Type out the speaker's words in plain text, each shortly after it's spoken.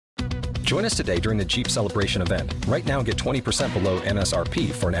Join us today during the Jeep Celebration event. Right now, get 20% below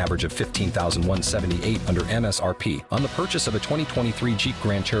MSRP for an average of $15,178 under MSRP on the purchase of a 2023 Jeep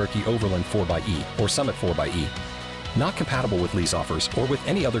Grand Cherokee Overland 4xE or Summit 4xE. Not compatible with lease offers or with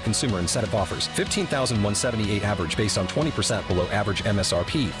any other consumer incentive offers. $15,178 average based on 20% below average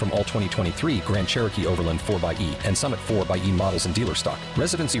MSRP from all 2023 Grand Cherokee Overland 4xE and Summit 4xE models in dealer stock.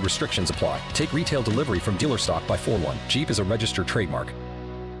 Residency restrictions apply. Take retail delivery from dealer stock by 4/1. Jeep is a registered trademark.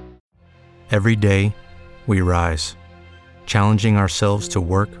 Every day, we rise, challenging ourselves to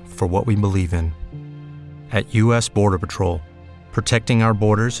work for what we believe in. At U.S. Border Patrol, protecting our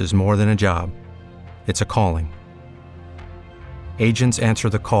borders is more than a job. It's a calling. Agents answer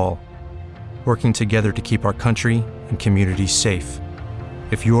the call, working together to keep our country and communities safe.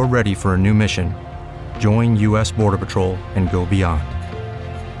 If you're ready for a new mission, join U.S. Border Patrol and go beyond.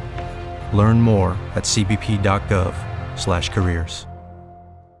 Learn more at cbp.gov/careers.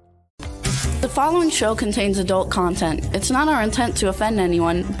 The following show contains adult content. It's not our intent to offend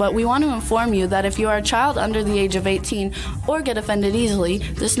anyone, but we want to inform you that if you are a child under the age of 18 or get offended easily,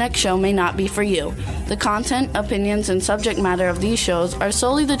 this next show may not be for you. The content, opinions, and subject matter of these shows are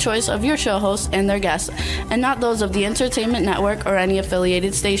solely the choice of your show hosts and their guests, and not those of the Entertainment Network or any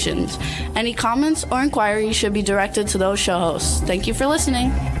affiliated stations. Any comments or inquiries should be directed to those show hosts. Thank you for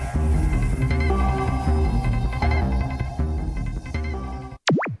listening.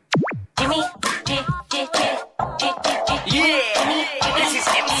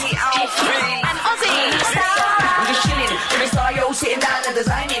 Sitting down and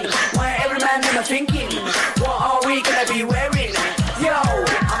designing, where every man in a thinking, what are we gonna be wearing? Yo,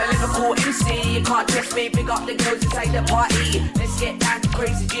 I'm a Liverpool MC, you can't test me. Big up the girls inside the party. Let's get down to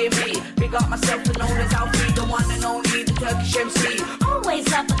crazy Jimmy. Big up myself and known as Alfie, the one and only, the Turkish MC. Always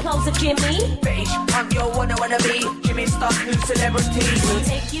love the clothes of Jimmy. Beige, punk, yo, wanna be Jimmy Star's new celebrity. We'll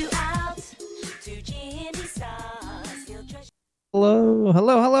take you out to Jimmy Star's. Hello.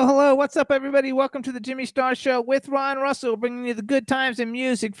 What's up, everybody? Welcome to the Jimmy Star Show with Ron Russell, bringing you the good times in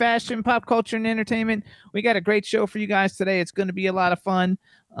music, fashion, pop culture, and entertainment. We got a great show for you guys today. It's going to be a lot of fun.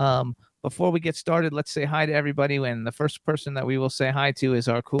 Before we get started, let's say hi to everybody. And the first person that we will say hi to is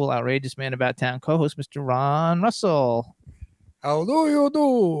our cool, outrageous man about town co-host, Mr. Ron Russell. How do you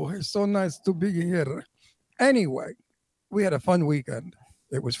do? It's so nice to be here. Anyway, we had a fun weekend.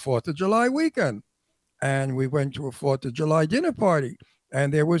 It was 4th of July weekend. And we went to a 4th of July dinner party,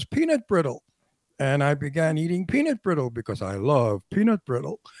 and there was peanut brittle. And I began eating peanut brittle because I love peanut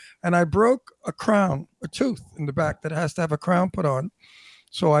brittle. And I broke a tooth in the back that has to have a crown put on.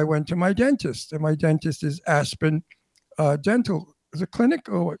 So I went to my dentist, and my dentist is Aspen Dental. Is it clinic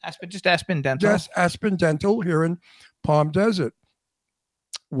or what? Just Aspen Dental. Yes, Aspen Dental here in Palm Desert.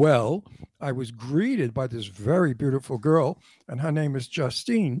 Well, I was greeted by this very beautiful girl, and her name is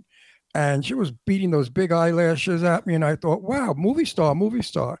Justine. And she was beating those big eyelashes at me. And I thought, wow, movie star.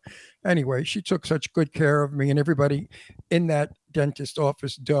 Anyway, she took such good care of me, and everybody in that dentist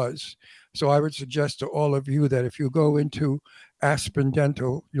office does. So I would suggest to all of you that if you go into Aspen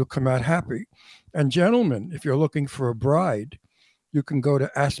Dental, you'll come out happy. And gentlemen, if you're looking for a bride, you can go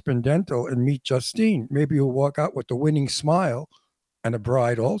to Aspen Dental and meet Justine. Maybe you'll walk out with a winning smile and a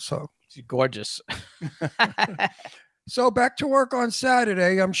bride also. She's gorgeous. So back to work on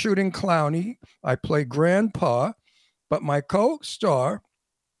Saturday. I'm shooting Clowny. I play Grandpa, but my co-star,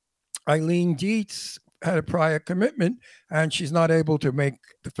 Eileen Dietz, had a prior commitment, and she's not able to make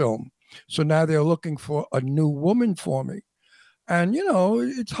the film. So now they're looking for a new woman for me. And, you know,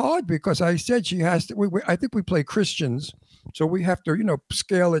 it's hard because I said she has to, I think we play Christians, so we have to,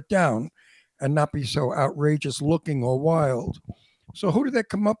 scale it down and not be so outrageous looking or wild. So who did they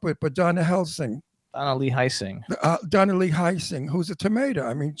come up with but Donna Helsing? Donna Lee Heising. Donna Lee Heising, who's a tomato.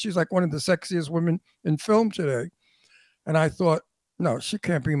 I mean, she's like one of the sexiest women in film today. And I thought, no, she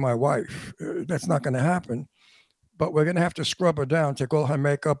can't be my wife. That's not going to happen. But we're going to have to scrub her down, take all her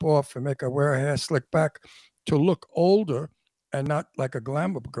makeup off, and make her wear her hair slicked back to look older and not like a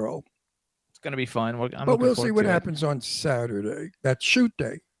glamour girl. It's going to be fun. But we'll see what happens on Saturday. That's shoot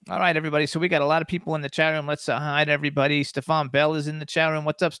day. All right, everybody. So we got a lot of people in the chat room. Let's hi to everybody. Stefan Bell is in the chat room.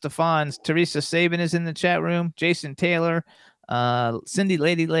 What's up, Stefan? Teresa Sabin is in the chat room. Jason Taylor, Cindy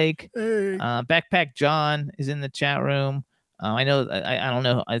Lady Lake, hey. Backpack John is in the chat room. I know, I don't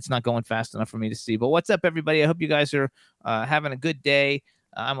know. It's not going fast enough for me to see. But what's up, everybody? I hope you guys are having a good day.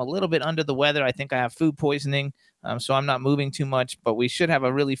 I'm a little bit under the weather. I think I have food poisoning, so I'm not moving too much. But we should have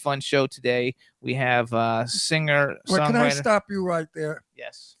a really fun show today. We have singer, songwriter. Well, can I stop you right there?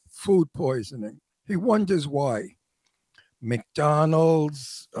 Yes. Food poisoning. He wonders why.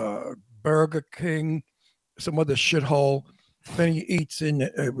 McDonald's, Burger King, some other shithole. Then he eats in,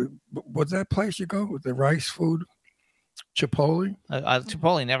 what's that place you go with the rice food? Chipotle?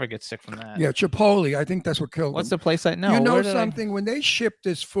 Chipotle never gets sick from that. Yeah, Chipotle. I think that's what killed What's him. the place I know? You know Where did something? When they ship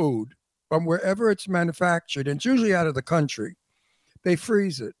this food from wherever it's manufactured, and it's usually out of the country, they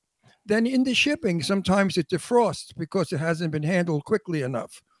freeze it. Then in the shipping, sometimes it defrosts because it hasn't been handled quickly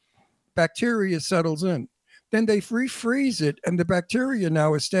enough. Bacteria settles in. Then they refreeze it, and the bacteria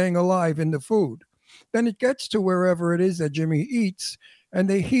now is staying alive in the food. Then it gets to wherever it is that Jimmy eats, and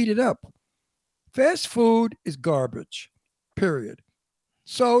they heat it up. Fast food is garbage, period.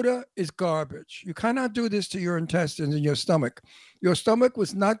 Soda is garbage. You cannot do this to your intestines and your stomach. Your stomach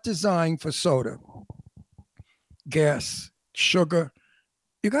was not designed for soda, gas, sugar.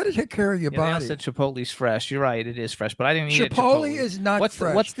 You got to take care of your They body. said Chipotle's fresh. You're right, it is fresh, but I didn't eat Chipotle it. Chipotle is not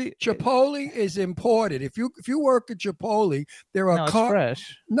fresh. What's the Chipotle is imported. If you work at Chipotle, there are No, it's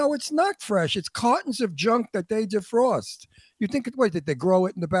fresh. No, it's not fresh. It's cartons of junk that they defrost. You think did they grow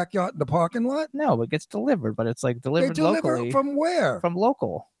it in the backyard in the parking lot? No, it gets delivered, but it's like delivered They deliver locally. from where? From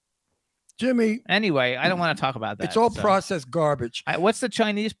local. Jimmy. Anyway, I don't want to talk about that. It's all processed garbage. What's the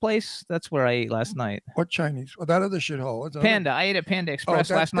Chinese place? That's where I ate last night. What Chinese? Well, that other shithole. Panda. I ate at Panda Express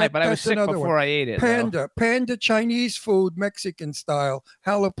last night, but I was sick before I ate it. Panda Chinese food, Mexican style,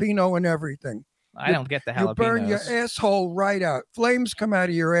 jalapeno and everything. I don't get the jalapenos. You burn your asshole right out. Flames come out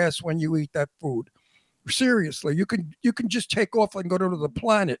of your ass when you eat that food. Seriously, you can just take off and go to the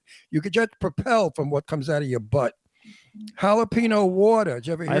planet. You could just propel from what comes out of your butt. Jalapeno water. Did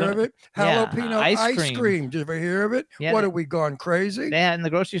you ever hear of it? Jalapeno ice cream. Did you ever hear of it? Yeah, what, have we gone crazy? They had in the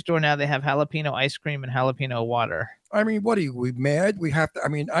grocery store now. They have jalapeno ice cream and jalapeno water. I mean, what are we mad? We have to. I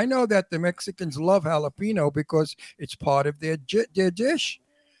mean, I know that the Mexicans love jalapeno because it's part of their dish.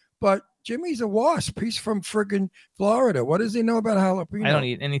 But Jimmy's a wasp. He's from friggin' Florida. What does he know about jalapeno? I don't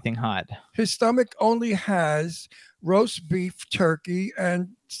eat anything hot. His stomach only has roast beef, turkey, and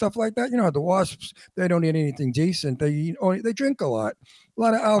stuff like that. You know, the wasps, they don't eat anything decent. They drink a lot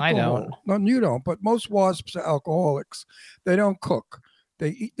of alcohol. I don't. No, you don't. But most wasps are alcoholics. They don't cook. They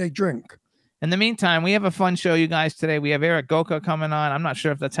eat. They drink. In the meantime, we have a fun show, you guys, today. We have Erik Goca coming on. I'm not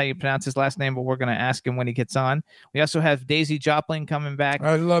sure if that's how you pronounce his last name, but we're going to ask him when he gets on. We also have Daisy Jopling coming back.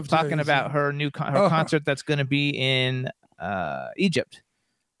 I love talking Daisy. about her new concert that's going to be in Egypt.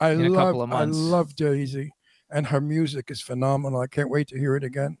 I love Daisy, and her music is phenomenal. I can't wait to hear it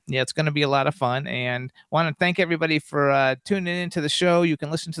again. Yeah, it's going to be a lot of fun, and want to thank everybody for tuning into the show. You can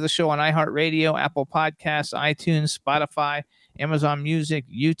listen to the show on iHeartRadio, Apple Podcasts, iTunes, Spotify, Amazon Music,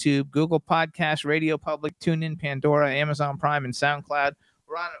 YouTube, Google Podcasts, Radio Public, TuneIn, Pandora, Amazon Prime, and SoundCloud.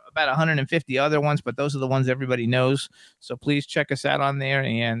 We're on about 150 other ones, but those are the ones everybody knows. So please check us out on there.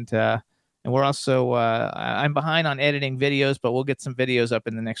 And we're also, I'm behind on editing videos, but we'll get some videos up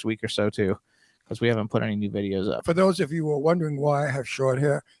in the next week or so too, because we haven't put any new videos up. For those of you who are wondering why I have short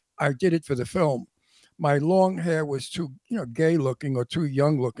hair, I did it for the film. My long hair was too, gay looking or too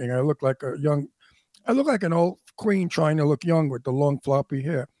young looking. I look like an old queen trying to look young with the long floppy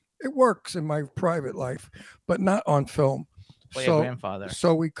hair. It works in my private life, but not on film. Play a grandfather.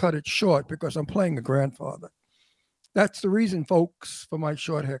 So we cut it short because I'm playing a grandfather. That's the reason, folks, for my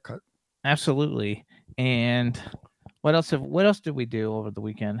short haircut. Absolutely. And what else did we do over the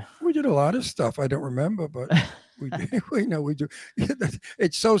weekend? We did a lot of stuff. I don't remember, but we did. We know we do.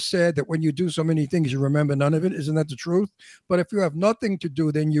 It's so sad that when you do so many things, you remember none of it. Isn't that the truth? But if you have nothing to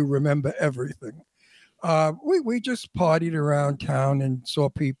do, then you remember everything. We just partied around town and saw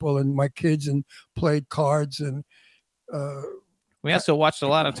people and my kids and played cards and we also watched a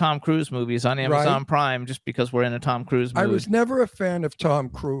lot of Tom Cruise movies on Amazon Prime just because we're in a Tom Cruise movie. I was never a fan of Tom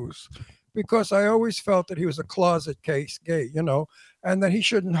Cruise because I always felt that he was a closet case gay, and that he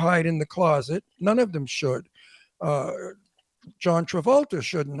shouldn't hide in the closet. None of them should. John Travolta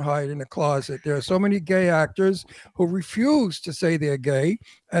shouldn't hide in a closet. There are so many gay actors who refuse to say they're gay,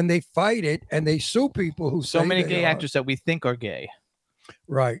 and they fight it, and they sue people who say so many gay are. actors that we think are gay.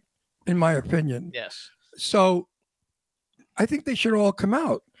 Right, in my opinion. Yes. So I think they should all come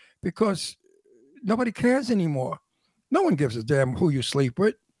out because nobody cares anymore. No one gives a damn who you sleep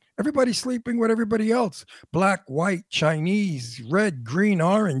with. Everybody's sleeping with everybody else. Black, white, Chinese, red, green,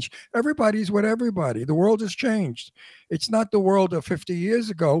 orange. Everybody's with everybody. The world has changed. It's not the world of 50 years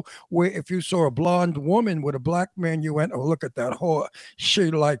ago where if you saw a blonde woman with a black man, you went, oh, look at that whore. She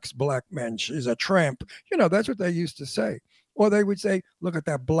likes black men. She's a tramp. That's what they used to say. Or they would say, look at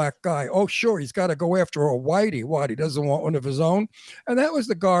that black guy. Oh, sure, he's got to go after a whitey. What, he doesn't want one of his own? And that was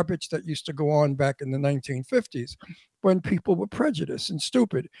the garbage that used to go on back in the 1950s when people were prejudiced and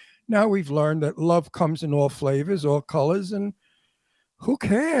stupid. Now we've learned that love comes in all flavors, all colors, and who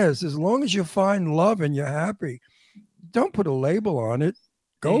cares? As long as you find love and you're happy. Don't put a label on it.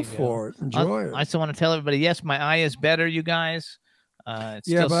 There Go you for it. Enjoy it. I still want to tell everybody, yes, my eye is better, you guys. It's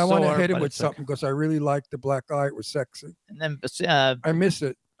Yeah, still but I want to sore, hit him but with it's okay. something because I really like the black eye. It was sexy. And then I miss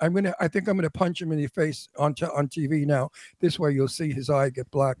it. I think I'm gonna punch him in the face on TV now. This way you'll see his eye get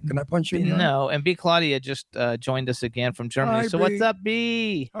black. Can I punch you in the eye? no, and B Claudia just joined us again from Germany. Hi, So what's B. up,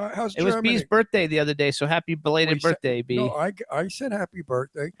 B? How's It was Germany? B's birthday the other day, so happy belated We said- birthday, B. No, I said happy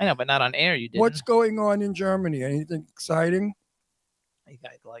birthday. I know, but not on air. You didn't. What's going on in Germany? Anything exciting? You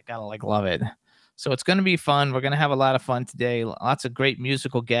guys gotta love it. So it's gonna be fun. We're gonna have a lot of fun today. Lots of great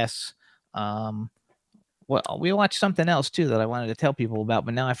musical guests. Well, we watched something else too that I wanted to tell people about,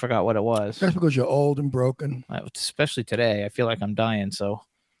 but now I forgot what it was. That's because you're old and broken. Especially today, I feel like I'm dying. So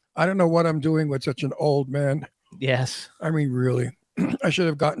I don't know what I'm doing with such an old man. yes, I mean, really, I should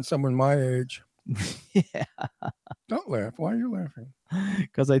have gotten someone my age. yeah, Don't laugh. Why are you laughing?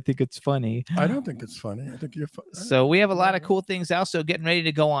 because I think it's funny. I don't think it's funny. I think you're funny. So we have a lot of cool things also getting ready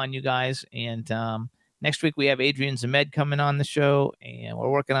to go on, you guys. And next week we have Adrian Zamed coming on the show, and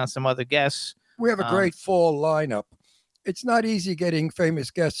we're working on some other guests. We have a great fall lineup. It's not easy getting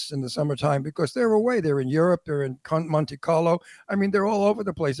famous guests in the summertime because they're away. They're in Europe. They're in Monte Carlo. I mean, they're all over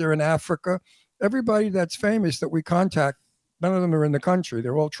the place. They're in Africa. Everybody that's famous that we contact, none of them are in the country.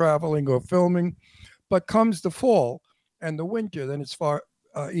 They're all traveling or filming. But comes the fall and the winter, then it's far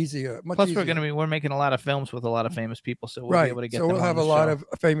easier. Much Plus, easier. we're making a lot of films with a lot of famous people, so we'll be able to get So them we'll on have the a lot show.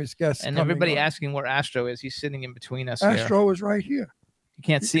 of famous guests. And coming everybody on. asking where Astro is. He's sitting in between us here. Astro is right here. You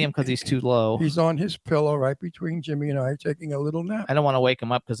can't see him because he's too low. He's on his pillow right between Jimmy and I, taking a little nap. I don't want to wake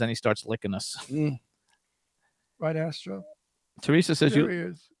him up because then he starts licking us. Right, Astro? Teresa says There he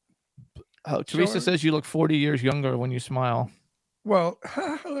is. Teresa Sure. says you look 40 years younger when you smile. Well,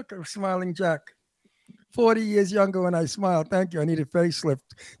 look, I'm smiling Jack. 40 years younger when I smile. Thank you. I need a facelift.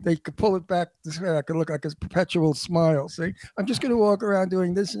 They could pull it back this way. I could look like a perpetual smile. See, I'm just going to walk around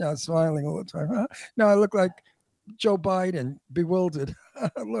doing this now, smiling all the time. Huh? Now I look like Joe Biden, bewildered.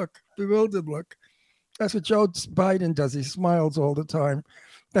 Look, bewildered look. That's what Joe Biden does. He smiles all the time.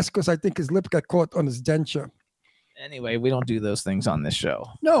 That's because I think his lip got caught on his denture. Anyway, we don't do those things on this show.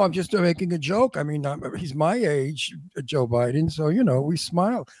 No, I'm just making a joke. I mean, he's my age, Joe Biden. So, we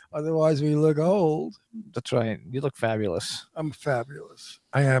smile. Otherwise, we look old. That's right. You look fabulous. I'm fabulous.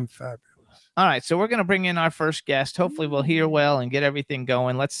 I am fabulous. All right. So we're going to bring in our first guest. Hopefully we'll hear well and get everything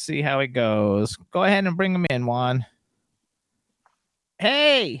going. Let's see how it goes. Go ahead and bring him in, Juan.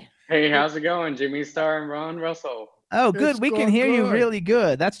 Hey. Hey, how's it going? Jimmy Star and Ron Russell. Oh, good. It's We can going hear you good. really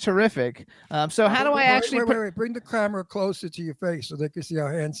good. That's terrific. So how do I actually... Wait. Bring the camera closer to your face so they can see how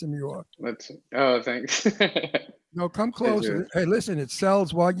handsome you are. Thanks. No, come closer. Hey, listen, it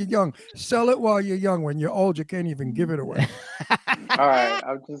sells while you're young. Sell it while you're young. When you're old, you can't even give it away. All right,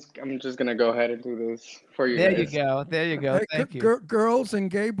 I'm just gonna go ahead and do this for you. There guys. you go. There you go. Hey, Thank you. Girls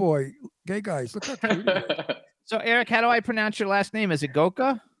and gay guys, look how cute he is. So, Eric, how do I pronounce your last name? Is it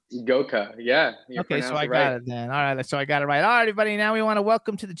Goca? Goca, yeah. you Okay, so pronounced I it got right. it then. All right, so I got it right. All right, everybody. Now we want to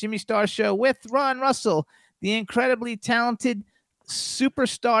welcome to the Jimmy Star Show with Ron Russell, the incredibly talented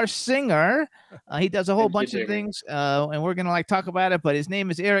superstar singer. He does a whole Thank you, bunch of Jimmy. things, and we're gonna talk about it. But his name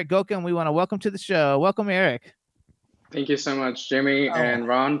is Erik Goca, and we want to welcome to the show. Welcome, Erik. Thank you so much, Jimmy and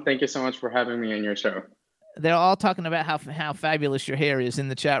Ron. Thank you so much for having me in your show. They're all talking about how fabulous your hair is in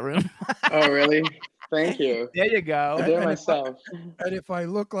the chat room. Oh, really? Thank you. There you go. I did it myself. And if I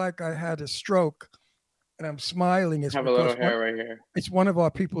look like I had a stroke and I'm smiling, it's Have a little because hair right here. it's one of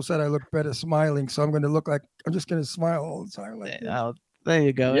our people said I look better smiling. So I'm going to look like I'm just going to smile all the time. Like this. Oh, there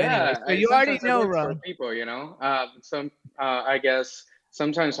you go. Yeah, Anyway, so you already sometimes it know, works for Ron. people, I guess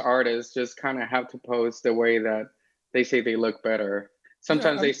sometimes artists just kind of have to pose the way that they say they look better.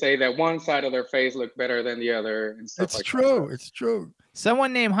 Sometimes they say that one side of their face look better than the other and stuff It's like true. that. It's true.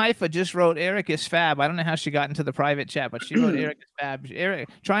 Someone named Haifa just wrote Erik is fab. I don't know how she got into the private chat, but she wrote Erik is fab. Erik,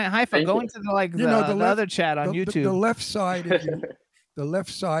 try Haifa. Thank Go you. into the other chat on YouTube. The left side of you, the left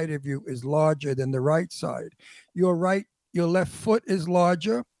side of you is larger than the right side. Your left foot is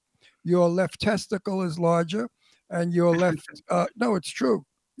larger. Your left testicle is larger, and your left. No, it's true.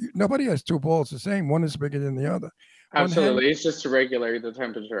 Nobody has two balls the same. One is bigger than the other. Absolutely, it's just to regulate the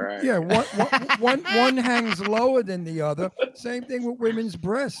temperature. Right? Yeah, one hangs lower than the other. Same thing with women's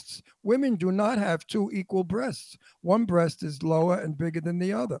breasts. Women do not have two equal breasts. One breast is lower and bigger than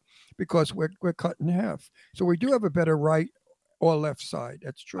the other because we're cut in half. So we do have a better right or left side.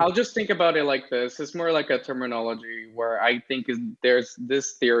 That's true. I'll just think about it like this. It's more like a terminology where I think there's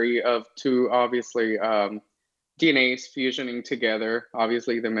this theory of two, obviously, DNAs fusioning together,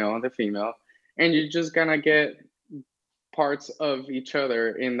 obviously the male and the female, and you're just gonna get parts of each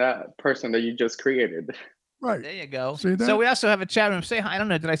other in that person that you just created. Right. There you go. See that? So we also have a chat room. Say hi. I don't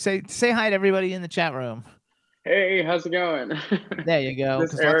know. Did I say hi to everybody in the chat room? Hey, how's it going? There you go.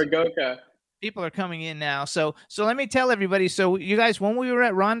 This 'Cause lots of Erik Goca. people are coming in now. So let me tell everybody. So you guys, when we were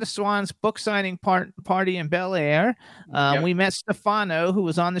at Rhonda Swan's book signing party in Bel Air, Yep. we met Stefano, who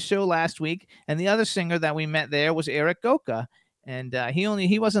was on the show last week, and the other singer that we met there was Erik Goca. And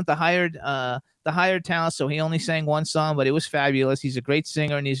he wasn't the hired talent, so he only sang one song, but it was fabulous. He's a great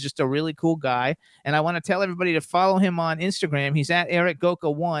singer, and he's just a really cool guy. And I want to tell everybody to follow him on Instagram. He's at Erik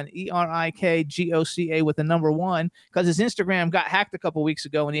Goca 1, ErikGoca with the number 1, because his Instagram got hacked a couple weeks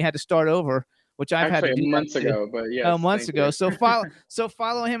ago, and he had to start over, which I've had to Actually, do months that too. ago, but yes. Months thank ago. you. So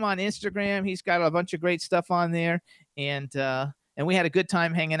follow him on Instagram. He's got a bunch of great stuff on there, and we had a good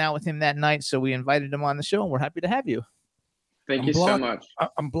time hanging out with him that night. So we invited him on the show, and we're happy to have you. Thank you so much.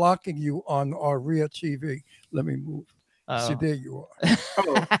 I'm blocking you on our rear TV. Let me move. See, Oh. there you are.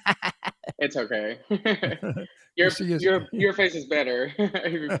 Oh, it's okay. Your face is better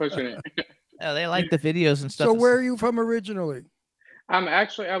if you're pushing it. Oh, they like the videos and stuff. So where are you from originally?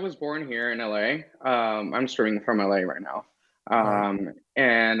 I was born here in LA. I'm streaming from LA right now.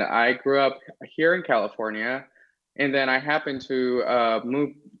 And I grew up here in California, and then I happened to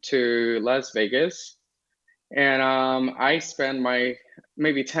move to Las Vegas, and I spent my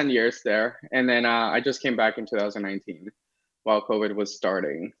maybe 10 years there, and then I just came back in 2019 while COVID was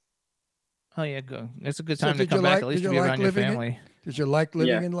starting. Oh yeah, good. It's a good So time to did come you back. like- At least did to you be like around your living in- family. Did you like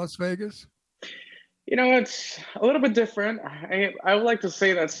living Yeah. in Las Vegas? You know, it's a little bit different. I would like to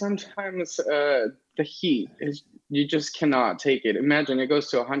say that sometimes the heat is, you just cannot take it. Imagine it goes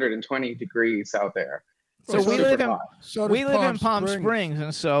to 120 degrees out there. So It's we super live in hot. So we does live in Palm Springs. Springs,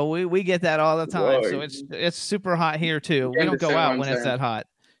 and so we get that all the time. So Whoa. it's super hot here too. We don't go Understand what out I'm when it's saying. that hot.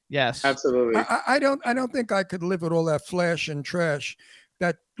 Yes. Absolutely. I don't think I could live with all that flash and trash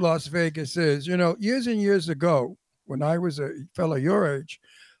that Las Vegas is. You know, years and years ago, when I was a fellow your age,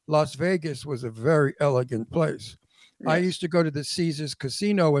 Las Vegas was a very elegant place. I Yes. used to go to the Caesars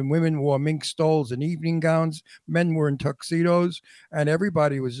Casino, and women wore mink stoles and evening gowns. Men were in tuxedos, and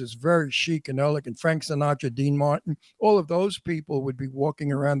everybody was just very chic and elegant. Frank Sinatra, Dean Martin, all of those people would be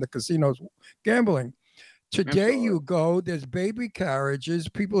walking around the casinos gambling. Today, Absolutely. you go, there's baby carriages,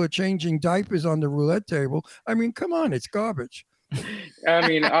 people are changing diapers on the roulette table. I mean, come on, it's garbage. I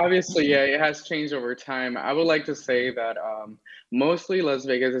mean, obviously, yeah, it has changed over time. I would like to say that mostly Las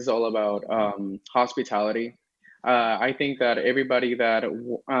Vegas is all about hospitality. I think that everybody that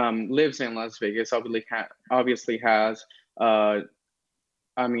lives in Las Vegas obviously has, a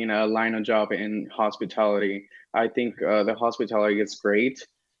line of job in hospitality. I think the hospitality is great.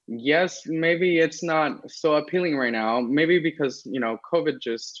 Yes, maybe it's not so appealing right now. Maybe because, COVID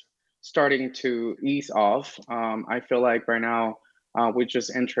just starting to ease off. I feel like right now we're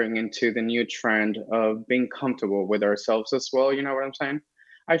just entering into the new trend of being comfortable with ourselves as well. You know what I'm saying?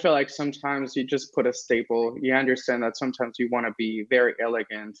 I feel like sometimes you just put a staple. You understand that sometimes you want to be very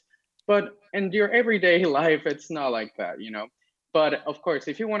elegant, but in your everyday life, it's not like that. But of course,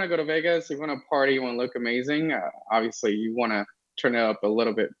 if you want to go to Vegas, you want to party, you want to look amazing, obviously you want to turn it up a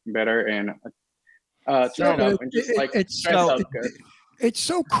little bit better and turn it up and just dress up good. It's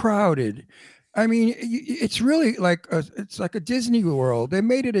so crowded. I mean, it's really like it's like a Disney World. They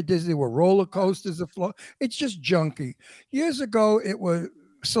made it a Disney World. Roller coasters, the floor. It's just junky. Years ago, it was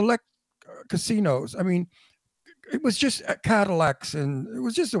select casinos. I mean, it was just Cadillacs, and it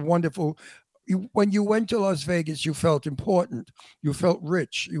was just a wonderful. When you went to Las Vegas, you felt important. You felt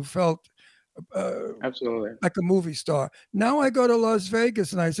rich. You felt Absolutely like a movie star. Now I go to Las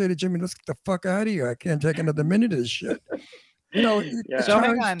Vegas and I say to Jimmy, "Let's get the fuck out of here. I can't take another minute of this shit." It So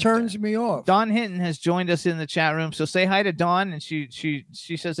hang on. turns me off. Dawn Hinton has joined us in the chat room. So say hi to Dawn, and she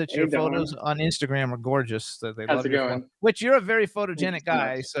says that your Hey, Dawn. photos on Instagram are gorgeous. That they How's love it your going? which you're a very photogenic so much.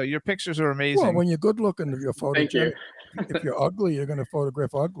 guy, so your pictures are amazing. Well, when you're good looking, you're Thank you. photogenic. If you're ugly, you're going to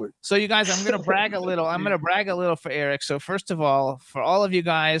photograph ugly. So you guys, I'm gonna brag a little. I'm gonna brag a little for Erik. So first of all, for all of you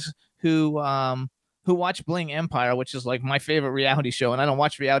guys who watch Bling Empire, which is like my favorite reality show, and I don't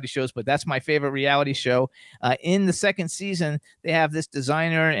watch reality shows, but that's my favorite reality show. In the second season, they have this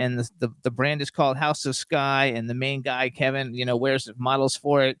designer, and the brand is called House of Sky, and the main guy, Kevin, wears models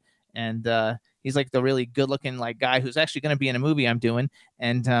for it, and he's like the really good-looking like guy who's actually going to be in a movie I'm doing,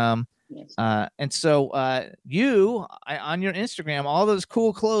 and so you on your Instagram, all those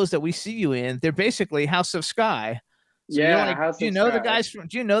cool clothes that we see you in, they're basically House of Sky. So you're Yeah, like, House do you of know the Sky. guys from?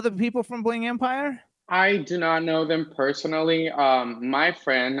 Do you know the people from Bling Empire? I do not know them personally. My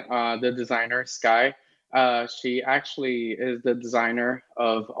friend, the designer Sky, she actually is the designer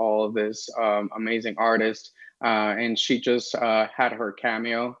of all of this amazing artists, and she just had her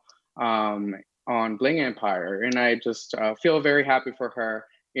cameo on on Bling Empire, and I just feel very happy for her.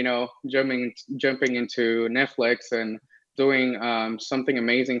 You know, jumping into Netflix and doing something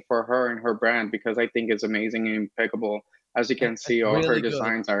amazing for her and her brand, because I think it's amazing and impeccable. As you can see, all her really good.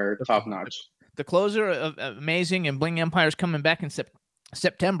 designs are top notch. The closer amazing, and Bling Empire's coming back in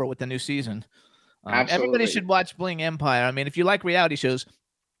September with the new season. Everybody Absolutely. should watch Bling Empire. I mean, if you like reality shows,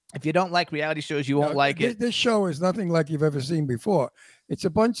 if you don't like reality shows, you won't like it. This show is nothing like you've ever seen before. It's a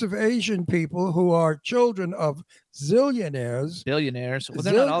bunch of Asian people who are children of zillionaires. Billionaires. Well,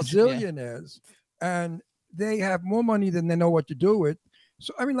 they're not all zillionaires. And they have more money than they know what to do with.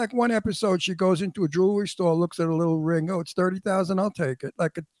 So, I mean, like one episode, she goes into a jewelry store, looks at a little ring. Oh, it's 30,000. I'll take it.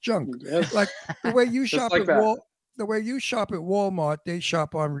 Like it's junk. Yes. Like the way you shop like at that. the way you shop at Walmart, they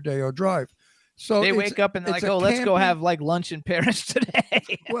shop on Rodeo Drive. So They wake up and they're like, "Oh, let's go have like lunch in Paris today."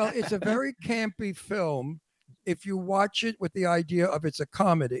 Well, it's a very campy film if you watch it with the idea of it's a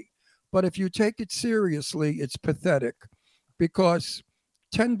comedy. But if you take it seriously, it's pathetic because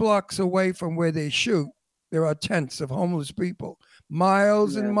 10 blocks away from where they shoot, there are tents of homeless people,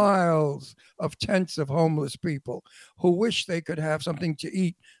 miles and miles of tents of homeless people who wish they could have something to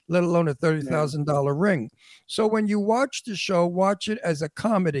eat, let alone a $30,000 ring. So when you watch the show, watch it as a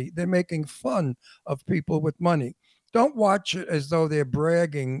comedy. They're making fun of people with money. Don't watch it as though they're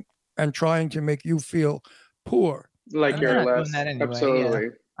bragging and trying to make you feel poor. Like And you're they're not less. doing that anyway, Absolutely.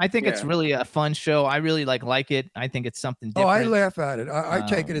 I think it's Yeah. really a fun show. I really like it. I think it's something Oh, different. I laugh at it. I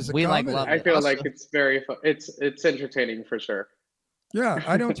take it as a we like comedy. love I it. feel Also- like it's very fun. It's entertaining for sure. Yeah,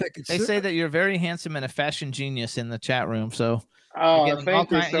 I don't take it They say that you're very handsome and a fashion genius in the chat room. So Oh, you're getting all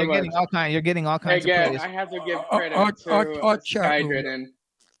thank you kind, so you're much. getting all kind. You're getting all kinds of Again, praise. I have to give Our- credit our to chat room. Skydrid and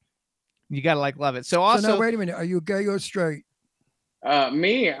You gotta love it. So So also, now, wait a minute. Are you gay or straight?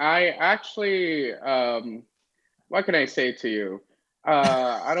 me. I actually, what can I say to you?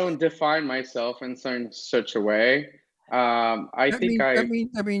 I don't define myself in such a way. I think that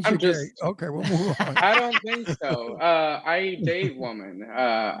means I'm you're just- gay. Okay, we'll move on. I don't think so. I date women,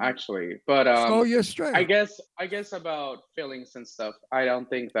 actually, but So you're straight. I guess about feelings and stuff. I don't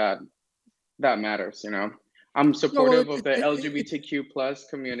think that matters. You know, I'm supportive of the LGBTQ plus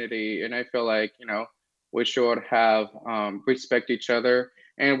community, and I feel like we should have respect each other,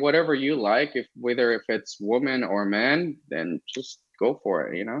 and whatever you like, whether it's woman or man, then just go for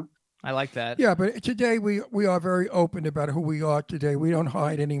it. I like that. Yeah, but today we are very open about who we are today. We don't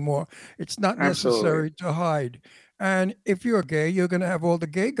hide anymore. It's not necessary to hide. And if you're gay, you're going to have all the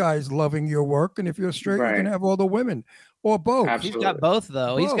gay guys loving your work. And if you're straight, you're going to have all the women or both. Absolutely. He's got both,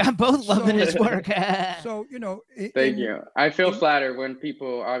 though. He's Both. got both loving his So- work. So, Thank you. I feel flattered when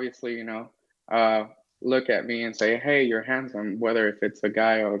people obviously, look at me and say, "Hey, you're handsome," whether if it's a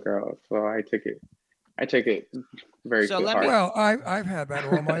guy or a girl. So I take it very So good let me- heart. Well, I've had that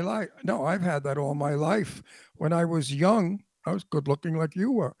all my life. No, I've had that all my life. When I was young, I was good looking like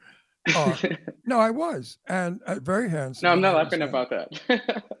you were. No, I was, and very handsome. No, I'm when not I was laughing young. about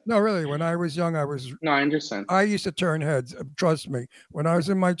that. No, really. When I was young, I was. No, I understand. I used to turn heads. Trust me. When I was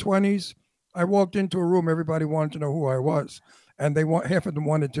in my 20s, I walked into a room. Everybody wanted to know who I was, and half of them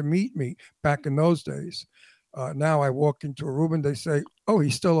wanted to meet me. Back in those days, now I walk into a room and they say, "Oh,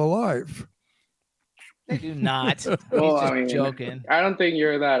 he's still alive." They do not. Well, He's just I mean, joking. I don't think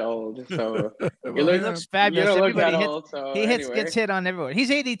you're that old, so Well, you He look, looks you fabulous. don't look Everybody that hits, old. So he anyway. gets hit on everywhere. He's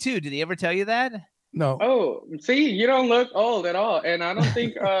 82. Did he ever tell you that? No. Oh, see, you don't look old at all, and I don't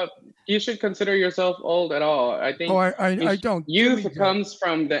think you should consider yourself old at all. I think Oh, I don't. youth Jimmy does. comes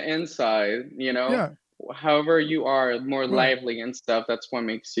from the inside. Yeah. However you are more Right. lively and stuff. That's what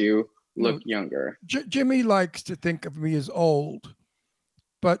makes you No, look younger. Jimmy likes to think of me as old,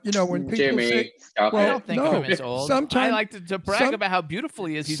 but when people Jimmy, say, stop I Well, don't think no. of him as old. Sometime- I like to brag about how beautiful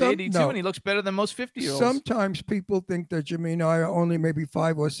he is. He's 82 no. and he looks better than most 50-year-olds. sometimes people think that Jimmy and I are only maybe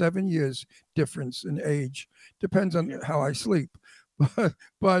 5 or 7 years difference in age. Depends on how I sleep.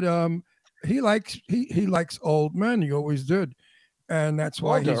 But he likes old men. He always did, and that's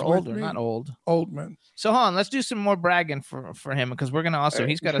why he's with older, me. not old. Old men. So hold on, let's do some more bragging for him because we're gonna also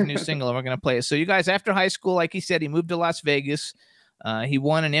he's got a new single and we're gonna play it. So you guys, after high school, like he said, he moved to Las Vegas. He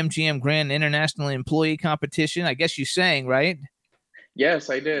won an MGM Grand International Employee Competition. I guess you sang, right? Yes,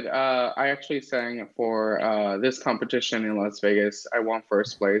 I did. I actually sang for this competition in Las Vegas. I won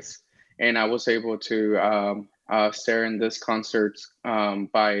first place, and I was able to star in this concert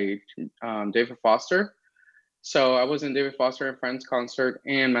by David Foster. So I was in David Foster and Friends concert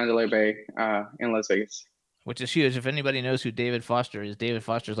in Mandalay Bay in Las Vegas. Which is huge. If anybody knows who David Foster is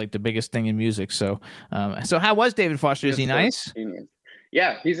like the biggest thing in music. So, so how was David Foster? Is he nice? Genius.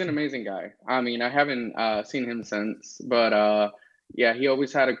 Yeah, he's an amazing guy. I mean, I haven't seen him since, but yeah, he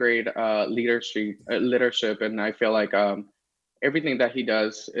always had a great leadership, and I feel like everything that he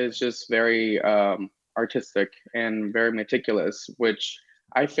does is just very artistic and very meticulous, which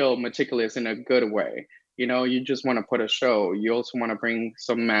I feel meticulous in a good way. You know, you just want to put a show. You also want to bring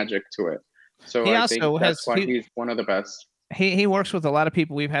some magic to it. So He I think also that's has why he's one of the best. he works with a lot of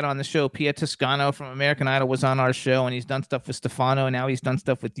people we've had on the show. Pia Toscano from American Idol was on our show, and he's done stuff with Stefano, and now he's done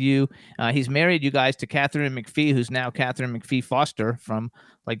stuff with you. He's married you guys to Catherine McPhee, who's now Catherine McPhee Foster from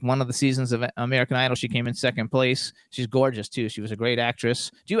like one of the seasons of American Idol. She came in second place. She's gorgeous too. She was a great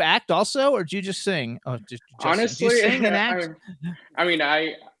actress. Do you act also, or do you just sing? Oh, just Honestly, do you sing and act? I mean,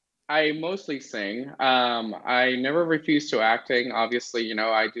 I mostly sing. I never refuse to acting. Obviously, you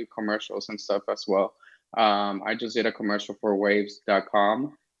know, I do commercials and stuff as well. I just did a commercial for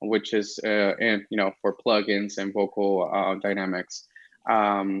waves.com, which is and you know, for plugins and vocal dynamics.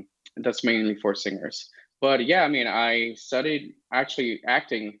 That's mainly for singers. But yeah, I mean, I studied actually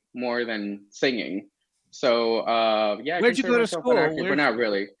acting more than singing. So yeah, I Where'd you consider go to myself an school? actor, but not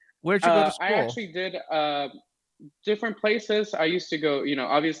really. Where'd you go to I school? actually did different places. I used to go, you know,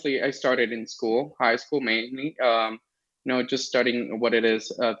 obviously I started in school, high school mainly, you know, just studying what it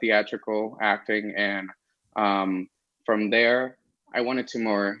is, theatrical acting. And from there, I wanted to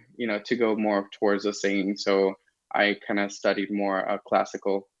more, you know, to go more towards the singing. So I kind of studied more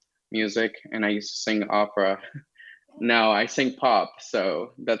classical music, and I used to sing opera. Now I sing pop.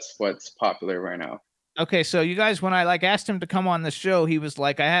 So that's what's popular right now. Okay, so you guys, when I like asked him to come on the show, he was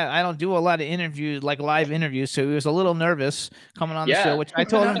like, I don't do a lot of interviews, like live interviews, so he was a little nervous coming on the show, which I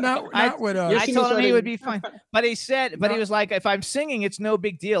told him, not with us. I told him he would be fine. But he said, he was like, if I'm singing, it's no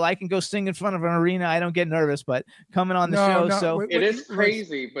big deal. I can go sing in front of an arena. I don't get nervous, but coming on the show, so it is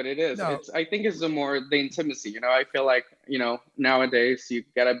crazy, but it is. It's, I think it's the intimacy. You know, I feel like, you know, nowadays you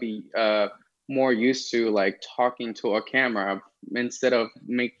gotta be more used to like talking to a camera instead of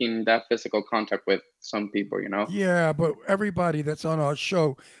making that physical contact with some people, you know? Yeah, but everybody that's on our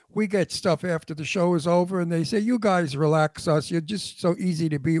show, we get stuff after the show is over and they say, you guys relax us. You're just so easy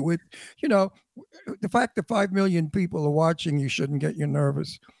to be with. You know, the fact that 5 million people are watching, you shouldn't get you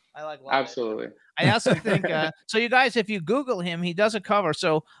nervous. I like absolutely. I also think so. You guys, if you Google him, he does a cover.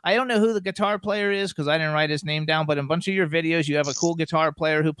 So I don't know who the guitar player is because I didn't write his name down. But in a bunch of your videos, you have a cool guitar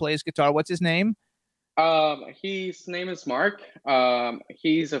player who plays guitar. What's his name? His name is Mark.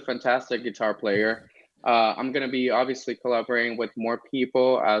 He's a fantastic guitar player. I'm gonna be obviously collaborating with more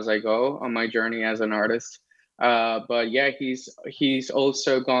people as I go on my journey as an artist. But yeah, he's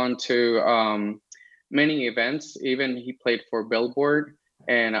also gone to many events. Even he played for Billboard,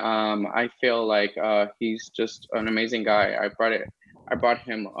 and I feel like he's just an amazing guy. I brought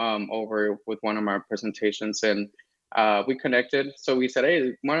him over with one of my presentations, and we connected. So we said,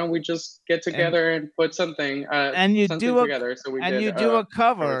 hey, why don't we just get together and put something and you something do a, together. So we and did, you do a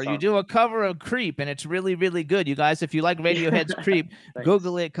cover. song. You do a cover of Creep, and it's really, really good. You guys, if you like Radiohead's Creep,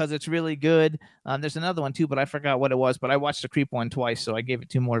 Google it because it's really good. There's another one too, but I forgot what it was. But I watched the Creep one twice, so I gave it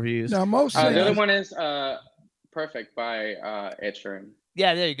 2 more views. Now, most the other one is Perfect by Ed Sheeran.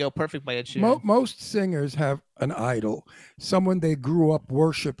 Yeah, there you go. Perfect by Ed Sheeran. Most singers have an idol, someone they grew up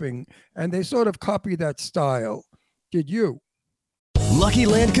worshiping, and they sort of copy that style. Did you? Lucky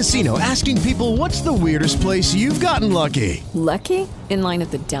Land Casino, asking people, what's the weirdest place you've gotten lucky? Lucky? In line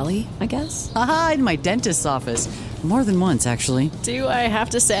at the deli, I guess? Aha, in my dentist's office. More than once, actually. Do I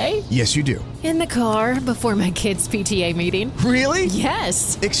have to say? Yes, you do. In the car before my kids' PTA meeting. Really?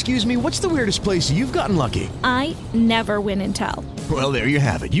 Yes. Excuse me, what's the weirdest place you've gotten lucky? I never win and tell. Well, there you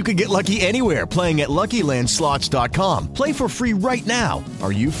have it. You can get lucky anywhere, playing at LuckyLandSlots.com. Play for free right now.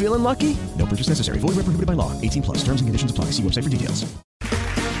 Are you feeling lucky? No purchase necessary. Void where prohibited by law. 18+. Terms and conditions apply. See website for details.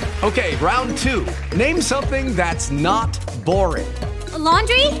 Okay, round 2. Name something that's not boring. A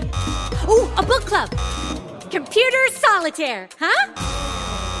laundry? Ooh, a book club. Computer solitaire, huh?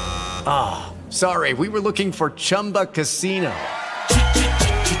 Ah, sorry, we were looking for Chumba Casino.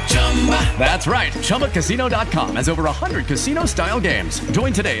 That's right, ChumbaCasino.com has over 100 casino-style games.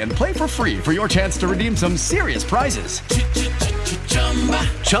 Join today and play for free for your chance to redeem some serious prizes.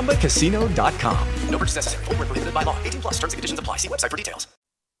 ChumbaCasino.com. No purchase necessary. Void where prohibited by law. 18+. Terms and conditions apply. See website for details.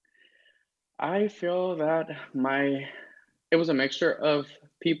 I feel that it was a mixture of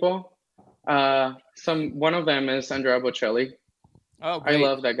people. One of them is Andrea Bocelli. Oh, great. I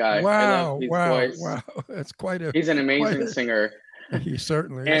love that guy. Wow, I love his voice. Wow. That's quite a. He's an amazing singer. He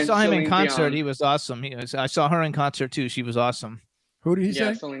certainly I is. saw him in Celine concert. Dion. He was awesome. I saw her in concert too. She was awesome. Who did he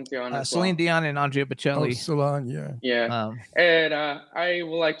Yeah, say? Celine Dion. As Celine well. Dion and Andrea Bocelli. Salon, yeah. Yeah, and I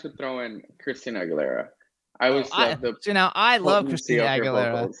would like to throw in Christina Aguilera. I always love the now I love potency Christina of her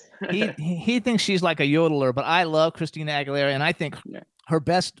Aguilera. vocals. He thinks she's like a yodeler, but I love Christina Aguilera, and I think her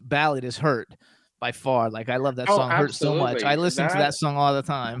best ballad is "Hurt" by far. Like I love that Oh, song "Hurt" so much. I absolutely. listen to that song all the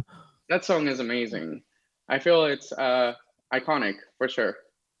time. That song is amazing. I feel it's iconic for sure.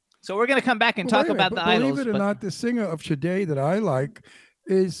 So we're gonna come back and Well, talk wait a minute, about the but idols. believe it or not, the singer of today that I like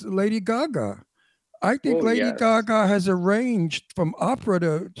is Lady Gaga. I think Oh, Lady yes. Gaga has a range from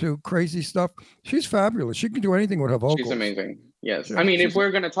opera to crazy stuff. She's fabulous. She can do anything with her vocals. She's amazing. Yes. Yeah, I mean, if she's- we're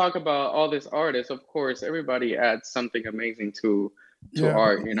going to talk about all these artists, of course, everybody adds something amazing to Yeah,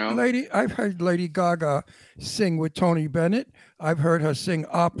 art, but you know? I've heard Lady Gaga sing with Tony Bennett. I've heard her sing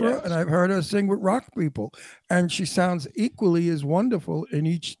opera, Yes. and I've heard her sing with rock people, and she sounds equally as wonderful in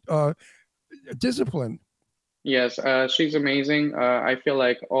each discipline. Yes, she's amazing. I feel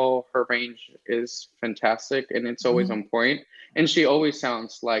like all her range is fantastic and it's always Mhm. on point. And she always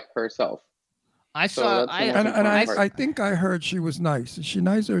sounds like herself. I So saw. that's the most And important part. I think I heard she was nice. Is she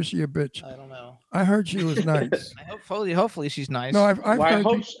nice or is she a bitch? I don't know. I heard she was nice. Hopefully she's nice. No, I've Well,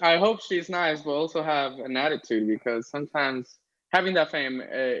 heard. I hope she's nice, but also have an attitude because sometimes having that fame,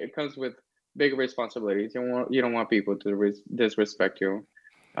 it comes with big responsibilities. You don't want people to disrespect you.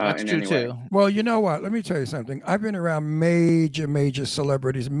 That's in true any way. too. Well, you know what? Let me tell you something. I've been around major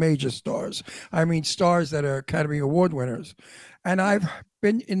celebrities, major stars. I mean, stars that are Academy Award winners. And I've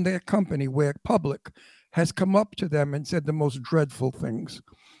been in their company where public has come up to them and said the most dreadful things.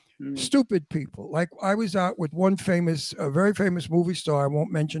 Stupid people. Like I was out with one very famous movie star. I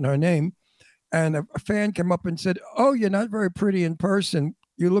won't mention her name. And a fan came up and said, "Oh, you're not very pretty in person.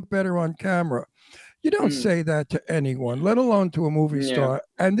 You look better on camera." You don't say that to anyone, let alone to a movie star.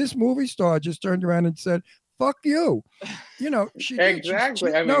 And this movie star just turned around and said, "Fuck you." You know, she did.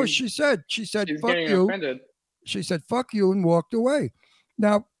 Exactly. She said, she's "Fuck getting you." offended. She said, "Fuck you," and walked away.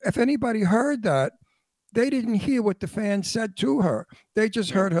 Now, if anybody heard that, they didn't hear what the fan said to her. They just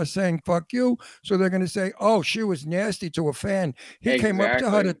heard her saying "fuck you," so they're going to say, "Oh, she was nasty to a fan." He came up to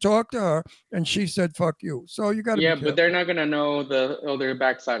her to talk to her, and she said "fuck you." So you got to be careful. But they're not gonna know the other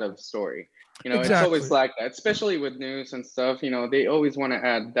backside of the story. You know, it's always Exactly. like that, especially with news and stuff. You know, they always want to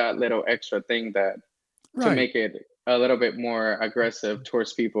add that little extra thing to Right. make it a little bit more aggressive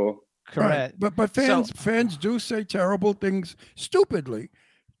towards people. Correct. Right. But fans do say terrible things stupidly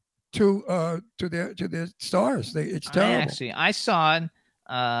to their stars. It's terrible. I saw it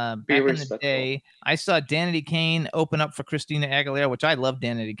back in the day. I saw Danity Kane open up for Christina Aguilera, which I love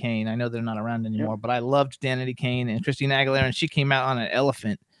Danity Kane. I know they're not around anymore, but I loved Danity Kane and Christina Aguilera, and she came out on an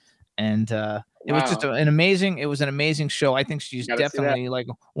elephant. And it was just an amazing show. I think she's definitely like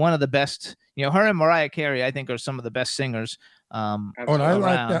one of the best. You know, her and Mariah Carey, I think, are some of the best singers. And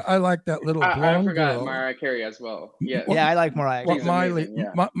I like that little blonde I forgot girl. Mariah Carey as well. Yeah, I like Mariah. What She's Miley? amazing,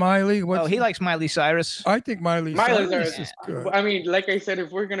 yeah. Miley? What's he likes Miley Cyrus. I think Miley Cyrus is good. I mean, like I said,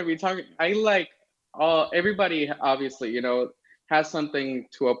 if we're gonna be talking, I like everybody. Obviously, you know, has something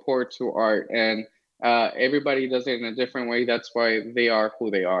to apport to art, and everybody does it in a different way. That's why they are who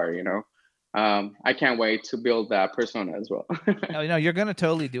they are. You know. I can't wait to build that persona as well. No, you're gonna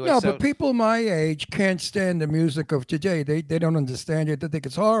totally do it. No, but people my age can't stand the music of today. They don't understand it. They think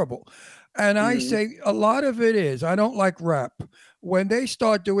it's horrible. And I say a lot of it is. I don't like rap. When they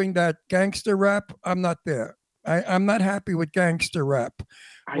start doing that gangster rap, I'm not there. I'm not happy with gangster rap.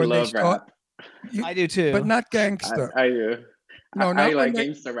 I love rap. I do too. But not gangster. I do. No, I like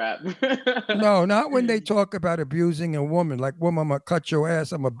gangster rap. No, not when they talk about abusing a woman, like "woman, I'm gonna cut your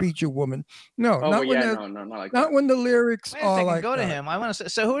ass, I'm gonna beat you, woman." No, not when not like not that. when the lyrics Wait a are second, like go to that. him. I want to say.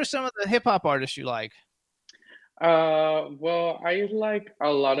 So, who are some of the hip hop artists you like? Well, I like a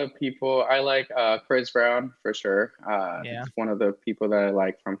lot of people. I like Chris Brown for sure. Yeah. He's one of the people that I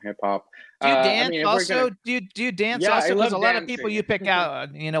like from hip hop. Do you dance I mean, if we're also? gonna- Do you dance Yeah, I also? Because a love lot of people dancing. you pick out,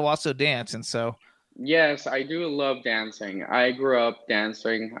 also dance, and so. Yes, I do love dancing. I grew up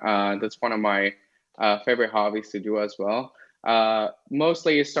dancing. That's one of my favorite hobbies to do as well.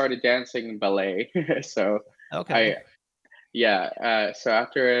 Mostly started dancing ballet. So Okay. so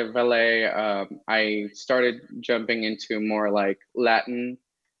after ballet, I started jumping into more like Latin.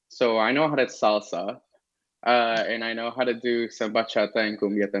 So I know how to salsa, and I know how to do some bachata and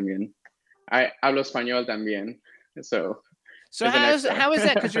cumbia también. I hablo español también. So there's an how is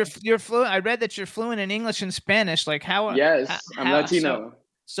that? extra. Because you're fluent. I read that you're fluent in English and Spanish. Like how? Yes, how- I'm how- Latino.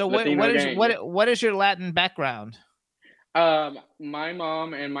 So Latino gang. what is your Latin background? My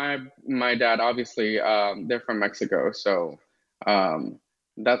mom and my dad, obviously, they're from Mexico, so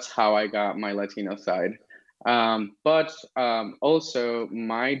that's how I got my Latino side. But also,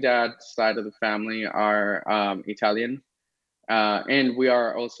 my dad's side of the family are Italian, and we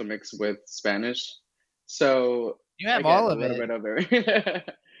are also mixed with Spanish. So you have I get all a of little it. bit of everything.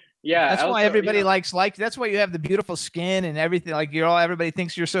 Yeah, That's also, why you everybody know, likes. That's why you have the beautiful skin and everything. Like everybody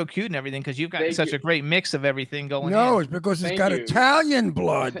thinks you're so cute and everything because you've got thank such you. a great mix of everything going No, in. it's because it's Thank got you. Italian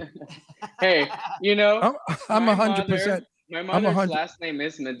blood. Hey, you know, I'm my 100%. my I'm mother's 100. last name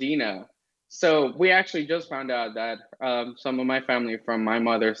is Medina. So we actually just found out that some of my family from my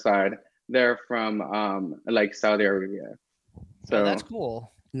mother's side, they're from like Saudi Arabia. So Oh, that's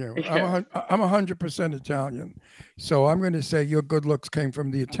cool. Yeah, yeah. I'm 100% Italian, so I'm going to say your good looks came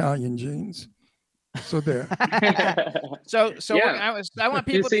from the Italian genes. So there. So Yeah. I want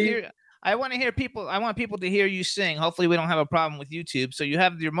You people to see, hear. I want people to hear you sing. Hopefully, we don't have a problem with YouTube. So you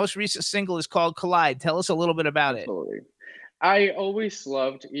have your most recent single is called Collide. Tell us a little bit about it. absolutely. I always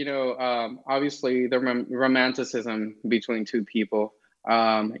loved, obviously the romanticism between two people,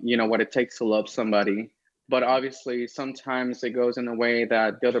 what it takes to love somebody. But obviously, sometimes it goes in a way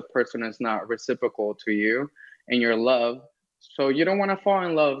that the other person is not reciprocal to you and your love. So you don't want to fall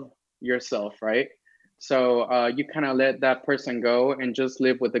in love yourself, right? So you kind of let that person go and just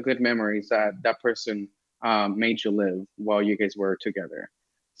live with the good memories that that person made you live while you guys were together.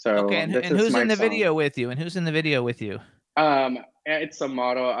 Okay, So this and is who's my in the song. video with you? And who's in the video with you? It's a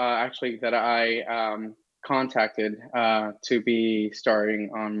model actually that I contacted to be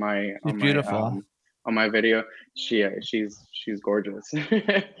starring on my She's beautiful. on my video. She's gorgeous.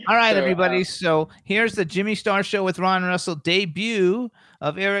 All right, So everybody. So here's the Jimmy Star Show with Ron Russell debut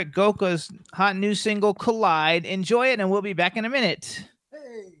of Erik Goca's hot new single Collide. Enjoy it, and we'll be back in a minute.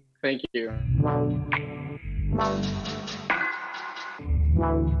 thank you.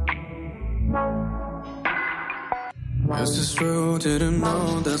 Yes, it's true, didn't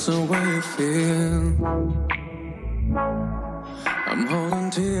know that's the way you feel. I'm holding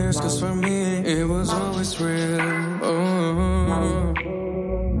tears, cause for me it was always real. Oh.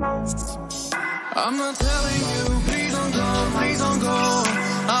 I'm not telling you, please don't go, please don't go.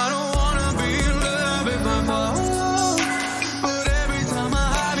 I don't wanna be in love if I fall. But every time I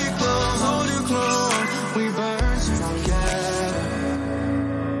have you close, hold you close, we burn together.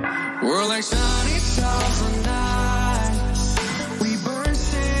 We're like shiny stars tonight. We burn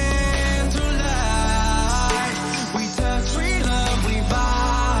sin through light. We touch, we love, we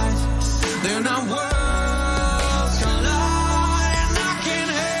vibe. They're not worlds collide, and I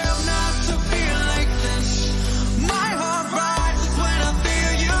can't help not to feel like this. My heart rises when I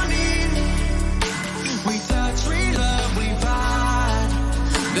feel your need. We touch, we love, we vibe.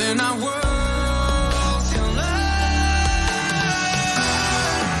 They're not worlds collide.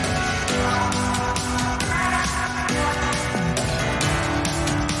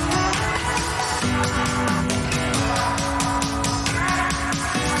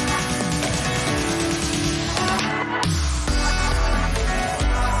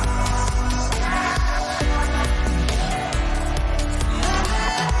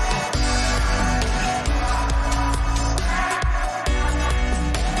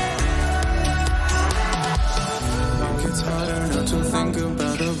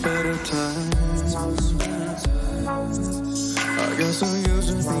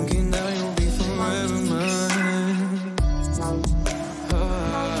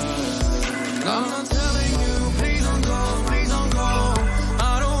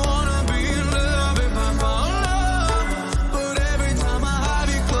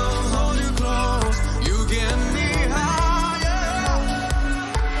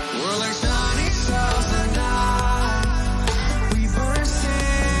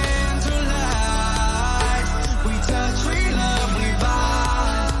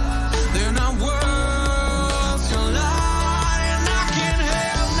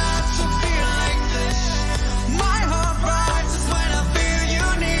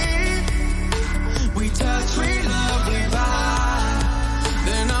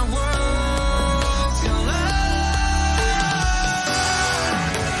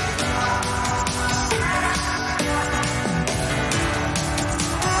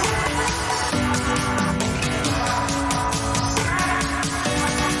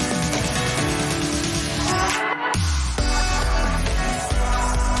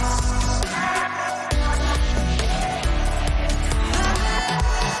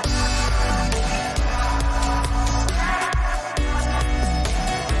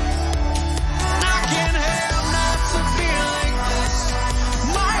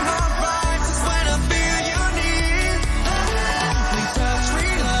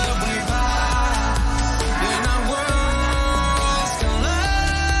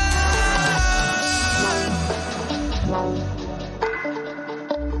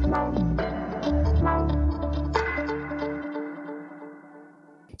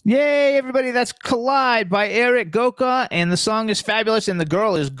 Yay, everybody! That's "Collide" by Erik Goca, and the song is fabulous, and the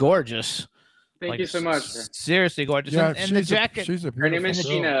girl is gorgeous. Thank you so much. Seriously gorgeous. Yeah, and the jacket. she's a Her name is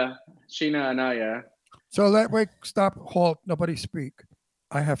beautiful girl. Sheena Anaya. So stop, halt, nobody speak.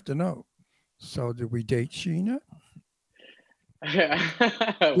 I have to know. So did we date Sheena?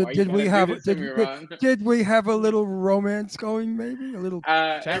 Did we have a little romance going? Maybe a little.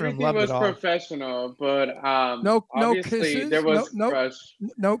 Everything was professional, but no obviously kisses. there was crush.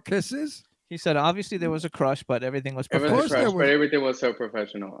 No kisses. He said, obviously there was a crush, but everything was It professional. was a crush, but everything was so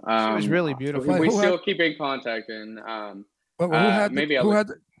professional. She was really beautiful. We still keep in contact, and who had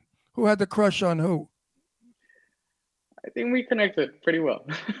the crush on who? I think we connected pretty well.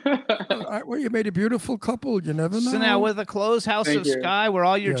 Well, you made a beautiful couple. You never know. So now with the clothes House Thank of you. Sky, were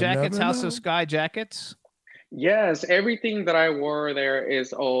all your You jackets never House know. of Sky jackets? Yes, everything that I wore there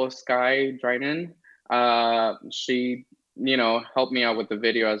is all Sky Dryden. She, helped me out with the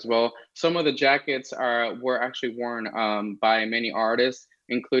video as well. Some of the jackets were actually worn by many artists,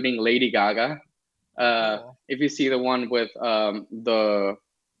 including Lady Gaga. Cool. If you see the one with the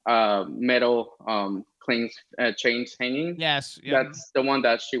metal chains hanging, Yes, yep. that's the one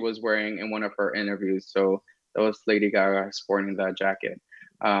that she was wearing in one of her interviews. So that was Lady Gaga sporting that jacket.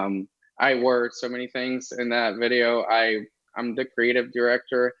 I wore so many things in that video. I'm the creative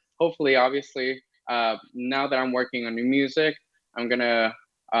director. Hopefully, obviously, now that I'm working on new music, I'm gonna,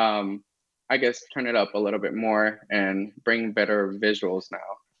 I guess, turn it up a little bit more and bring better visuals now.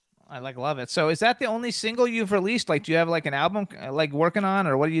 I love it. So is that the only single you've released? Like, do you have like an album working on,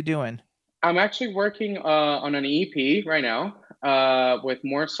 or what are you doing? I'm actually working on an EP right now with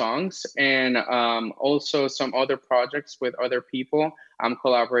more songs and also some other projects with other people. I'm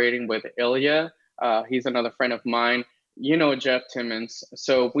collaborating with Ilya. He's another friend of mine. You know Jeff Timmons.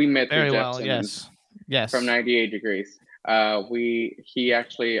 So we met Very through Jeff well. Timmons Yes. from 98 Degrees. He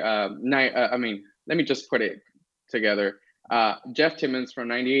actually, let me just put it together. Jeff Timmons from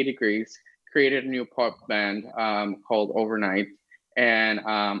 98 Degrees created a new pop band called Overnight. And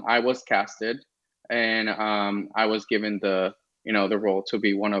I was casted, and I was given the role to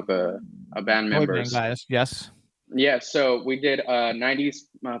be one of the band members. Guys. Yes. Yeah, so we did a 90s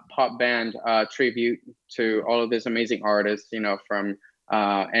pop band tribute to all of these amazing artists, from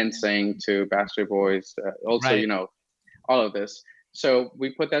NSYNC to Backstreet Boys, also, Right. All of this. So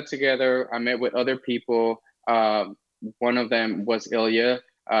we put that together. I met with other people. One of them was Ilya.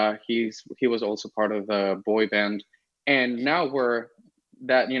 He was also part of the boy band. And now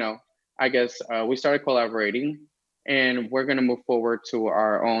I guess we started collaborating, and we're going to move forward to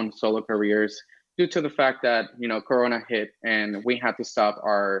our own solo careers due to the fact that, Corona hit and we had to stop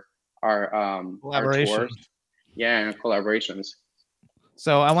our tours. Yeah, and collaborations.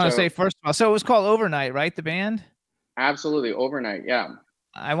 So I want to say, first of all, so it was called Overnight, right? The band? Absolutely. Overnight. Yeah.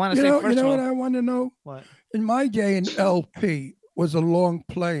 I want to say, first of all, what I want to know? What? In my day, an LP was a long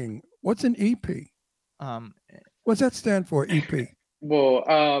playing. What's an EP? What's that stand for, EP? Well,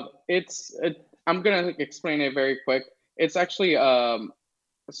 I'm going to explain it very quick. It's actually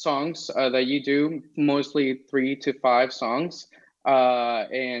songs that you do, mostly 3 to 5 songs.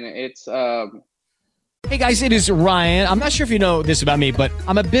 And it's Hey guys, it is Ryan. I'm not sure if you know this about me, but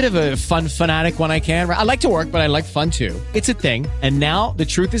I'm a bit of a fun fanatic when I can. I like to work, but I like fun too. It's a thing. And now the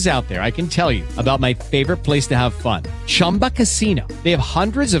truth is out there. I can tell you about my favorite place to have fun. Chumba Casino. They have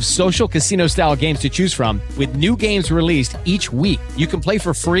hundreds of social casino style games to choose from with new games released each week. You can play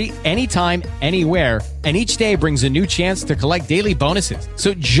for free anytime, anywhere. And each day brings a new chance to collect daily bonuses.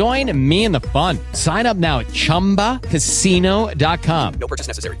 So join me in the fun. Sign up now at ChumbaCasino.com. No purchase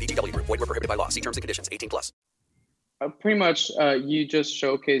necessary. VGW Group. Void where prohibited by law. See terms and conditions. 18+. Pretty much, you just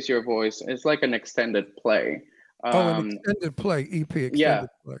showcase your voice. It's like an extended play. An extended play, EP, extended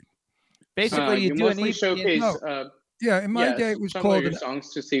play. Basically, you do mostly an EP. showcase. In my day, it was some called of your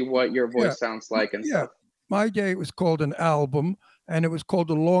songs to see what your voice sounds like and stuff. My day, it was called an album, and it was called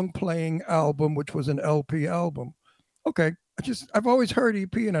a long playing album, which was an LP album. Okay. I've always heard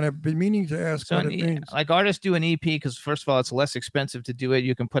EP, and I've been meaning to ask what it means. Like artists do an EP because, first of all, it's less expensive to do it.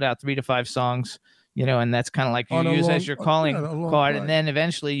 You can put out 3 to 5 songs, and that's kind of like you use as your calling card. And then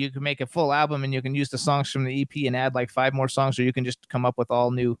eventually you can make a full album, and you can use the songs from the EP and add like 5 more songs, or you can just come up with all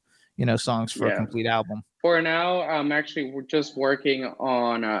new, songs for a complete album. For now, we're just working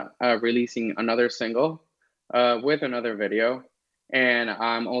on releasing another single with another video. And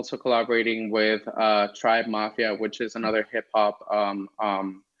I'm also collaborating with Tribe Mafia, which is another hip hop.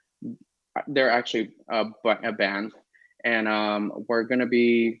 They're actually a band, and we're gonna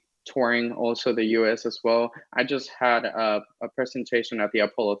be touring also the U.S. as well. I just had a presentation at the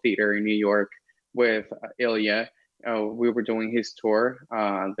Apollo Theater in New York with Ilya, we were doing his tour,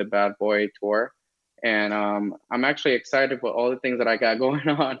 the Bad Boy tour, and I'm actually excited for all the things that I got going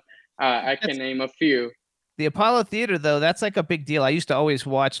on. I can name a few. The Apollo Theater, though, that's like a big deal. I used to always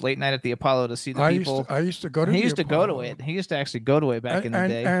watch Late Night at the Apollo to see the people. I used to go to. He the used to go to Apollo. it. He used to actually go to it back in the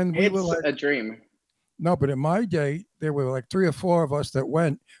day. And we were like a dream. No, but in my day, there were like 3 or 4 of us that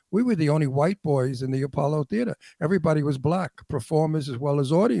went. We were the only white boys in the Apollo Theater. Everybody was black, performers as well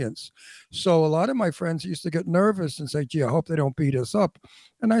as audience. So a lot of my friends used to get nervous and say, gee, I hope they don't beat us up.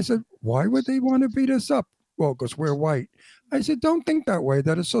 And I said, why would they want to beat us up? Well, because we're white. I said, don't think that way.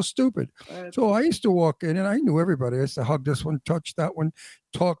 That is so stupid. So I used to walk in and I knew everybody. I used to hug this one, touch that one,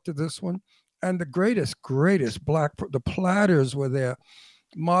 talk to this one. And the greatest black, the Platters were there.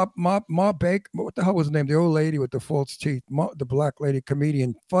 Ma Baker, what the hell was her name? The old lady with the false teeth, the black lady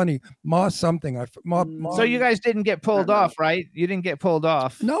comedian, funny Ma something. So you guys didn't get pulled off, right? You didn't get pulled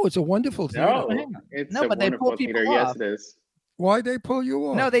off. No, it's a wonderful theater. No, it's a but they pull wonderful people theater. off. Yes, it is. Why'd they pull you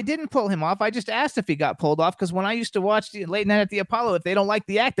off? No, they didn't pull him off. I just asked if he got pulled off because when I used to watch the Late Night at the Apollo, if they don't like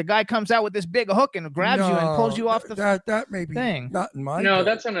the act, the guy comes out with this big hook and grabs you and pulls you off the that may be thing. Not in my No, day.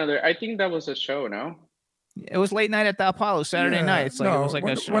 that's another. I think that was a show. No. It was Late Night at the Apollo Saturday night. It's like it was like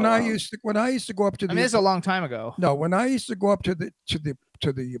a show. When I used to go up to the. I mean, it's a long time ago. No, when I used to go up to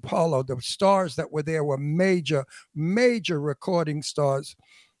the Apollo, the stars that were there were major recording stars.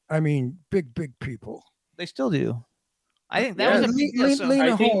 I mean, big people. They still do. I think that was a big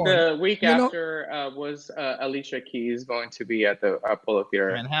Lena I think Horne. the week after was Alicia Keys going to be at the Apollo Theater.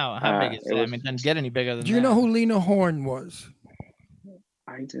 And how big is that? I mean, it doesn't get any bigger than that. Do you know who Lena Horne was?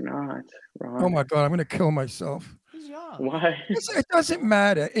 I do not. Ron. Oh my God, I'm going to kill myself. Why? It doesn't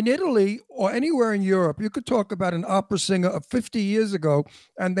matter. In Italy or anywhere in Europe, you could talk about an opera singer of 50 years ago,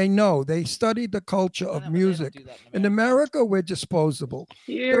 and they studied the culture of music. In America, we're disposable.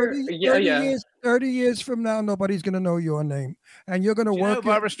 30 years from now, nobody's going to know your name, and you're going to work. You know who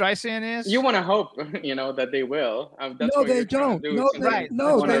Barbara Streisand is? You want to hope, that they will. That's No, what they you're trying don't. to do, No, something they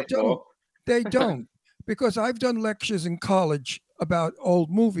don't. wonderful. They don't. Because I've done lectures in college about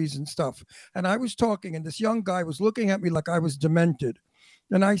old movies and stuff. And I was talking, and this young guy was looking at me like I was demented.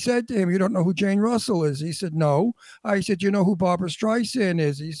 And I said to him, you don't know who Jane Russell is? He said, no. I said, you know who Barbara Streisand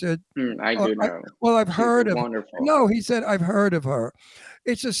is? He said, I do know. I've heard of her. Wonderful. No, he said, I've heard of her.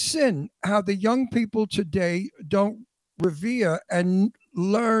 It's a sin how the young people today don't revere and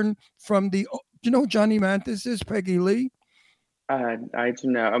learn from the, you know who Johnny Mathis is, Peggy Lee? I do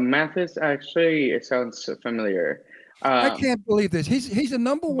know. Mathis, actually, it sounds familiar. I can't believe this. He's a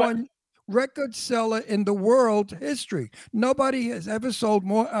number one record seller in the world history. Nobody has ever sold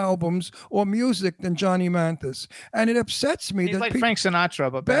more albums or music than Johnny Mathis. And it upsets me He's that like Frank Sinatra,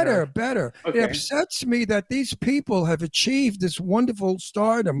 but better. It upsets me that these people have achieved this wonderful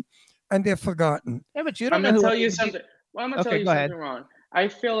stardom and they're forgotten. Yeah, but you don't I'm know going who to tell you something. Well, I'm going to tell you go ahead. something, Ron. I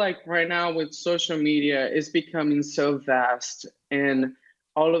feel like right now with social media, it's becoming so vast, and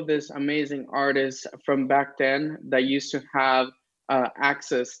all of this amazing artists from back then that used to have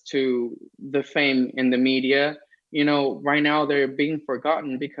access to the fame in the media, right now they're being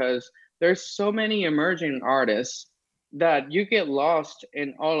forgotten because there's so many emerging artists that you get lost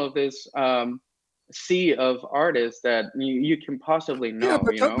in all of this sea of artists that you can possibly know.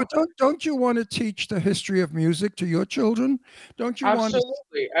 Yeah, but don't you want to teach the history of music to your children? Don't you want to?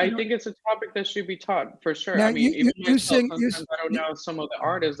 Absolutely. I think it's a topic that should be taught for sure. Now, I mean, even myself, sometimes I don't you- know some of the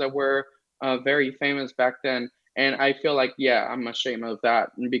artists that were very famous back then. And I feel like, I'm ashamed of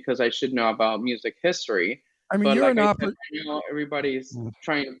that because I should know about music history. I mean, but you're like an I opera. said, everybody's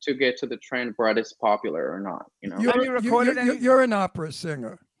trying to get to the trend where it's popular or not. You're an opera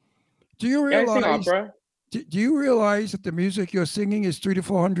singer. Do you Yeah, I realize? sing opera. Do you realize that the music you're singing is 300 to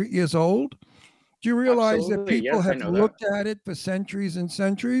 400 years old? Do you realize that Absolutely, people yes, I have know that. looked at it for centuries and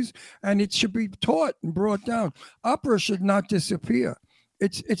centuries, and it should be taught and brought down? Opera should not disappear.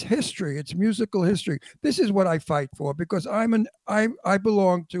 It's history. It's musical history. This is what I fight for because I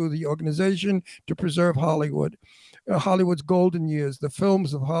belong to the organization to preserve Hollywood, Hollywood's golden years, the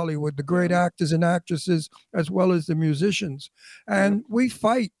films of Hollywood, the great actors and actresses, as well as the musicians, and we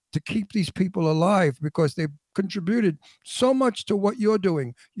fight to keep these people alive because they've contributed so much to what you're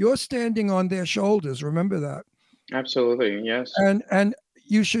doing. You're standing on their shoulders. Remember that. Absolutely, yes. And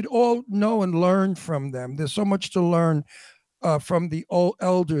you should all know and learn from them. There's so much to learn from the old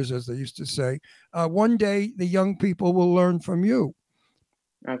elders, as they used to say. One day, the young people will learn from you.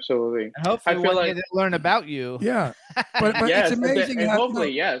 Absolutely. And hopefully, I feel one day like they'll learn about you. Yeah, but yes, it's amazing. and how, hopefully,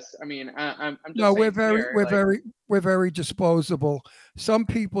 yes. I mean, I'm just no, we're saying we're very disposable. Some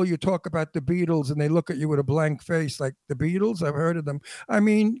people, you talk about the Beatles, and they look at you with a blank face, like the Beatles. I've heard of them. I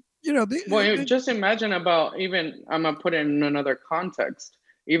mean, Well, just imagine about even, I'm gonna put it in another context,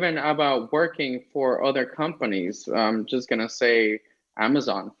 even about working for other companies. I'm just gonna say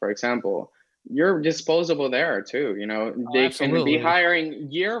Amazon, for example. You're disposable there too. They can be absolutely. hiring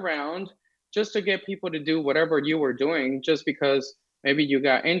year round just to get people to do whatever you were doing, just because maybe you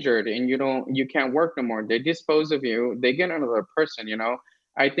got injured and you can't work no more. They dispose of you. They get another person.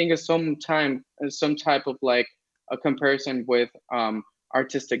 I think it's some type of like a comparison with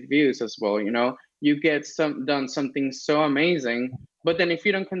artistic views as well. You get done something so amazing, but then if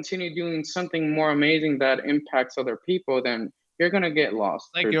you don't continue doing something more amazing that impacts other people, then you're gonna get lost.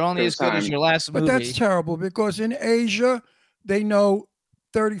 Like you're only as good as your last movie. But that's terrible, because in Asia, they know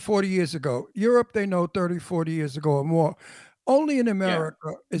 30, 40 years ago. Europe, they know 30, 40 years ago or more. Only in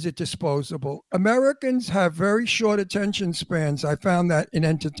America is it disposable. Americans have very short attention spans. I found that in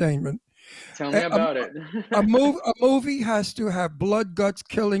entertainment. Tell me about it. A movie has to have blood, guts,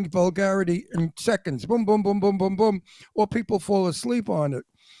 killing, vulgarity in seconds. Boom, boom, boom, boom, boom, boom. Or people fall asleep on it.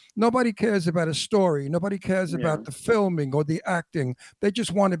 Nobody cares about a story. Nobody cares about the filming or the acting. They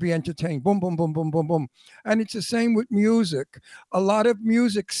just want to be entertained. Boom, boom, boom, boom, boom, boom. And it's the same with music. A lot of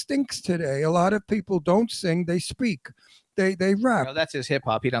music stinks today. A lot of people don't sing, they speak. They rap. No, that's his hip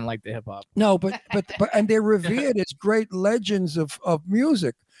hop. He doesn't like the hip hop. No, but and they're revered as great legends of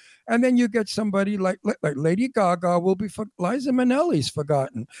music. And then you get somebody like Lady Gaga will be Liza Minnelli's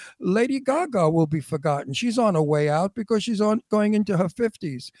forgotten. Lady Gaga will be forgotten. She's on her way out because she's going into her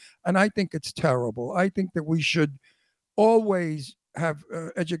 50s. And I think it's terrible. I think that we should always have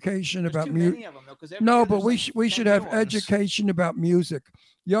education about music. No, but we should have education about music.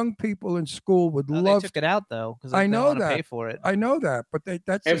 Young people in school would love. They took it out though because I know that. Pay for it. I know that, but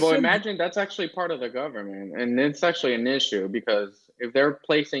that's. Hey, but imagine that's actually part of the government, and it's actually an issue because if they're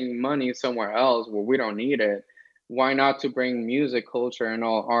placing money somewhere else where we don't need it, why not to bring music, culture, and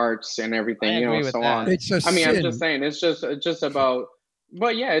all arts and everything, so on. It's a sin. I'm just saying, it's just about.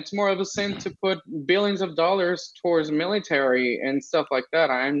 But yeah, it's more of a sin to put billions of dollars towards military and stuff like that.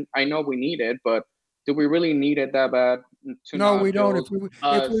 I know we need it, but do we really need it that bad? No, we don't.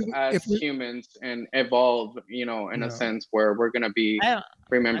 If we humans and evolve, in a sense where we're gonna be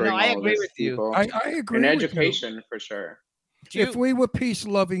remembering. I agree with people. I agree. In with education, you. for sure. If we were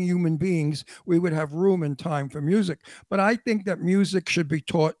peace-loving human beings, we would have room and time for music. But I think that music should be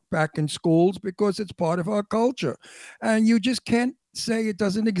taught back in schools because it's part of our culture, and you just can't say it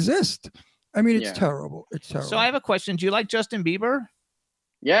doesn't exist. I mean, it's terrible. It's terrible. So I have a question. Do you like Justin Bieber?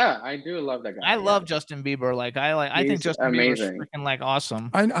 Yeah, I do love that guy. I love Justin Bieber. I think Justin amazing. Bieber's freaking awesome.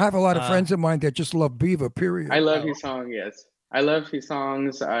 I have a lot of friends of mine that just love Bieber. Period. I love his song. Yes, I love his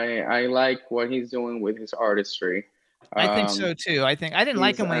songs. I like what he's doing with his artistry. I think so too. I didn't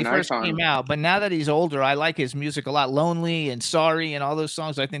like him when he first came out, but now that he's older, I like his music a lot. Lonely and Sorry and all those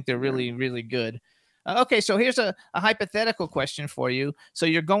songs, I think they're really, really good. Okay, so here's a hypothetical question for you. So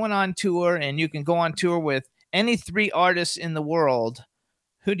you're going on tour, and you can go on tour with any 3 artists in the world.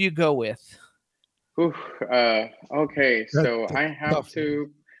 Who do you go with? Okay, so I have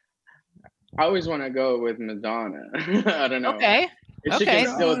to. I always want to go with Madonna. I don't know. Okay. If she can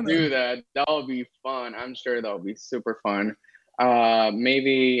still do that, that would be fun. I'm sure that would be super fun.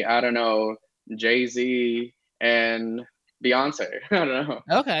 Maybe, I don't know, Jay-Z and Beyonce. I don't know.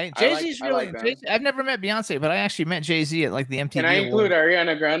 Okay. Jay-Z's I've never met Beyonce, but I actually met Jay-Z at the MTV Can I include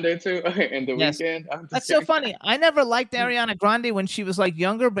Ariana Grande too in the weekend? That's so funny. I never liked Ariana Grande when she was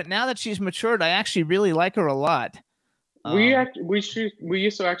younger, but now that she's matured, I actually really like her a lot. We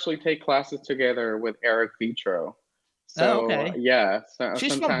used to actually take classes together with Erik Vitro. So yeah, so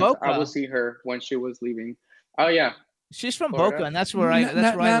she's sometimes from Goca. I would see her when she was leaving. Oh yeah, she's from Goca, and that's where I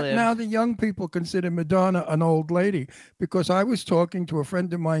live. Now the young people consider Madonna an old lady because I was talking to a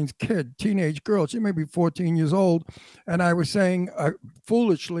friend of mine's teenage girl. She may be 14 years old, and I was saying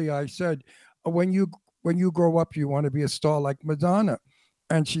foolishly, I said, when you grow up, you want to be a star like Madonna,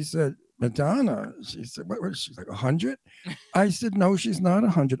 and she said, Madonna. She said, what was she, 100? I said, no, she's not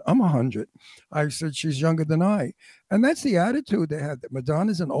 100. I'm 100. I said, she's younger than I. And that's the attitude they have, that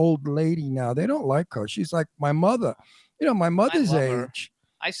Madonna's an old lady now. They don't like her. She's like my mother. My mother's age.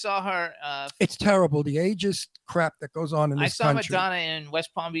 Her. I saw her. It's terrible. The ageist crap that goes on in this country. I saw Madonna in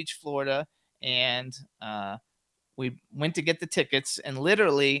West Palm Beach, Florida, and we went to get the tickets, and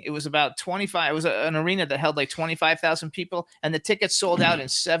literally it was about 25. It was an arena that held 25,000 people, and the tickets sold out in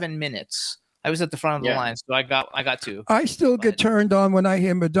 7 minutes. I was at the front of the line, so I got to. I still get turned on when I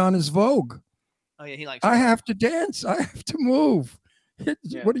hear Madonna's Vogue. Oh yeah, he likes. I have to dance. I have to move. What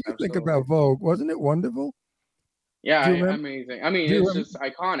do you think about Vogue? Wasn't it wonderful? Yeah, amazing. I mean, it's just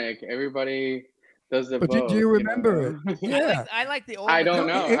iconic. Everybody does the But vote. do you remember it? Yeah. I like the old. I don't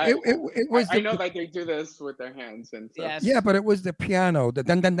No, know. it was I the know that they do this with their hands and stuff. Yes. yeah, but it was the piano, the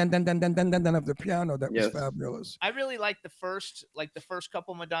dun dun dun dun dun dun dun dun dun of the piano that was Yes. fabulous. I really like the first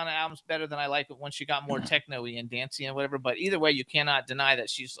couple Madonna albums better than I like it when she got more techno-y and dancey and whatever. But either way, you cannot deny that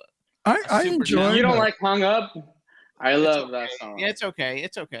she's. I super enjoy. talented. You don't her. like Hung Up? I love that Okay. song. Yeah, it's okay.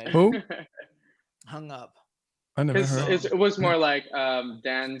 It's okay. Who? Hung Up. I never Because heard. it was more like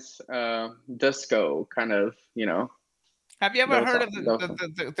dance, disco kind of, Have you ever Those heard are- of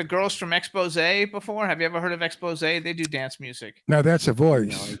those the girls from Expose before? Have you ever heard of Expose? They do dance music. Now that's a No,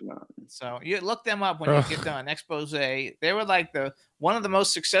 voice. it's not. So you look them up when you get done. Expose. They were like one of the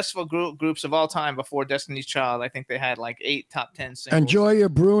most successful groups of all time before Destiny's Child. I think they had like 8 top 10 singles. And Joya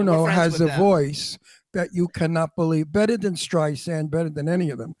Bruno friends has with a them. voice that you cannot believe, better than Streisand, better than any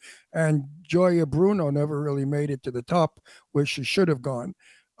of them. And Joya Bruno never really made it to the top where she should have gone.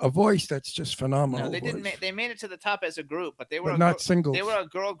 A voice that's just phenomenal. No, they didn't. voice. They made it to the top as a group, but they were But not singles. They were a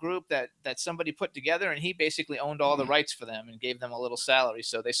girl group that somebody put together, and he basically owned all the rights for them and gave them a little salary.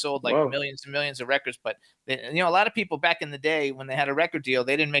 So they sold like Whoa. millions and millions of records. But a lot of people back in the day when they had a record deal,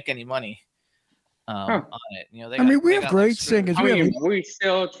 they didn't make any money on it. We have great singers. I We have mean, we're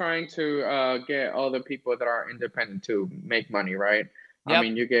still trying to get all the people that are independent to make money, right? I Yep.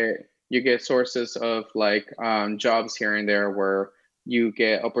 mean, you get sources of like jobs here and there where you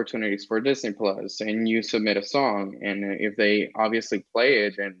get opportunities for Disney Plus, and you submit a song, and if they obviously play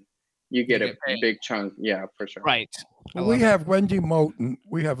it, then you get a paid. big chunk. Yeah, for sure. Right. We have Wendy Moulton.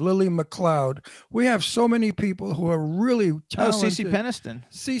 We have Lily McLeod. We have so many people who are really talented. Cece Peniston.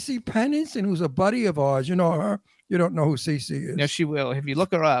 Cece Peniston, who's a buddy of ours. You know her. You don't know who Cece is. No, she will. If you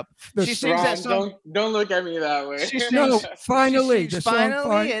look her up, The she sings that Ron, song. don't look at me that way. She sings, No, finally, she sings, the song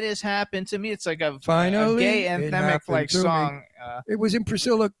finally, it has happened to me. It's like a Finally, gay it anthemic happened like to me. song. It was in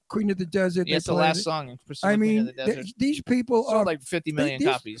Priscilla, Queen of the Desert. Yeah, it's They the played last it. song in Priscilla I Queen mean, of the Desert. these people Sold are like 50 million these-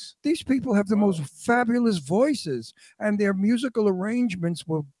 copies. These people have the most fabulous voices, and their musical arrangements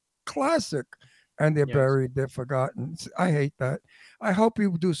were classic, and they're Yes. buried, they're forgotten. I hate that. I hope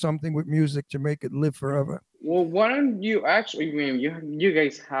you do something with music to make it live forever. Well, why don't you actually? I mean, you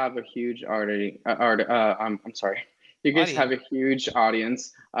guys have a huge I'm sorry. You guys have a huge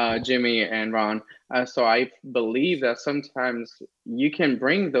audience, Jimmy and Ron. So I believe that sometimes you can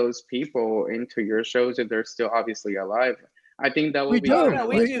bring those people into your shows if they're still obviously alive. I think that would We be. do. cool. No,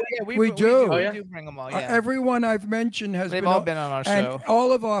 We- do. Yeah, we we do. We Oh, yeah? do bring them all. Yeah. Everyone I've mentioned has They've been all on- been on our and show.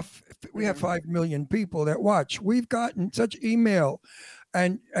 all of our we have 5 million people that watch. We've gotten such email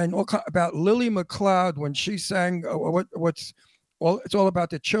and about Lily McLeod when she sang it's all about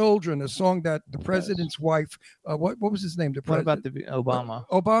the children, a song that the president's wife, what was his name? The What president, about the Obama?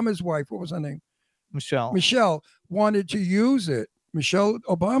 Obama's wife, what was her name? Michelle. Michelle wanted to use it. Michelle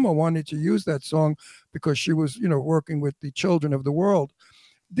Obama wanted to use that song because she was, working with the children of the world.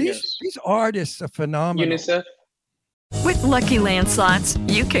 These artists are phenomenal. UNICEF. With Lucky Land Slots,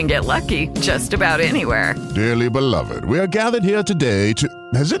 you can get lucky just about anywhere. Dearly beloved, we are gathered here today to...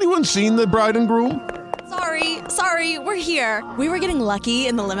 Has anyone seen the bride and groom? Sorry, we're here. We were getting lucky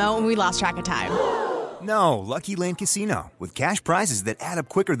in the limo and we lost track of time. No, Lucky Land Casino, with cash prizes that add up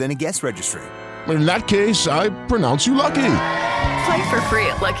quicker than a guest registry. In that case, I pronounce you lucky. Play for free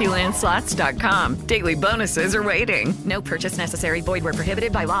at LuckyLandSlots.com. Daily bonuses are waiting. No purchase necessary. Void where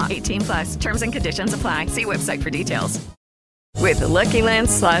prohibited by law. 18+. Terms and conditions apply. See website for details. With Lucky Land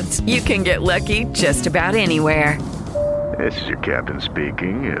Slots, you can get lucky just about anywhere. This is your captain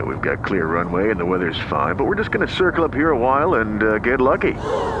speaking. We've got clear runway and the weather's fine, but we're just going to circle up here a while and get lucky.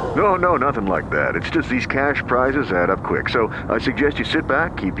 No, nothing like that. It's just these cash prizes add up quick. So I suggest you sit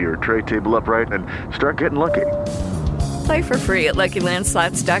back, keep your tray table upright, and start getting lucky. Play for free at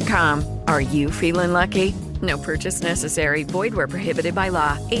LuckyLandSlots.com. Are you feeling lucky? No purchase necessary. Void where prohibited by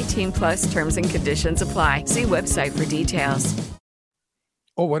law. 18+ terms and conditions apply. See website for details.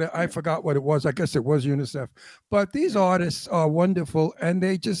 Oh, I forgot what it was. I guess it was UNICEF. But these artists are wonderful, and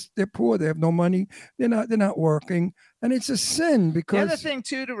they're poor. They have no money. They're not working, and it's a sin because The other thing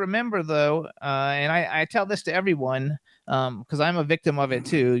too to remember though, and I tell this to everyone because I'm a victim of it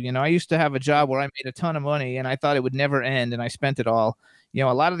too. I used to have a job where I made a ton of money, and I thought it would never end, and I spent it all. A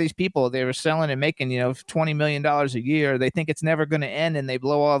lot of these people, they were selling and making, $20 million a year. They think it's never going to end, and they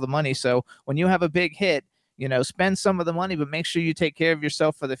blow all the money. So when you have a big hit, spend some of the money, but make sure you take care of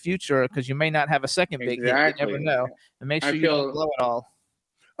yourself for the future because you may not have a second big hit. You never know. And make sure you don't blow it all.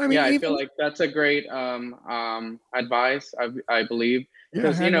 I feel like that's a great advice. I believe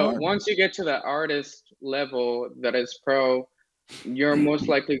because once you get to the artist level that is pro, you're most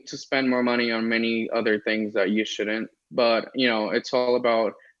likely to spend more money on many other things that you shouldn't. But it's all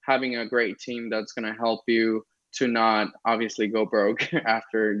about having a great team that's going to help you to not obviously go broke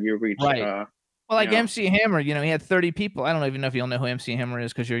after you reach Right. Well, like you know. MC Hammer, he had 30 people. I don't even know if you'll know who MC Hammer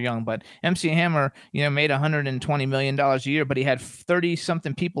is because you're young, but MC Hammer, made $120 million a year, but he had 30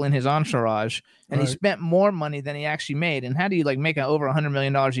 something people in his entourage, and he Right. spent more money than he actually made. And how do you make over $100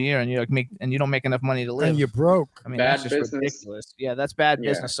 million a year and you don't make enough money to live? And you're broke. I mean, Bad that's just business. ridiculous. Yeah, that's bad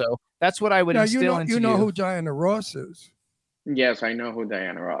Yeah. business. So that's what I would Now instill into you know who Diana Ross is. Yes, I know who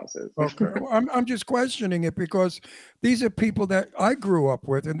Diana Ross is. Okay, well, I'm just questioning it because these are people that I grew up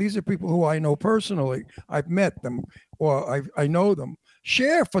with, and these are people who I know personally. I've met them, or I know them.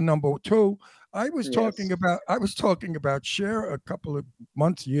 Cher for number two. I was talking about Cher a couple of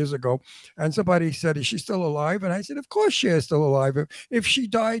years ago, and somebody said, "Is she still alive?" And I said, "Of course, Cher's still alive. If she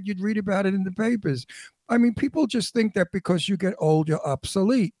died, you'd read about it in the papers." I mean, people just think that because you get old, you're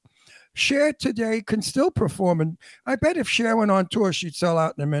obsolete. Cher today can still perform, and I bet if Cher went on tour, she'd sell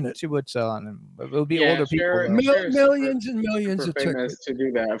out in a minute. She would sell out, but it would be Yeah, older people. Cher- though. Cher's Millions and millions super of famous tickets. to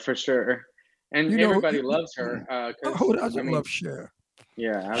do that for sure, and You know, everybody loves her. 'Cause, Who doesn't I mean, love Cher?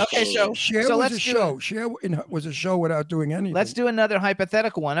 Yeah, Okay, absolutely. Cher so was let's a do show. Cher was a show without doing anything. Let's do another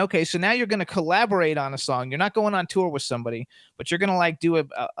hypothetical one. Okay, so now you're going to collaborate on a song. You're not going on tour with somebody, but you're going to do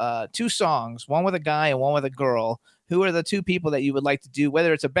two songs, one with a guy and one with a girl. Who are the two people that you would like to do,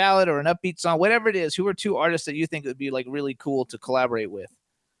 whether it's a ballad or an upbeat song, whatever it is? Who are two artists that you think would be really cool to collaborate with?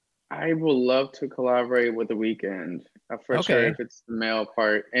 I would love to collaborate with The Weeknd for sure if it's the male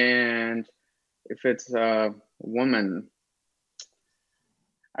part, and if it's a woman,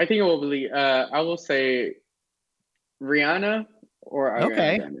 I think it will be. I will say Rihanna or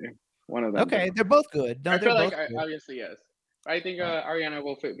Ariana Grande. One of them. Okay, they're both good. No, I they're feel like both good. obviously yes. I think Ariana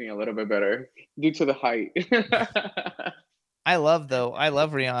will fit me a little bit better due to the height. I love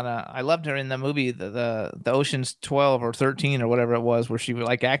Rihanna. I loved her in the movie the Ocean's 12 or 13 or whatever it was, where she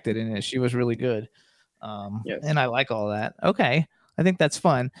acted in it. She was really good. Yes. And I like all that. Okay. I think that's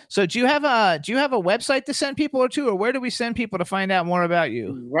fun. So do you have a website to send people to, or where do we send people to find out more about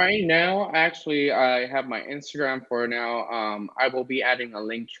you? Right now, actually, I have my Instagram for now. I will be adding a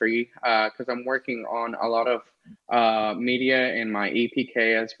link tree because I'm working on a lot of media in my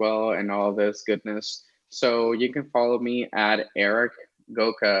EPK as well and all this goodness. So you can follow me at Erik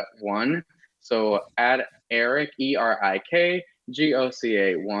Goca1. So at Erik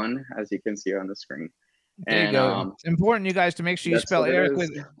ErikGoca1, as you can see on the screen. There you go. It's important, you guys, to make sure you spell Erik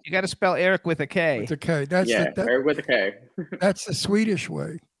with. You got to spell Erik with a K. With a K. That's Erik with a K. That's the Swedish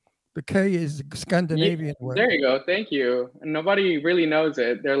way. The K is the Scandinavian way. There you go. Thank you. And nobody really knows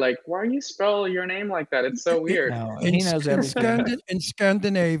it. They're like, "Why do you spell your name like that? It's so weird." He knows everything. In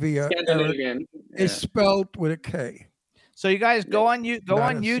Scandinavia, Scandinavian is spelled with a K. So you guys go on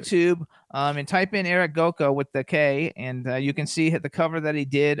YouTube and type in Erik Goca with the K, and you can see the cover that he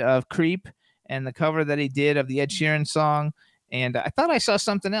did of Creep and the cover that he did of the Ed Sheeran song. And I thought I saw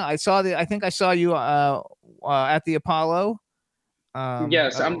something else. I think I saw you at the Apollo.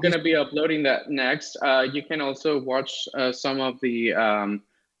 Yes, I'm going to be uploading that next. You can also watch some of the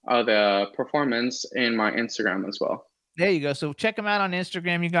performance in my Instagram as well. There you go. So check him out on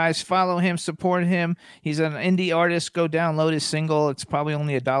Instagram, you guys. Follow him, support him. He's an indie artist. Go download his single. It's probably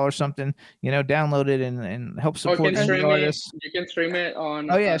only $1 something. download it and help support indie artists. You can stream it on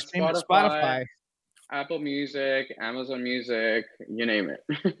stream it Spotify, Apple Music, Amazon Music, you name it.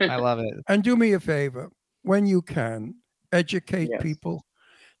 I love it. And do me a favor, when you can, educate people.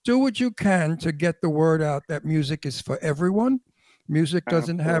 Do what you can to get the word out that music is for everyone. Music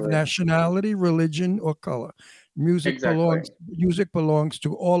doesn't have nationality, religion, or color. Music belongs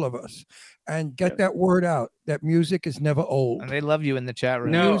to all of us. And get that word out that music is never old. And they love you in the chat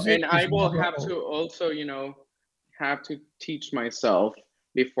room. No, and I will have to also, have to teach myself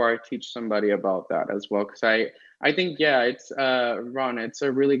before I teach somebody about that as well. Because I think, it's Ron, it's a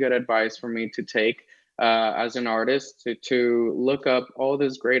really good advice for me to take as an artist to look up all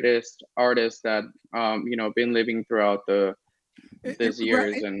these greatest artists that, been living throughout these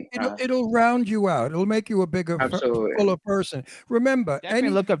years. And it'll round you out. It'll make you a bigger, fuller person. Remember,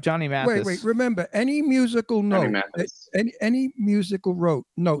 look up Johnny Mathis. Wait. Remember, any musical note, any musical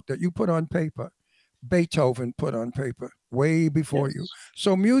note that you put on paper, Beethoven put on paper way before you.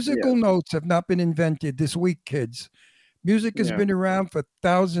 So musical notes have not been invented this week, kids. Music has been around for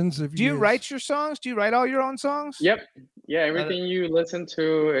thousands of years. Do you write your songs? Do you write all your own songs? Yep. Yeah, everything you listen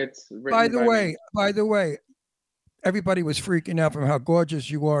to, it's written by the way, everybody was freaking out from how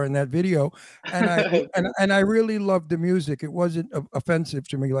gorgeous you are in that video, and I and I really loved the music. It wasn't offensive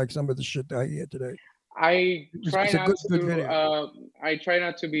to me like some of the shit that I hear today. I try not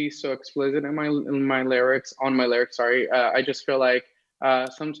to be so explicit in my lyrics. Sorry, I just feel like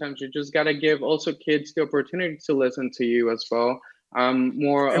sometimes you just gotta give also kids the opportunity to listen to you as well. I'm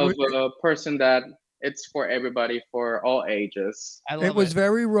more of a person that it's for everybody, for all ages. It was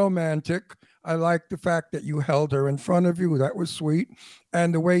very romantic. I like the fact that you held her in front of you. That was sweet.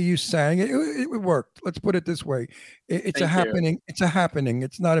 And the way you sang, it worked. Let's put it this way. It's a Thank you. happening. It's a happening.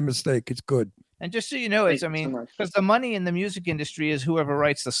 It's not a mistake. It's good. And just so you know, Thank you so much. because the money in the music industry is whoever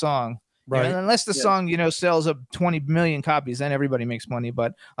writes the song. You know, Right. unless the Yeah. song, sells up 20 million copies, then everybody makes money.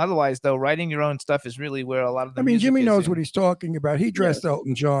 But otherwise, though, writing your own stuff is really where a lot of the I mean, music Jimmy is knows in. what he's talking about. He dressed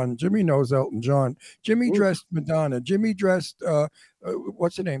Elton John. Jimmy knows Elton John. Jimmy dressed Madonna. Jimmy dressed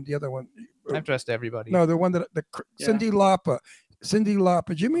what's the name? The other one. I've dressed everybody. No, the one that Yeah. Cindy Lauper. Cindy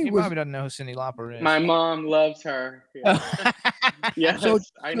Lauper. Jimmy He was. probably doesn't know who Cyndi Lauper is. My mom loves her. Yeah. Yes,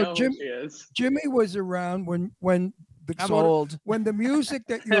 I know Jim- who she is. Jimmy was around when the I'm sort of- old. when the music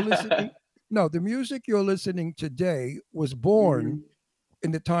that you're listening. No, the music you're listening today was born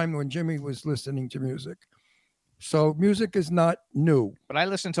in the time when Jimmy was listening to music. So music is not new. But I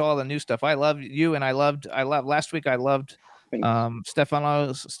listen to all the new stuff. I love you, and I loved last week. I loved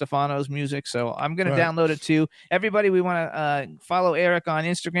Stefano's music. So I'm gonna Right. download it too. Everybody, we want to follow Erik on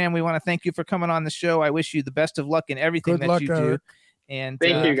Instagram. We want to thank you for coming on the show. I wish you the best of luck in everything Good that luck, you do. Eric. And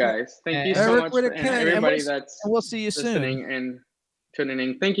Thank you guys. Thank you so Erik much, with a and K. And everybody we'll- that's and we'll see you soon. listening and tuning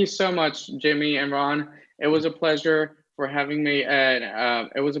in. Thank you so much, Jimmy and Ron. It was a pleasure for having me, and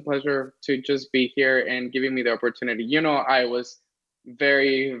it was a pleasure to just be here and giving me the opportunity. I was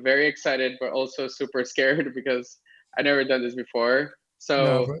very, very excited, but also super scared because I never done this before. So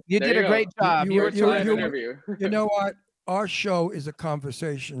No, but You there did a go. great job. You were First live terrific. interview. You know what? Our show is a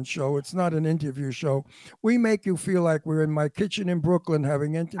conversation show. It's not an interview show. We make you feel like we're in my kitchen in Brooklyn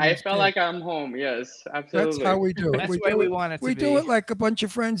having intimate. I felt like I'm home. Yes, absolutely. That's how we do it. That's we the way do we it. want it to We do be. it like a bunch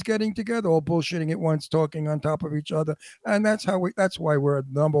of friends getting together, all bullshitting at once, talking on top of each other, and that's why we're a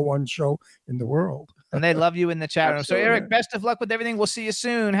 #1 show in the world. And they love you in the chat room. So, Absolutely. Erik, best of luck with everything. We'll see you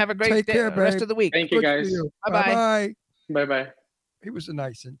soon. Have a great Take day, care, rest babe. of the week. Thank you, Good for guys. you. Bye-bye. Bye-bye. Bye bye. It was a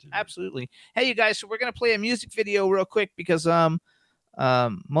nice interview. Absolutely. Hey, you guys. So we're gonna play a music video real quick because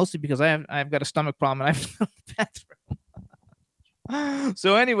mostly because I've got a stomach problem and I have to go to the bathroom.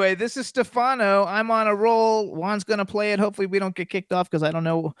 So anyway, this is Stefano. I'm on a roll. Juan's gonna play it. Hopefully we don't get kicked off because I don't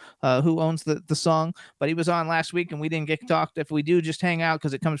know who owns the song, but he was on last week and we didn't get talked. If we do, just hang out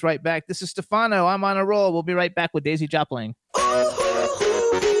because it comes right back. This is Stefano. I'm on a roll. We'll be right back with Daisy Jopling.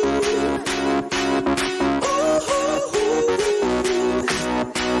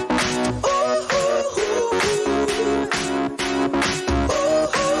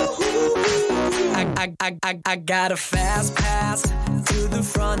 I got a fast pass to the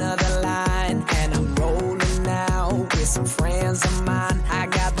front of the line, and I'm rolling now with some friends of mine. I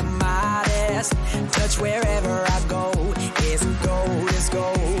got the modest touch wherever I go. It's gold, it's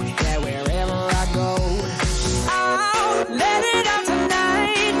gold. Yeah, wherever I go, I'll let it out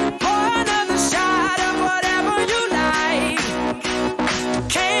tonight. Pour another shot of whatever you like.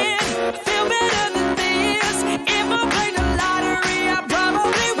 Can't feel better than this. If I play the lottery, I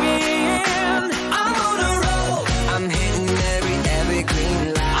probably win. I'm on a roll. I'm hitting every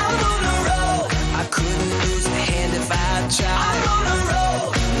green light. I'm on a roll. I couldn't lose a hand if I tried. I'm on a roll.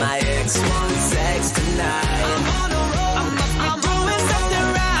 My ex wants sex tonight. I'm on a roll. I'm doing something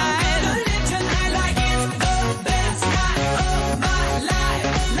right. I'm gonna live tonight like it's the best night of my life.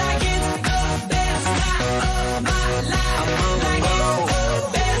 Like it's the best night of my life. I'm on a roll.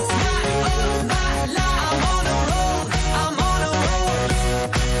 Best night of my life. I'm on a roll. I'm on a roll.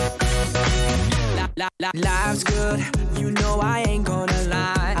 Life's good, you know I ain't gonna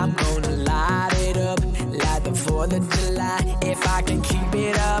lie. I'm gonna light it up like the 4th of July. If I can keep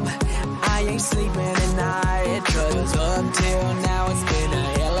it up, I ain't sleeping at night. 'Cause up till now it's been a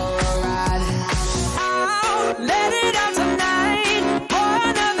hell of a ride. I'll let it out tonight. Pour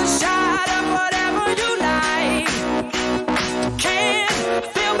another shot of whatever you like. Can't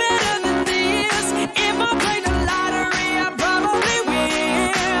feel better than this. If I play the lottery, I probably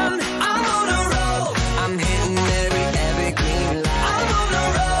win. I'm on a roll. I'm hitting every green light. I'm on a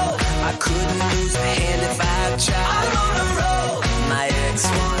roll. I couldn't lose a hand if I tried. I'm on a roll. My ex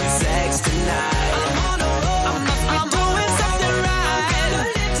wants sex tonight. I'm on a roll. I'm doing something right. I'm gonna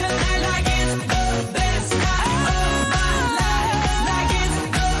live tonight like it's the best night of my life. Like it's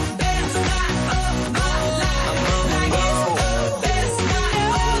the best night of my life. I'm on a roll. Best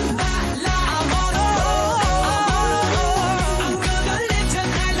night of my life. I'm on a roll. I'm gonna live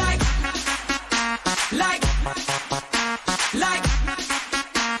tonight like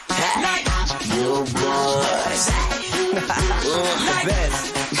your boys.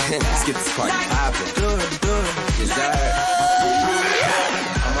 Let's get this party poppin'. Yes, sir.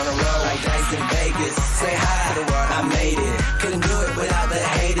 say hi to what I made it. Couldn't do it without the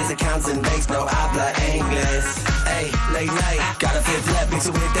haters. Accounts and banks, no habla English. Hey, late night, got a fifth left, mix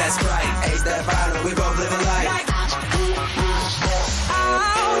it with that Sprite. Ace that bottle, we both live a life.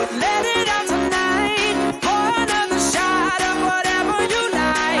 I'll let it out tonight. Pour another shot of whatever you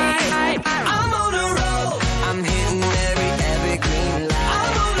like. I'm on a roll. I'm hitting every green light.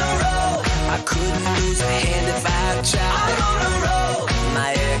 I'm on a roll. I couldn't lose a hand if I tried. I'm on a roll.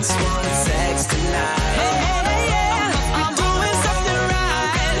 My ex wants sex tonight. I'm doing something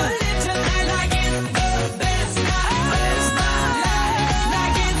right. Live tonight like it's the best night.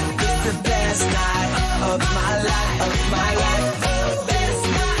 Like it's the best night of my life, of my life.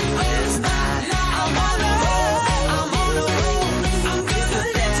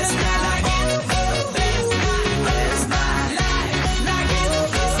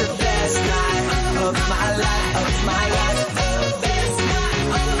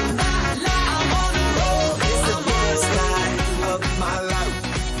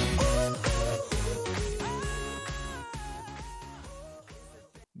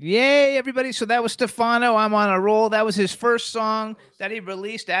 Yay, everybody. So that was Stefano. I'm on a roll. That was his first song that he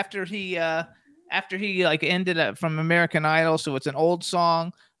released after he like ended up from American Idol. So it's an old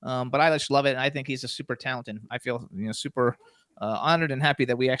song, but I just love it. And I think he's a super talented. I feel super honored and happy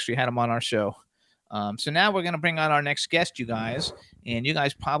that we actually had him on our show. So now we're going to bring on our next guest, you guys. And you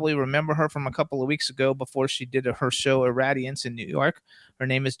guys probably remember her from a couple of weeks ago before she did her show Irradiance in New York. Her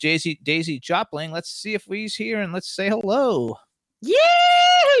name is Daisy Jopling. Let's see if she's here and let's say hello. Yee!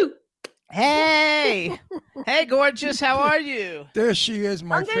 Hey! Hey, gorgeous. How are you? There she is,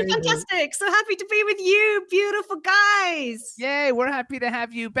 my favorite. I'm doing fantastic. So happy to be with you, beautiful guys. Yay, we're happy to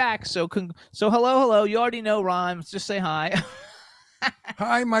have you back. So hello. You already know Ron. Just say hi.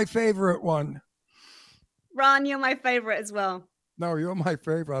 Hi, my favorite one. Ron, you're my favorite as well. No, you're my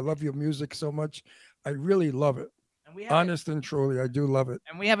favorite. I love your music so much. I really love it. Honest and truly, I do love it.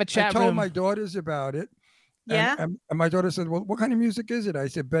 And we have a chat room. I told my daughters about it. Yeah. And my daughter said, well, what kind of music is it? I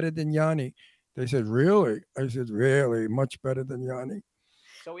said, better than Yanni. They said, really? I said, really? Much better than Yanni.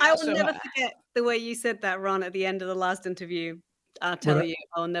 So I will never forget the way you said that, Ron, at the end of the last interview. I'll tell you,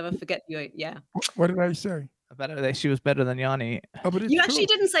 I'll never forget you. Yeah. What did I say? She was better than Yanni. Oh, but you actually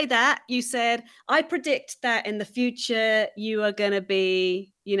didn't say that. You said, I predict that in the future you are going to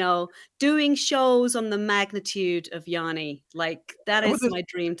be, doing shows on the magnitude of Yanni. Like that is my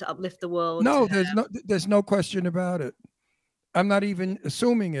dream, to uplift the world. No, there's no question about it. I'm not even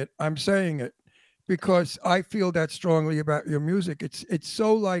assuming it. I'm saying it because I feel that strongly about your music. It's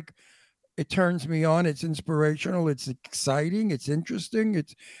so like it turns me on. It's inspirational. It's exciting. It's interesting.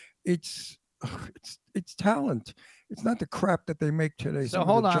 It's talent. It's not the crap that they make today. So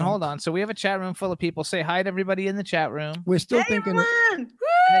hold on. So we have a chat room full of people. Say hi to everybody in the chat room. We're still thinking.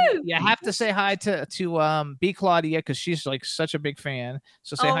 You have to say hi to B Claudia because she's like such a big fan.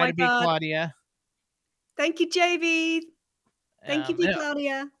 So say hi to B Claudia. Thank you, JV. Thank you, B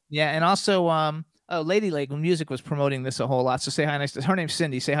Claudia. Yeah, and also Lady Lake Music was promoting this a whole lot. So say hi. Her name's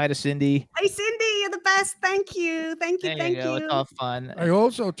Cindy. Say hi to Cindy. Hey, Cindy, you're the best. Thank you. Thank you. There you go. It's all fun. I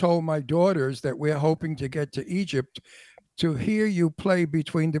also told my daughters that we're hoping to get to Egypt to hear you play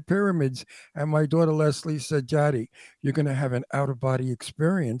Between the Pyramids. And my daughter Leslie said, Daddy, you're going to have an out-of-body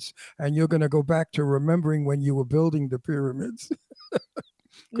experience and you're going to go back to remembering when you were building the pyramids.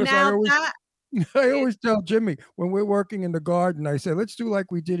 I always tell Jimmy when we're working in the garden, I say, let's do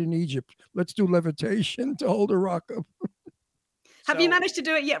like we did in Egypt. Let's do levitation to hold a rock up. Have you managed to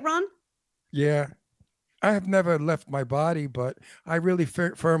do it yet, Ron? Yeah. I have never left my body, but I really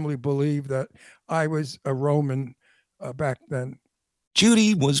firmly believe that I was a Roman back then.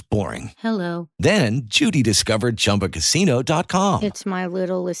 Judy was boring. Hello. Then Judy discovered ChumbaCasino.com. It's my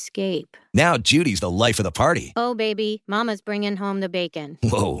little escape. Now Judy's the life of the party. Oh, baby, mama's bringing home the bacon.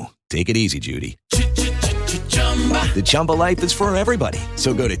 Whoa, take it easy, Judy. The Chumba life is for everybody.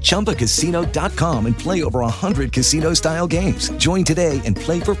 So go to ChumbaCasino.com and play over 100 casino-style games. Join today and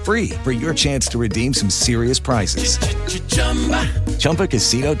play for free for your chance to redeem some serious prizes.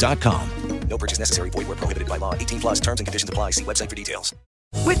 ChumbaCasino.com. No purchase necessary. Void where prohibited by law. 18+ terms and conditions apply. See website for details.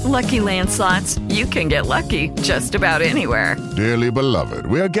 With Lucky Land Slots, you can get lucky just about anywhere. Dearly beloved,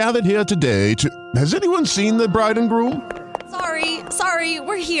 we are gathered here today to... Has anyone seen the bride and groom? Sorry,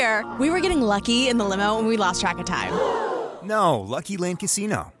 we're here. We were getting lucky in the limo and we lost track of time. No, Lucky Land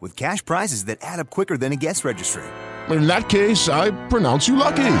Casino, with cash prizes that add up quicker than a guest registry. In that case, I pronounce you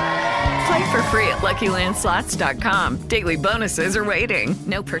lucky. Play for free at LuckyLandSlots.com. Daily bonuses are waiting.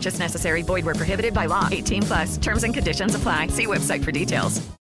 No purchase necessary. Void where prohibited by law. 18+. Terms and conditions apply. See website for details.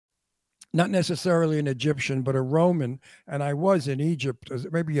 not necessarily an Egyptian, but a Roman. And I was in Egypt, as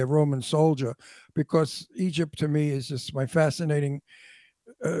maybe a Roman soldier, because Egypt to me is just my fascinating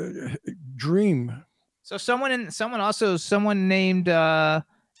dream. So someone named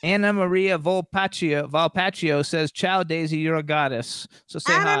Anna Maria Volpaccio says, "Ciao, Daisy, you're a goddess." So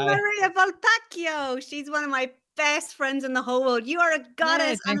say Anna hi. Maria Volpacchio. She's one of my best friends in the whole world. You are a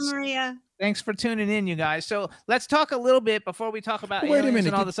goddess, Anna Maria. Thanks for tuning in, you guys. So let's talk a little bit before we talk about Wait a aliens minute.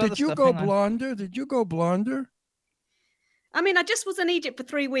 and all this other Did you stuff. go Hang on. blonder? Did you go blonder? I mean, I just was in Egypt for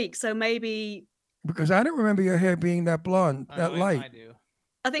 3 weeks, so maybe. Because I don't remember your hair being that blonde, that light. I do.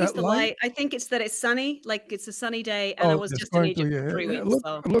 I think it's That the light? light. I think it's that it's sunny. Like it's a sunny day, and I was it's just in going through Egypt your for hair. 3 Yeah, weeks.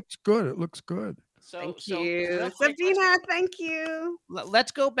 So. it looks good. It looks good. Thank you, Sabina. Thank you.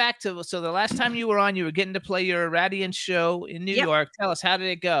 Let's go back to the last time you were on, you were getting to play your Radiant show in New York. Tell us, how did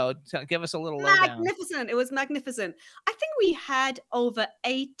it go? Give us a little lowdown. Magnificent. It was magnificent. I think we had over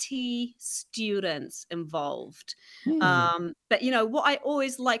 80 students involved. But what I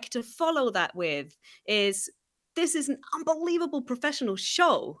always like to follow that with is this is an unbelievable professional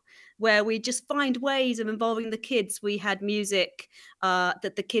show where we just find ways of involving the kids. We had music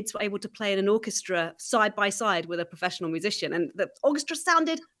that the kids were able to play in an orchestra side by side with a professional musician. And the orchestra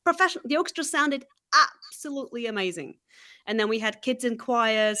sounded professional. The orchestra sounded absolutely amazing. And then we had kids in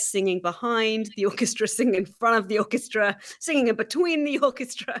choirs singing behind the orchestra, singing in front of the orchestra, singing in between the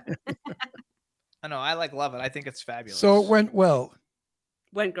orchestra. I know. I love it. I think it's fabulous. So it went well.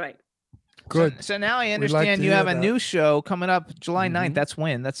 Went great. Good. So now I like understand to you hear have a that. new show coming up July 9th. That's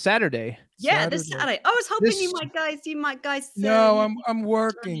when? That's Saturday. Yeah, this Saturday. I was hoping This- you might guys. No, I'm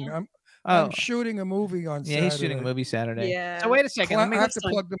working. I'm Oh. shooting a movie on Saturday. Yeah, he's shooting a movie Saturday. Yeah. So wait a second. I Let me have to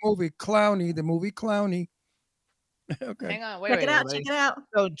plug the movie Clowny. Okay. Hang on. Wait, Check wait, it out. everybody. Check it out.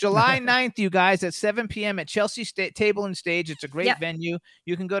 So July 9th, you guys, at 7 p.m. at Chelsea Table and Stage. It's a great Yep. venue.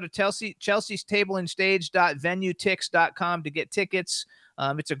 You can go to Chelsea's Table and Stage.venuetix.com to get tickets.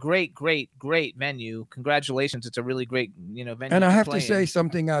 It's a great venue. Congratulations. It's a really great, venue. And I have to play say in.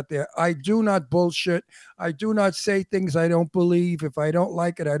 something out there. I do not bullshit. I do not say things I don't believe. If I don't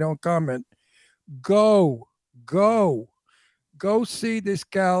like it, I don't comment. Go see this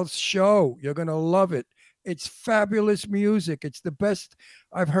gal's show. You're going to love it. It's fabulous music. It's the best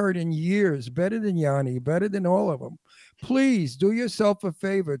I've heard in years. Better than Yanni, better than all of them. Please do yourself a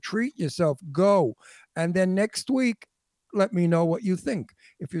favor. Treat yourself. Go. And then next week, let me know what you think.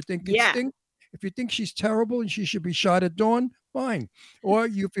 If you think it stinks, if you think she's terrible and she should be shot at dawn, fine. Or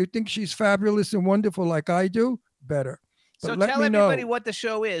if you think she's fabulous and wonderful like I do, better. But So let tell me everybody know. what the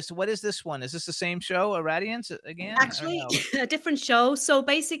show is. What is this one? Is this the same show, Radiance again? Actually, a different show. So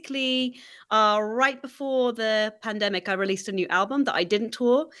basically, right before the pandemic, I released a new album that I didn't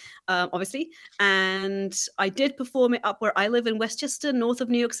tour, obviously. And I did perform it up where I live in Westchester, north of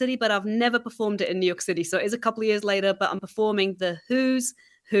New York City, but I've never performed it in New York City. So it is a couple of years later, but I'm performing the Who's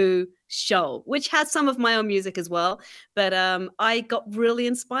Who show, which has some of my own music as well. But I got really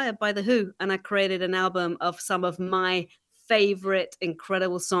inspired by the Who, and I created an album of some of my favorite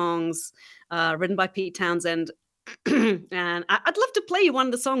incredible songs written by Pete Townsend. And I'd love to play you one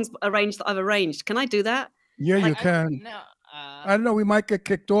of the songs that I've arranged. Can I do that? Yeah, you can. I don't know. We might get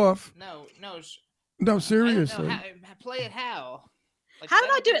kicked off. No, seriously. Play it how? How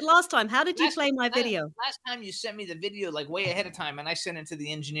did I do it last time? How did you play my video? Last time you sent me the video like way ahead of time, and I sent it to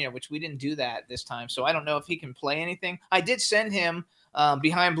the engineer, which we didn't do that this time. So I don't know if he can play anything. I did send him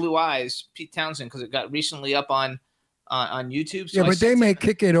Behind Blue Eyes, Pete Townsend, because it got recently up on YouTube. So Yeah, but they may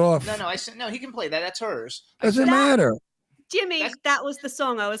kick it off. No, he can play that. That's hers. Doesn't matter. Jimmy, that was the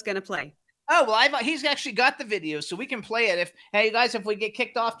song I was going to play. Oh, well, he's actually got the video, so we can play it. Hey, you guys, if we get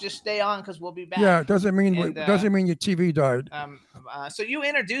kicked off, just stay on because we'll be back. Yeah, it doesn't mean And, doesn't mean your TV died. So you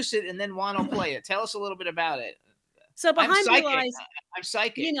introduce it, and then Juan will play it. Tell us a little bit about it. So Behind Blue Eyes, I'm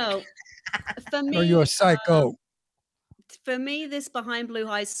psychic. You know, for me, Or you're a psycho. For me, this Behind Blue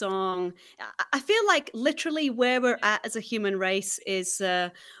Eyes song, I feel like literally where we're at as a human race is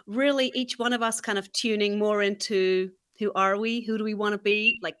really each one of us kind of tuning more into who are we? Who do we want to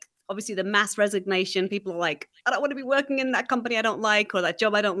be? Like, obviously, the mass resignation. People are like, I don't want to be working in that company I don't like or that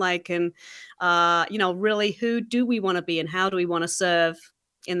job I don't like. And, really, who do we want to be and how do we want to serve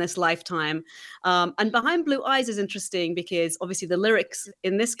in this lifetime? And Behind Blue Eyes is interesting because obviously the lyrics,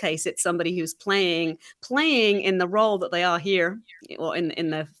 in this case, it's somebody who's playing in the role that they are here, or in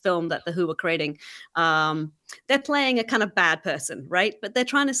the film that the Who were creating. They're playing a kind of bad person, right? But they're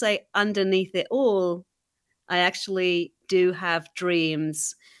trying to say underneath it all, I actually do have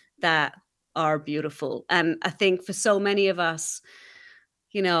dreams that are beautiful. And I think for so many of us,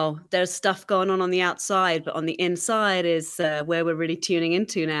 there's stuff going on the outside, but on the inside is where we're really tuning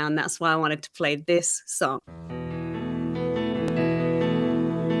into now. And that's why I wanted to play this song.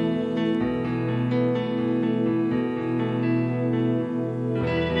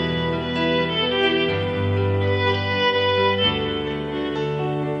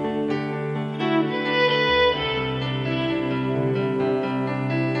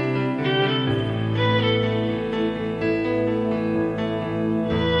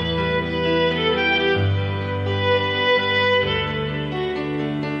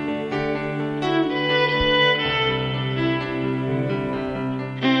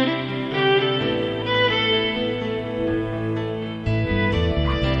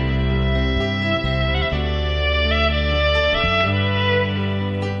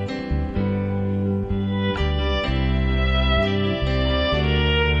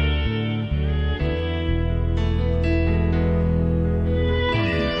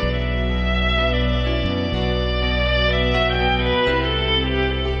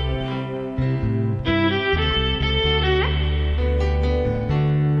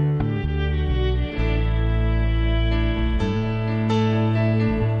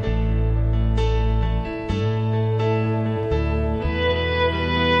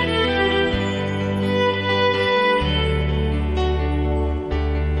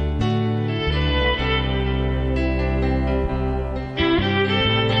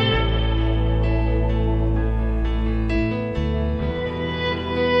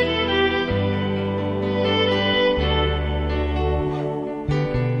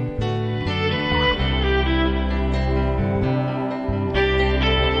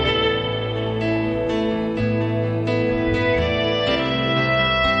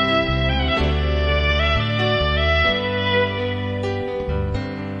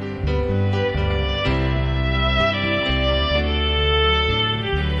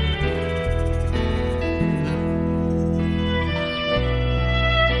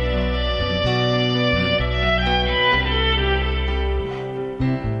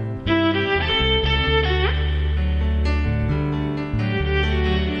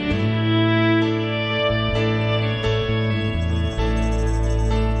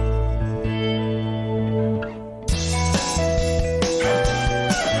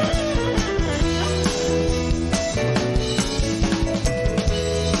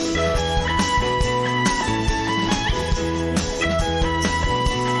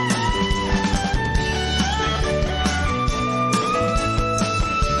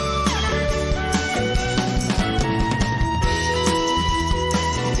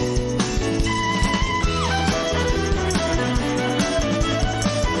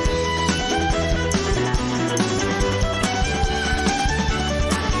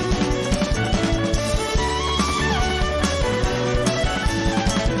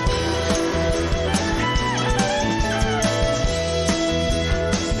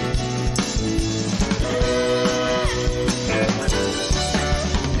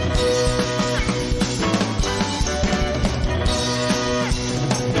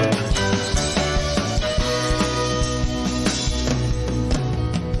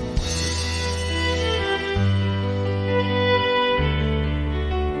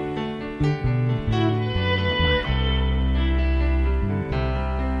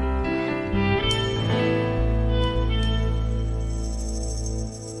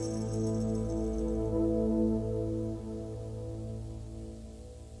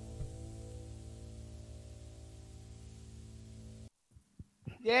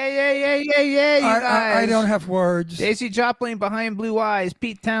 Yeah, I don't have words. Daisy Jopling, Behind Blue Eyes,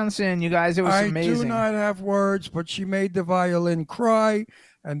 Pete Townsend, you guys, it was amazing. I do not have words, but she made the violin cry,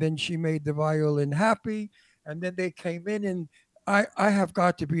 and then she made the violin happy, and then they came in, and I have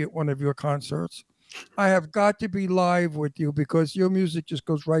got to be at one of your concerts. I have got to be live with you because your music just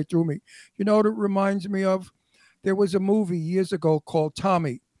goes right through me. You know what it reminds me of? There was a movie years ago called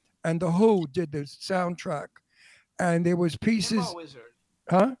Tommy, and The Who did the soundtrack, and there was pieces. Pinball Wizard.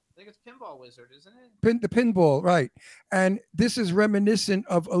 Huh? I think it's Pinball Wizard, isn't it? The pinball, right? And this is reminiscent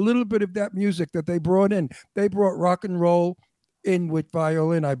of a little bit of that music that they brought in. They brought rock and roll in with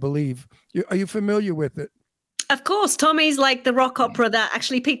violin, I believe. Are you familiar with it? Of course, Tommy's like the rock opera that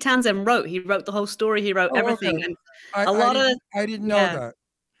actually Pete Townsend wrote. He wrote the whole story. He wrote everything. Okay. And I didn't know that.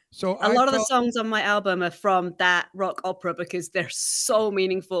 So a lot of the songs on my album are from that rock opera because they're so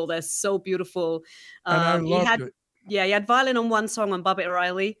meaningful. They're so beautiful. And I loved it. Yeah, he had violin on one song on Bubba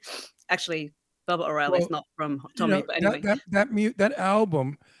O'Reilly. Actually, Bubba O'Reilly's not from Tommy, but anyway. That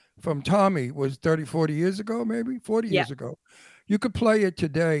album from Tommy was 30, 40 years ago, maybe 40 years ago. You could play it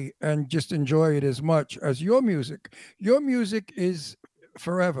today and just enjoy it as much as your music. Your music is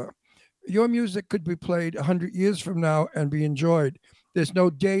forever. Your music could be played 100 years from now and be enjoyed. There's no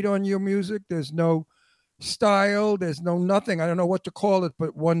date on your music. There's no style. There's no nothing. I don't know what to call it,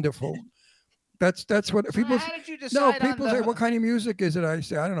 but wonderful. That's what people. How did you decide People on say, the- "What kind of music is it?" I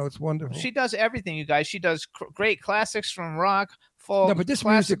say, "I don't know. It's wonderful." She does everything, you guys. She does great classics from rock, folk, No, but this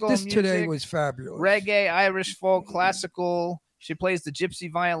music, classical this today music, was fabulous. reggae, Irish folk, classical. She plays the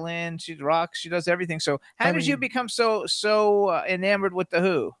gypsy violin. She rocks. She does everything. So, how did you become so enamored with the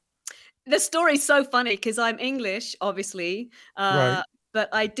Who? The story's so funny because I'm English, obviously, Right. but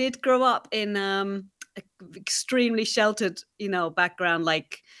I did grow up in extremely sheltered, background.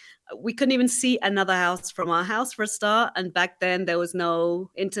 Like we couldn't even see another house from our house for a start, and back then there was no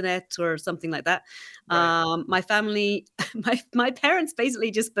internet or something like that. My family, my parents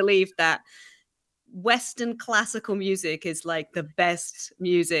basically just believed that Western classical music is like the best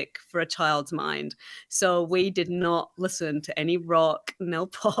music for a child's mind. So we did not listen to any rock, no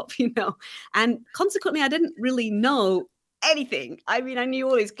pop, and consequently, I didn't really know anything. I mean, I knew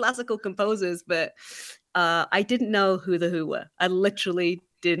all these classical composers, but I didn't know who the Who were. I literally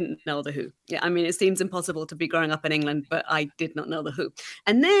didn't know the Who. Yeah, I mean, it seems impossible to be growing up in England, but I did not know the Who.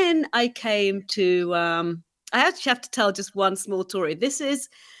 And then I came to, I actually have to tell just one small story. This is,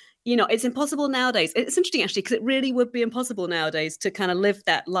 it's impossible nowadays. It's interesting, actually, because it really would be impossible nowadays to kind of live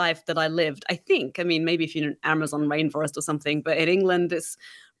that life that I lived, I think. I mean, maybe if you're in an Amazon rainforest or something, but in England, it's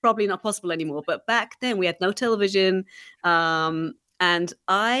probably not possible anymore. But back then, we had no television. And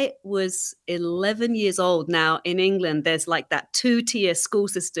I was 11 years old. Now, in England, there's like that 2-tier school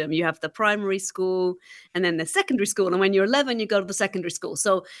system. You have the primary school and then the secondary school. And when you're 11, you go to the secondary school.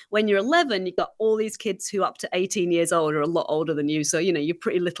 So when you're 11, you've got all these kids who up to 18 years old are a lot older than you. So, you're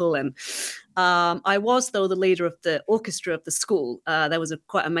pretty little. And I was, though, the leader of the orchestra of the school. There was a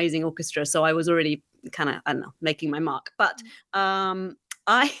quite amazing orchestra. So I was already kind of, I don't know, making my mark. But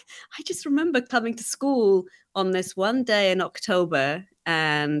I just remember coming to school on this one day in October,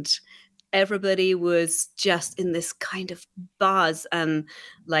 and everybody was just in this kind of buzz and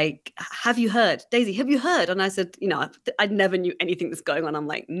like, have you heard, Daisy, have you heard? And I said, I never knew anything that's going on. I'm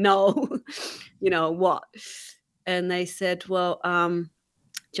like, no, what? And they said, well,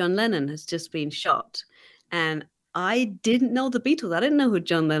 John Lennon has just been shot. And I didn't know the Beatles. I didn't know who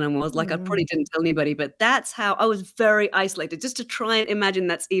John Lennon was. Like, I probably didn't tell anybody, but that's how I was very isolated. Just to try and imagine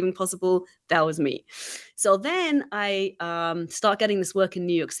that's even possible, that was me. So then I start getting this work in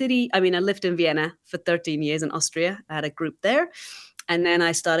New York City. I mean, I lived in Vienna for 13 years in Austria. I had a group there. And then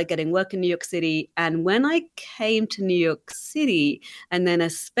I started getting work in New York City. And when I came to New York City, and then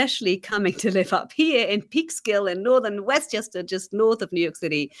especially coming to live up here in Peekskill in northern Westchester, just north of New York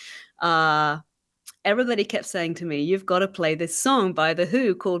City, everybody kept saying to me, you've got to play this song by The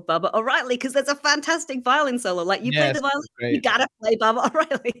Who called Baba O'Reilly, because there's a fantastic violin solo. Like, you play the violin, you got to play Baba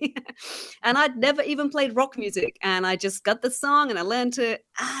O'Reilly. And I'd never even played rock music. And I just got the song and I learned it.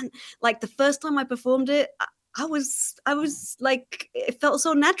 And like the first time I performed it, I was like, it felt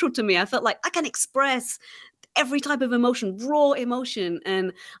so natural to me. I felt like I can express every type of emotion, raw emotion.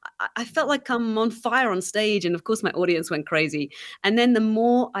 And I felt like I'm on fire on stage. And of course, my audience went crazy. And then the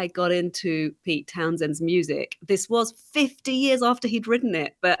more I got into Pete Townshend's music, this was 50 years after he'd written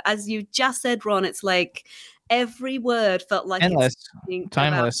it. But as you just said, Ron, it's like every word felt like endless, it's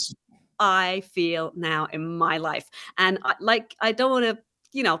timeless. I feel now in my life. And I don't want to,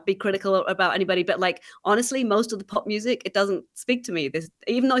 be critical about anybody, but like, honestly, most of the pop music, it doesn't speak to me.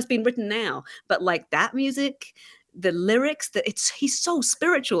 Even though it's been written now, but like that music, the lyrics, he's so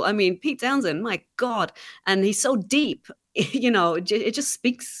spiritual. I mean, Pete Townsend, my God, and he's so deep, it just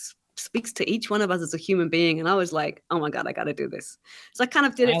speaks to each one of us as a human being. And I was like, oh my God, I got to do this. So I kind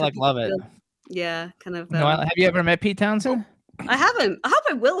of did it. Love it. Yeah. Kind of. Have you ever met Pete Townsend? I haven't. I hope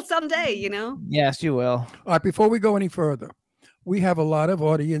I will someday, Yes, you will. All right, before we go any further, we have a lot of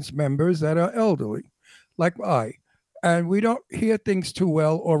audience members that are elderly, like I, and we don't hear things too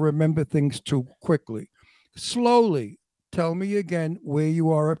well or remember things too quickly. Slowly, tell me again where you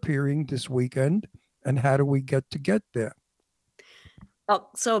are appearing this weekend and how do we get there? Oh,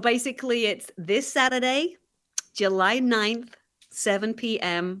 so basically it's this Saturday, July 9th, 7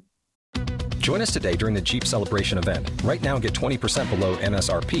 p.m. Join us today during the Jeep Celebration event. Right now, get 20% below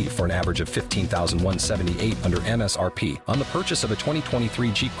MSRP for an average of $15,178 under MSRP on the purchase of a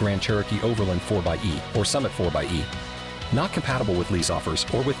 2023 Jeep Grand Cherokee Overland 4xE or Summit 4xE. Not compatible with lease offers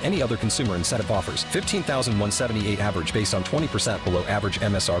or with any other consumer incentive offers. $15,178 average based on 20% below average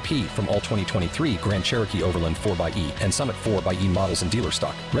MSRP from all 2023 Grand Cherokee Overland 4xE and Summit 4xE models in dealer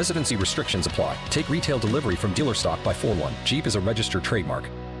stock. Residency restrictions apply. Take retail delivery from dealer stock by 4/1. Jeep is a registered trademark.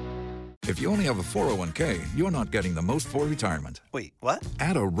 If you only have a 401k, you're not getting the most for retirement. Wait, what?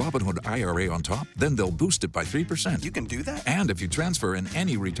 Add a Robinhood IRA on top, then they'll boost it by 3%. You can do that? And if you transfer in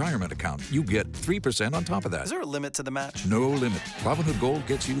any retirement account, you get 3% on top of that. Is there a limit to the match? No limit. Robinhood Gold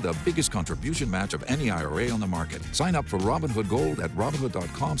gets you the biggest contribution match of any IRA on the market. Sign up for Robinhood Gold at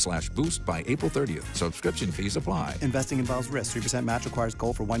Robinhood.com/boost by April 30th. Subscription fees apply. Investing involves risk. 3% match requires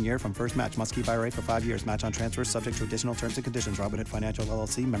gold for 1 year from first match. Must keep IRA for 5 years. Match on transfers subject to additional terms and conditions. Robinhood Financial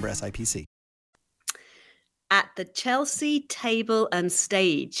LLC, member SIPC. At the Chelsea Table and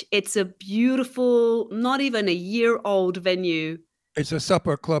Stage. It's a beautiful, not even a year-old venue. It's a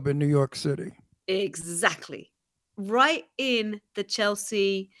supper club in New York City. Exactly. Right in the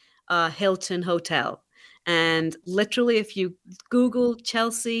Chelsea Hilton Hotel. And literally, if you Google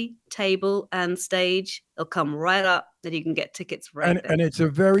Chelsea Table and Stage, it'll come right up that you can get tickets right there. And it's a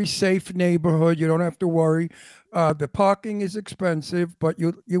very safe neighborhood. You don't have to worry. The parking is expensive, but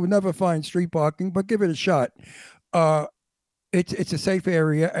you will never find street parking, but give it a shot. It's a safe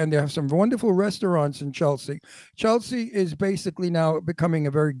area, and they have some wonderful restaurants in Chelsea. Chelsea is basically now becoming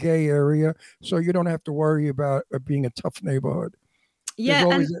a very gay area, so you don't have to worry about it being a tough neighborhood. Yeah,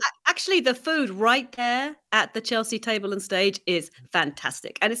 and actually the food right there at the Chelsea Table and Stage is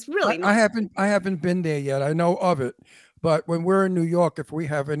fantastic. And it's really nice. I haven't been there yet. I know of it. But when we're in New York, if we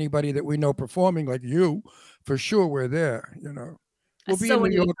have anybody that we know performing like you, for sure we're there, you know. We'll be in New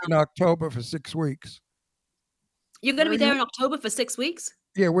York in October for 6 weeks. You're going to be there in October for 6 weeks?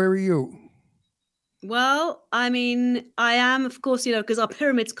 Yeah, where are you? Well, I mean, I am, of course, you know, because our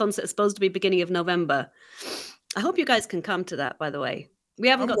Pyramids concert is supposed to be beginning of November. I hope you guys can come to that, by the way. We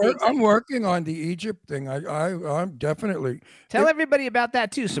haven't got I'm working on the Egypt thing. I'm definitely. Tell everybody about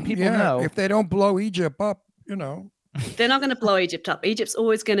that too, so people know. If they don't blow Egypt up, you know. They're not going to blow Egypt up. Egypt's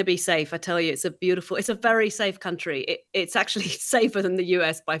always going to be safe. I tell you, it's a very safe country. It's actually safer than the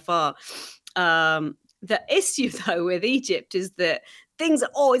US by far. The issue, though, with Egypt is that things are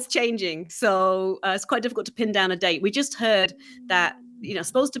always changing. So it's quite difficult to pin down a date. We just heard that, you know,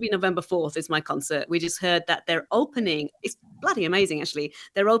 supposed to be November 4th is my concert. We just heard that they're opening, it's bloody amazing, actually.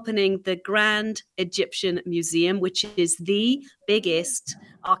 They're opening the Grand Egyptian Museum, which is the biggest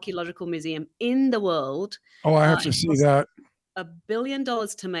archaeological museum in the world. Oh, I have to see that. $1 billion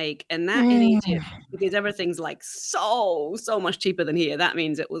to make, and that in Egypt, because everything's like so much cheaper than here. That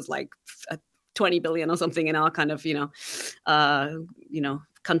means it was like 20 billion or something in our kind of,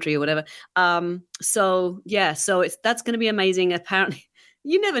 country or whatever. So that's going to be amazing. Apparently,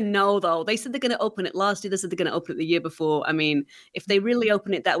 you never know though. They said they're going to open it last year. They said they're going to open it the year before. I mean, if they really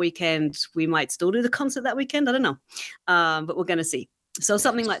open it that weekend, we might still do the concert that weekend. I don't know. But we're going to see. So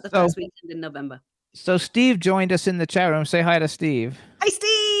something like the first weekend in November. So Steve joined us in the chat room. Say hi to Steve. Hi,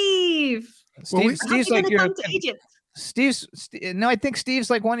 Steve. Steve's like your come to Egypt. No, I think Steve's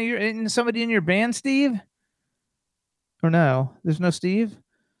like somebody in your band, Steve. Or no, there's no Steve.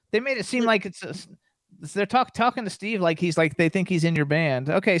 They made it seem like they're talking to Steve like they think he's in your band.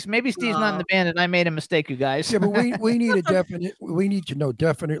 Okay, so maybe Steve's not in the band, and I made a mistake, you guys. Yeah, but we need to know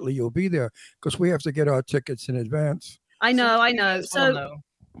definitely you'll be there because we have to get our tickets in advance. I know. So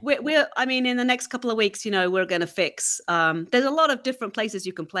we're I mean, in the next couple of weeks, you know, we're going to fix. There's a lot of different places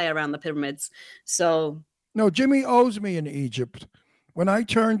you can play around the pyramids. So. No, Jimmy owes me in Egypt. When I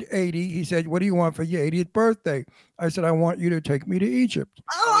turned 80, he said, "What do you want for your 80th birthday?" I said, "I want you to take me to Egypt."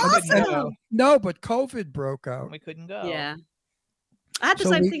 Oh, awesome. No, but COVID broke out. We couldn't go. Yeah. I had the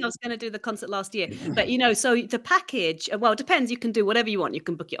same thing. I was going to do the concert last year. But, you know, so the package, well, it depends. You can do whatever you want. You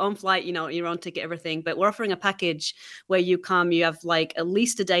can book your own flight, you know, your own ticket, everything. But we're offering a package where you come, you have like at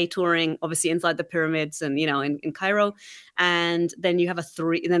least a day touring, obviously inside the pyramids and, you know, in Cairo. And then you have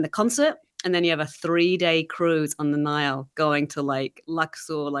then the concert. And then you have a 3-day cruise on the Nile going to like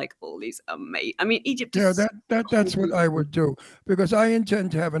Luxor, like all these amazing. I mean, Egypt. Yeah, that's what I would do because I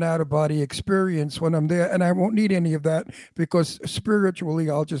intend to have an out of body experience when I'm there, and I won't need any of that because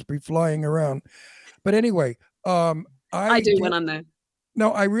spiritually I'll just be flying around. But anyway, I do when I'm there.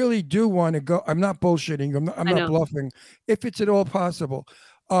 No, I really do want to go. I'm not bullshitting. I'm not bluffing. If it's at all possible.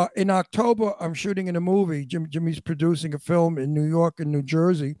 In October, I'm shooting in a movie. Jimmy's producing a film in New York and New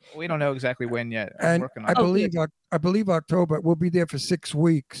Jersey. We don't know exactly when yet. And I believe October. We'll be there for 6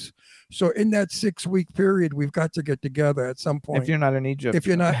 weeks. So in that 6-week period, we've got to get together at some point. If you're not in Egypt. If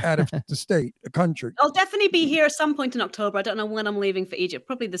you're not out of the state, the country. I'll definitely be here at some point in October. I don't know when I'm leaving for Egypt.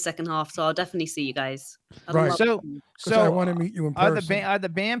 Probably the second half. So I'll definitely see you guys. Right. So I want to meet you in person. Are the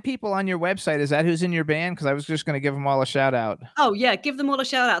band people on your website? Is that who's in your band? Because I was just going to give them all a shout out. Oh yeah, give them all a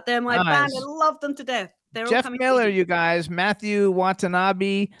shout out. They're my band. I love them to death. They're Jeff Miller, you guys, Matthew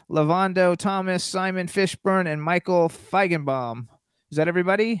Watanabe, Lavando Thomas, Simon Fishburne, and Michael Feigenbaum. Is that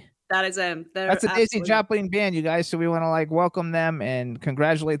everybody? That is them. That's a Daisy Jopling band, you guys. So we want to like welcome them and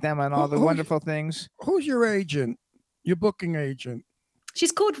congratulate them on all the wonderful things. Who's your agent? Your booking agent?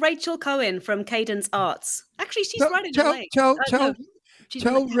 She's called Rachel Cohen from Cadence Arts. Actually, she's right in LA. Tell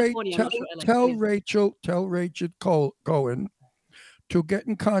Rachel Cohen to get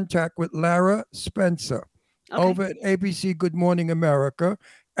in contact with Lara Spencer over at ABC Good Morning America,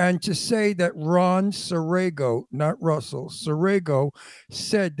 and to say that Ron Serrego, not Russell, Serrego,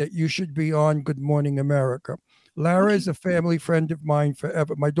 said that you should be on Good Morning America. Lara is a family friend of mine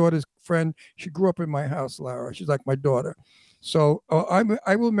forever. My daughter's friend. She grew up in my house, Lara. She's like my daughter. So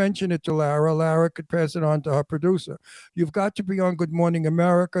I will mention it to Lara. Lara could pass it on to her producer. You've got to be on Good Morning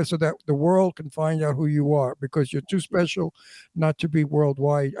America so that the world can find out who you are, because you're too special not to be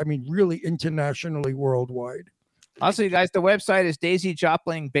worldwide. I mean, really internationally worldwide. Also, you guys, the website is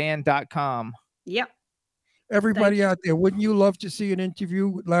daisyjoplingband.com. Yep. Everybody out there, wouldn't you love to see an interview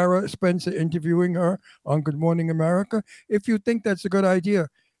with Lara Spencer interviewing her on Good Morning America? If you think that's a good idea,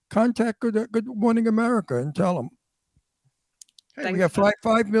 contact Good Morning America and tell them. Hey, we have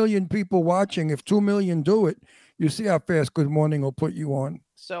 5 million people watching. If 2 million do it, you see how fast Good Morning will put you on.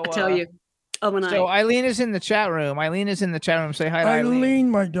 So I tell you. So Eileen is in the chat room. Say hi to Eileen,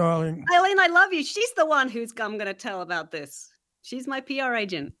 my darling. Eileen, I love you. She's the one who's I'm going to tell about this. She's my PR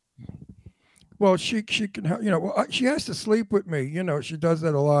agent. Well, she can, she has to sleep with me. She does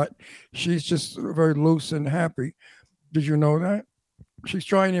that a lot. She's just very loose and happy. Did you know that? She's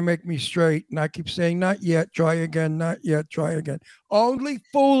trying to make me straight, and I keep saying, not yet, try again, not yet, try again. Only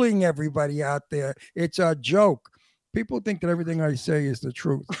fooling everybody out there. It's a joke. People think that everything I say is the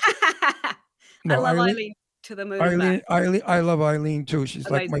truth. No, I love Eileen to the moon. I love Eileen too. She's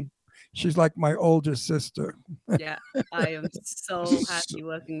like my older sister. Yeah, I am so happy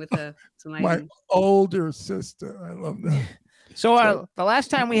working with her. It's amazing. My older sister. I love that. So the last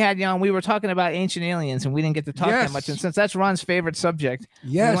time we had you on, we were talking about ancient aliens, and we didn't get to talk that much. And since that's Ron's favorite subject,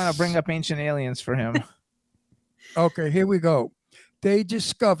 we want to bring up ancient aliens for him. Okay, here we go. They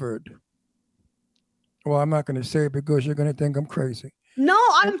discovered. Well, I'm not going to say it because you're going to think I'm crazy. No,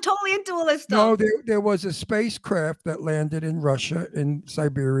 I'm totally into all this stuff. No, there was a spacecraft that landed in Russia, in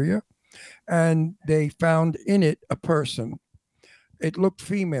Siberia, and they found in it a person. It looked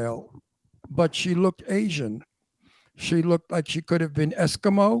female, but she looked Asian. She looked like she could have been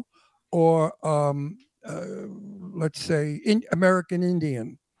Eskimo or, let's say, American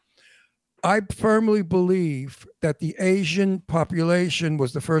Indian. I firmly believe that the Asian population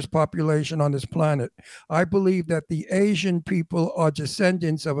was the first population on this planet. I believe that the Asian people are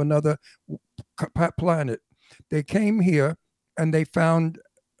descendants of another planet. They came here and they found,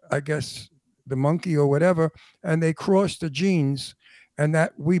 I guess, the monkey or whatever, and they crossed the genes, and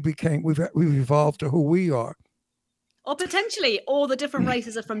that we've evolved to who we are. Or potentially all the different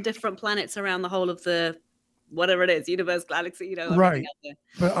races are from different planets around the whole of the whatever it is, universe, galaxy, right.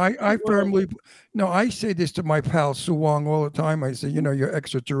 But I firmly, I say this to my pal Sue Wong all the time. I say, you're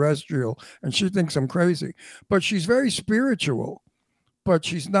extraterrestrial, and she thinks I'm crazy, but she's very spiritual, but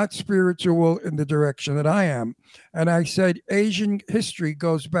she's not spiritual in the direction that I am. And I said, Asian history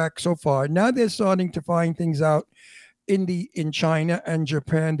goes back so far. Now they're starting to find things out in China and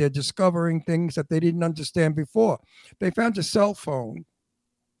Japan. They're discovering things that they didn't understand before. They found a cell phone.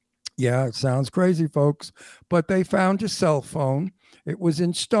 Yeah, it sounds crazy, folks, but they found a cell phone. It was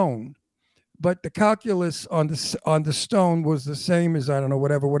in stone, but the calculus on the stone was the same as, I don't know,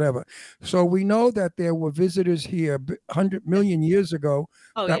 whatever. So we know that there were visitors here 100 million years ago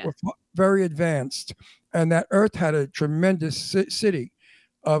that were very advanced, and that Earth had a tremendous city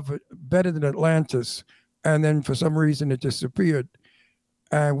of better than Atlantis, and then for some reason it disappeared,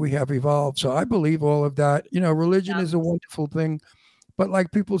 and we have evolved. So I believe all of that. Religion is a wonderful thing. But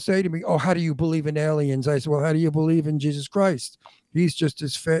like people say to me, oh, how do you believe in aliens? I say, well, how do you believe in Jesus Christ? He's just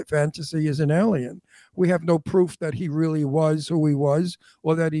as fantasy as an alien. We have no proof that he really was who he was,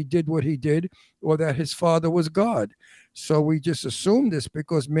 or that he did what he did, or that his father was God. So we just assume this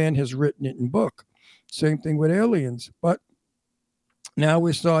because man has written it in book. Same thing with aliens. But now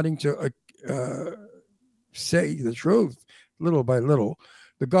we're starting to say the truth little by little.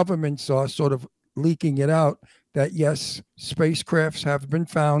 The governments are sort of leaking it out that yes, spacecrafts have been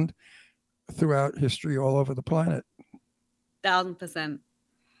found throughout history all over the planet. 1000%.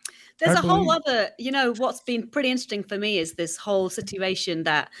 There's a whole other, what's been pretty interesting for me is this whole situation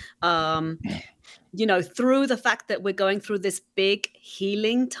that, through the fact that we're going through this big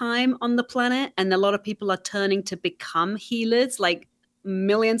healing time on the planet, and a lot of people are turning to become healers, like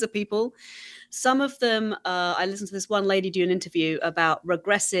millions of people. Some of them, I listened to this one lady do an interview about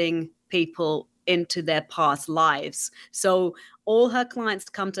regressing people into their past lives. So all her clients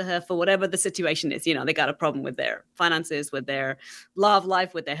come to her for whatever the situation is. They got a problem with their finances, with their love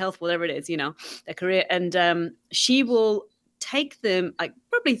life, with their health, whatever it is, their career. And she will take them, like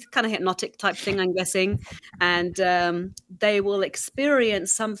probably kind of hypnotic type thing, I'm guessing, and they will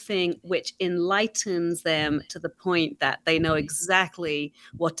experience something which enlightens them to the point that they know exactly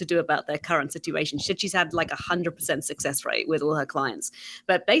what to do about their current situation. She's had like 100% success rate with all her clients.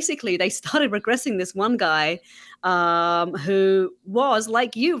 But basically they started regressing this one guy who was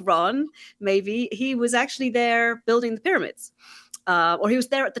like you, Ron. Maybe he was actually there building the pyramids. Or he was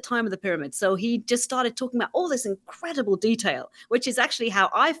there at the time of the pyramid. So he just started talking about all this incredible detail, which is actually how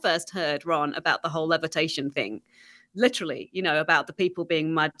I first heard, Ron, about the whole levitation thing. Literally, about the people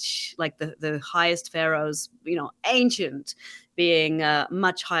being much like the highest pharaohs, ancient, being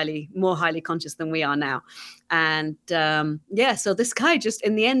much more highly conscious than we are now. And so this guy just,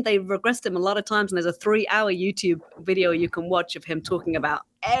 in the end, they regressed him a lot of times. And there's a 3-hour YouTube video you can watch of him talking about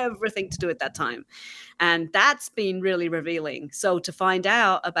everything to do at that time. And that's been really revealing. So to find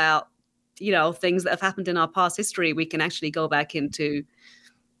out about, things that have happened in our past history, we can actually go back into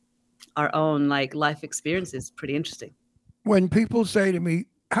our own life experiences. Pretty interesting. When people say to me,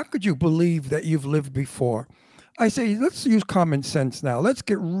 how could you believe that you've lived before? I say, let's use common sense now. Let's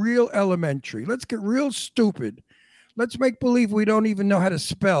get real elementary. Let's get real stupid. Let's make believe we don't even know how to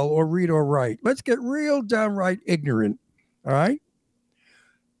spell or read or write. Let's get real downright ignorant. All right?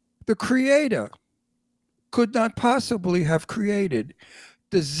 The creator could not possibly have created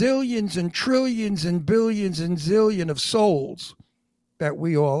the zillions and trillions and billions and zillion of souls that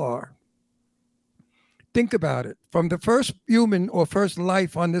we all are. Think about it. From the first human or first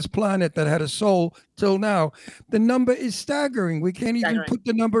life on this planet that had a soul till now, the number is staggering. We can't even put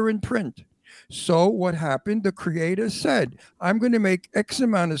the number in print. So what happened? The creator said, I'm going to make X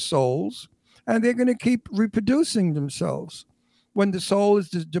amount of souls, and they're going to keep reproducing themselves. When the soul is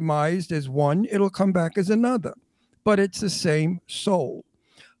demised as one, it'll come back as another. But it's the same soul.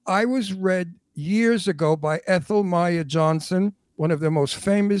 I was read years ago by Ethel Maya Johnson, one of the most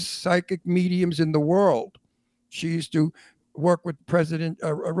famous psychic mediums in the world. She used to work with President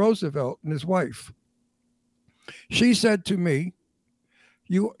Roosevelt and his wife. She said to me,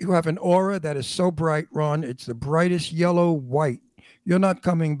 you have an aura that is so bright, Ron. It's the brightest yellow white. You're not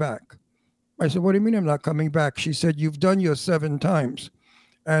coming back. I said, what do you mean I'm not coming back? She said, you've done your 7 times,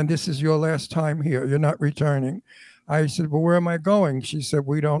 and this is your last time here. You're not returning. I said, well, where am I going? She said,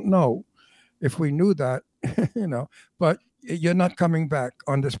 we don't know. If we knew that, but you're not coming back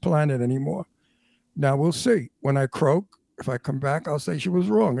on this planet anymore. Now we'll see. When I croak, if I come back, I'll say she was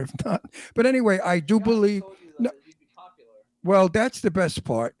wrong. If not, but anyway, I do believe. No, well, that's the best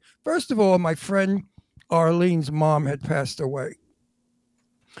part. First of all, my friend Arlene's mom had passed away,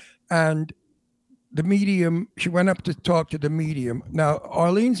 and the medium, she went up to talk to the medium. Now,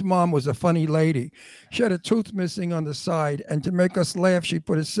 Arlene's mom was a funny lady. She had a tooth missing on the side, and to make us laugh, she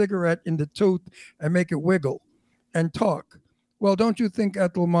put a cigarette in the tooth and make it wiggle and talk. Well, don't you think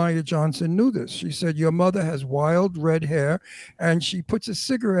Ethel Maya Johnson knew this? She said, your mother has wild red hair, and she puts a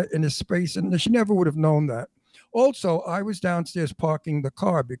cigarette in a space, and she never would have known that. Also, I was downstairs parking the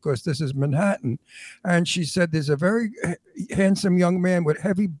car because this is Manhattan, and she said there's a very handsome young man with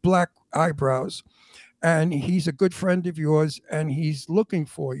heavy black eyebrows, and he's a good friend of yours, and he's looking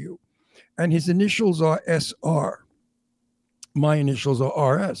for you. And his initials are SR. My initials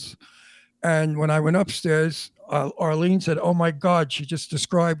are RS. And when I went upstairs, Arlene said, oh my God, she just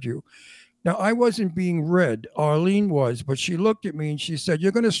described you. Now, I wasn't being read. Arlene was, but she looked at me and she said,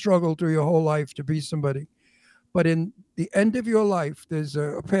 you're going to struggle through your whole life to be somebody. But in the end of your life, there's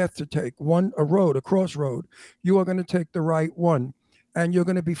a path to take, a road, a crossroad. You are going to take the right one, and you're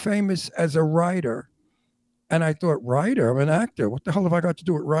going to be famous as a writer. And I thought, writer? I'm an actor. What the hell have I got to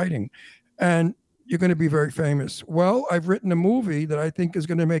do with writing? And you're going to be very famous. Well, I've written a movie that I think is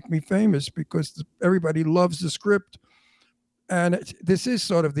going to make me famous because everybody loves the script. And this is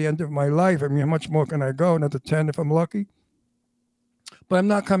sort of the end of my life. I mean, how much more can I go? Another 10 if I'm lucky. But I'm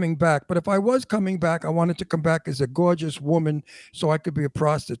not coming back. But if I was coming back, I wanted to come back as a gorgeous woman so I could be a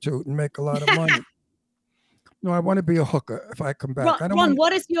prostitute and make a lot of money. No, I want to be a hooker if I come back. Ron,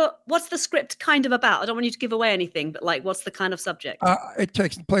 what's the script kind of about? I don't want you to give away anything, but what's the kind of subject? It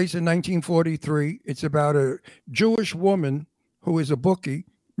takes place in 1943. It's about a Jewish woman who is a bookie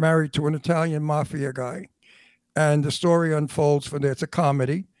married to an Italian mafia guy. And the story unfolds from there. It's a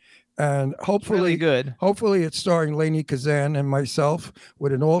comedy. And hopefully, really good. Hopefully it's starring Lainey Kazan and myself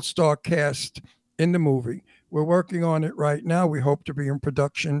with an all-star cast in the movie. We're working on it right now. We hope to be in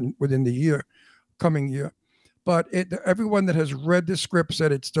production within the coming year. but everyone that has read the script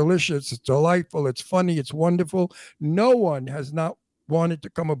said it's delicious, it's delightful, it's funny, it's wonderful. No one has not wanted to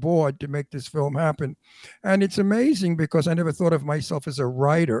come aboard to make this film happen. And it's amazing because I never thought of myself as a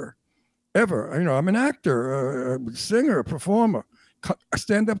writer ever. I'm an actor, a singer, a performer, a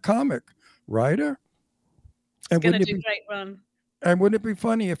stand-up comic, writer. It's going to do great, Ron. And wouldn't it be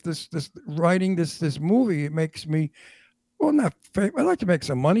funny if this writing this movie, it makes me, well, not I'd like to make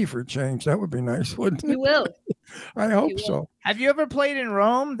some money for a change. That would be nice, wouldn't it? You will. I hope so. Have you ever played in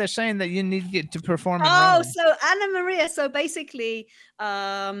Rome? They're saying that you need to get to perform in Rome. Oh, so Anna Maria. So basically,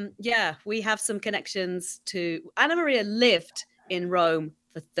 we have some connections to Anna Maria lived in Rome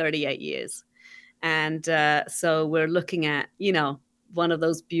for 38 years. And so we're looking at, one of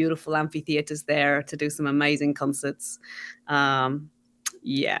those beautiful amphitheaters there to do some amazing concerts. And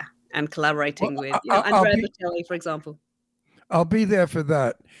collaborating with Andrea Bocelli, for example. I'll be there for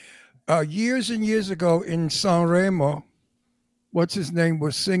that. Years and years ago in Sanremo, what's his name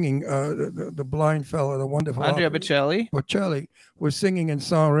was singing, the blind fellow, the wonderful Andrea Bocelli. Bocelli was singing in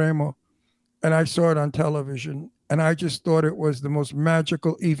Sanremo, and I saw it on television, and I just thought it was the most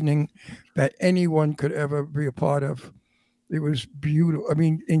magical evening that anyone could ever be a part of. It was beautiful. I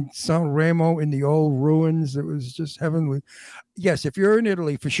mean, in Sanremo, in the old ruins, it was just heavenly. Yes, if you're in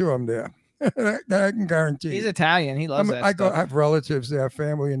Italy, for sure I'm there. that I can guarantee. He's Italian. He loves that stuff. I have relatives there,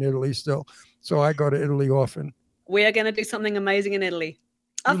 family in Italy still, so I go to Italy often. We are going to do something amazing in Italy.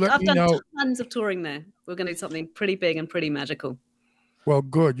 I've done tons of touring there. We're going to do something pretty big and pretty magical. Well,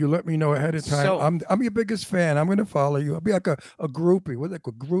 good. You let me know ahead of time. So, I'm your biggest fan. I'm going to follow you. I'll be like a groupie. What do they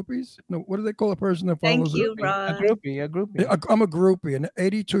call groupies? No, what do they call a person that follows? Thank you, Ron. A groupie. I'm a groupie, an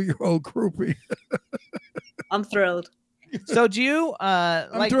 82-year-old groupie. I'm thrilled. So do you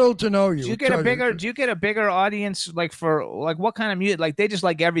I'm thrilled to know you. Do you get a bigger audience for what kind of music? Like they just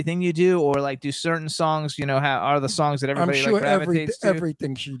like everything you do, or like do certain songs, how are the songs that everybody I'm sure gravitates to?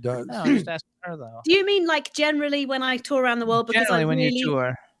 Everything she does. No, I'm just asking her though. Do you mean like generally when I tour around the world? Because you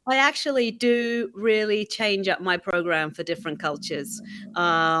tour. I actually do really change up my program for different cultures.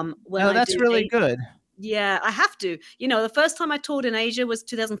 That's really good. Yeah, I have to. The first time I toured in Asia was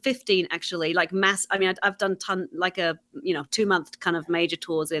 2015, actually. Like I've done a 2-month kind of major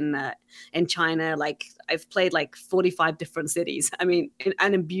tours in China. Like I've played like 45 different cities. I mean,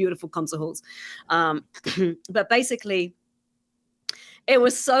 and in beautiful concert halls. But basically, it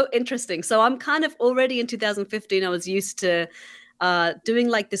was so interesting. So I'm kind of already in 2015. I was used to doing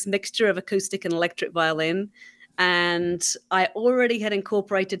like this mixture of acoustic and electric violin. And I already had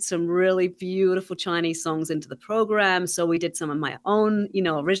incorporated some really beautiful Chinese songs into the program. So we did some of my own,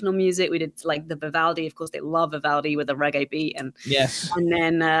 original music. We did like the Vivaldi. Of course, they love Vivaldi with a reggae beat. And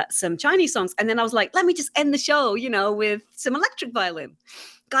then some Chinese songs. And then I was like, let me just end the show, with some electric violin.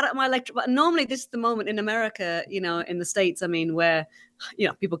 Got out my electric violin. Normally, this is the moment in America, in the States, where,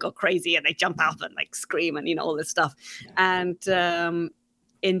 people go crazy and they jump up and like scream and, all this stuff. And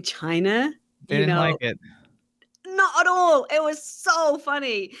in China, they didn't like it. Not at all. It was so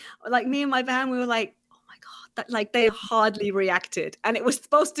funny. Like me and my band, we were like, oh my God, they hardly reacted. And it was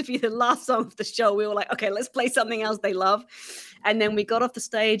supposed to be the last song of the show. We were like, okay, let's play something else they love. And then we got off the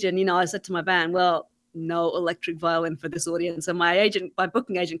stage and, I said to my band, well, no electric violin for this audience. And my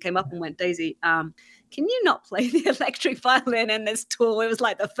booking agent came up and went, Daisy, can you not play the electric violin in this tour? It was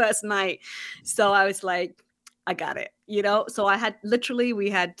like the first night. So I was like, I got it, So I had we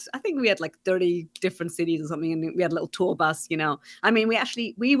had like 30 different cities or something, and we had a little tour bus,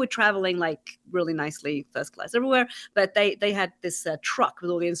 we were traveling like really nicely, first class everywhere, but they had this truck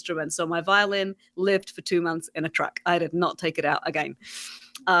with all the instruments. So my violin lived for 2 months in a truck. I did not take it out again.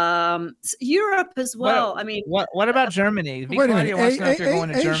 Europe as well. What about Germany? Wait a minute. Wants to know if you're going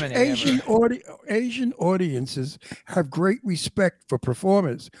to Germany. Asian audiences have great respect for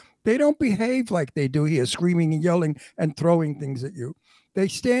performers. They don't behave like they do here, screaming and yelling and throwing things at you. They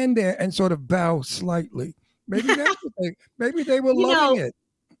stand there and sort of bow slightly. Maybe they were loving it.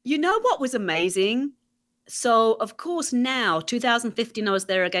 You know what was amazing? So, of course, now, 2015, I was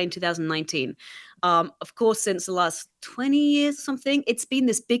there again, 2019. Of course, since the last 20 years or something, it's been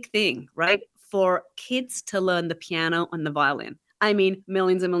this big thing, right? For kids to learn the piano and the violin.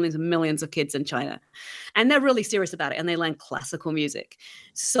 Millions and millions and millions of kids in China. And they're really serious about it. And they learn classical music.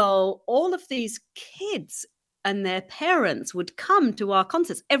 So all of these kids and their parents would come to our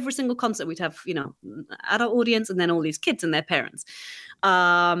concerts. Every single concert we'd have, adult audience and then all these kids and their parents.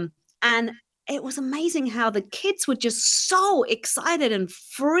 And it was amazing how the kids were just so excited and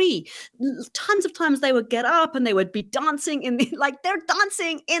free. Tons of times they would get up and they would be dancing like they're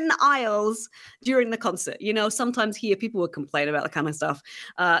dancing in the aisles during the concert. You know, sometimes here people would complain about that kind of stuff.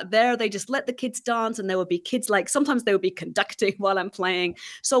 There they just let the kids dance, and there would be kids like sometimes they would be conducting while I'm playing.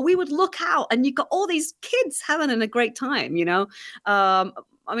 So we would look out and you got all these kids having a great time, you know.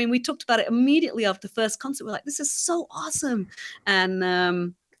 I mean, we talked about it immediately after the first concert. We're like, this is so awesome.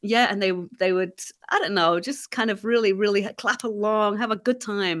 And yeah, and they would, I don't know, just kind of really, really clap along, have a good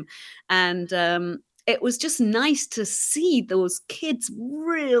time. And it was just nice to see those kids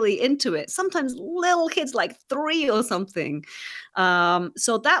really into it. Sometimes little kids like 3 or something.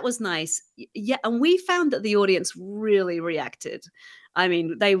 So that was nice. Yeah, and we found that the audience really reacted. I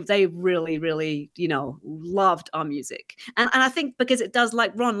mean, they really, really, you know, loved our music. And I think because it does,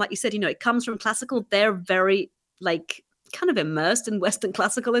 like Ron, like you said, you know, it comes from classical. They're very like kind of immersed in Western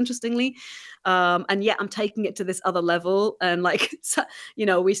classical, interestingly. And yet I'm taking it to this other level. And like, so, you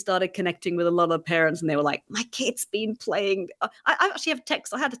know, we started connecting with a lot of parents and they were like, my kid's been playing. I actually have a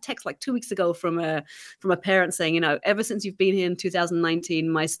text. I had a text like 2 weeks ago from a parent saying, you know, ever since you've been here in 2019,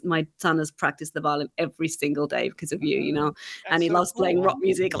 my son has practiced the violin every single day because of you, you know, and he loves playing rock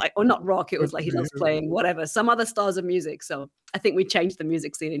music, like, or not rock. It was like, he loves playing whatever, some other styles of music. So I think we changed the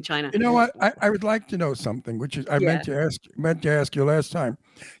music scene in China. You know what? I would like to know something, which is I meant to ask you last time.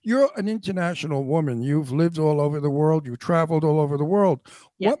 You're an international woman. You've lived all over the world. You traveled all over the world.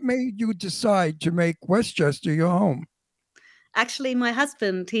 What made you decide to make Westchester your home? Actually, my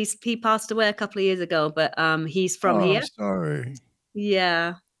husband, he passed away a couple of years ago, but he's from here. Sorry.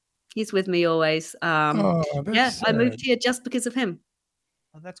 Yeah, he's with me always. That's I moved sad. here just because of him.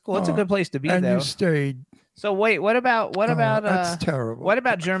 Oh, that's cool. It's a good place to be, and though. you stayed. So wait, what about that's terrible. What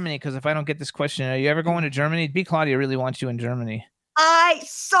about Germany? Because if I don't get this question, are you ever going to Germany? B. Claudia really wants you in Germany. I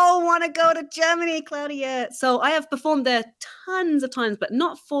so want to go to Germany, Claudia. So I have performed there tons of times, but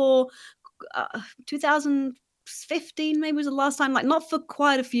not for 2015 maybe was the last time, like not for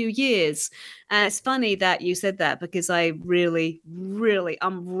quite a few years. And it's funny that you said that because I really, really,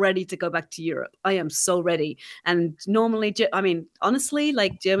 I'm ready to go back to Europe. I am so ready. And normally, I mean, honestly,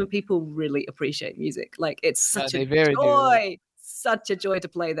 like German people really appreciate music. Like it's such a joy, such a joy to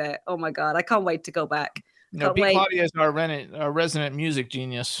play there. Oh my God, I can't wait to go back. You know, B. Claudia is our resident music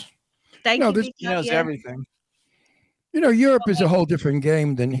genius. Thank you, B. He knows everything. You know, Europe is a whole different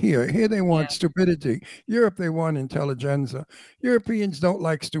game than here. Here they want stupidity. Europe, they want intelligentsia. Europeans don't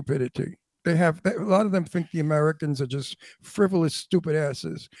like stupidity. A lot of them think the Americans are just frivolous, stupid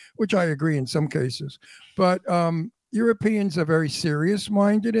asses, which I agree in some cases. But Europeans are very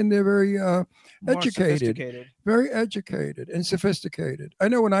serious-minded and they're very educated, very educated and sophisticated. I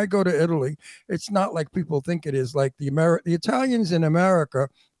know when I go to Italy, it's not like people think it is. Like the Italians in America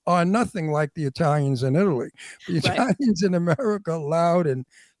are nothing like the Italians in Italy. The Italians in America are loud and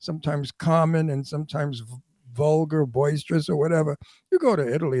sometimes common and sometimes vulgar, boisterous, or whatever. You go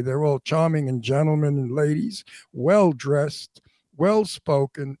to Italy, they're all charming and gentlemen and ladies, well-dressed,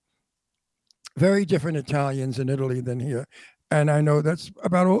 well-spoken. Very different Italians in Italy than here. And I know that's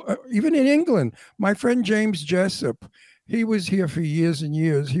about all, even in England. My friend James Jessup, he was here for years and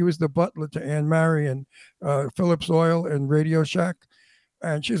years. He was the butler to Anne Marion, Phillips Oil and Radio Shack.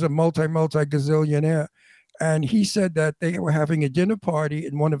 And she's a multi-gazillionaire. And he said that they were having a dinner party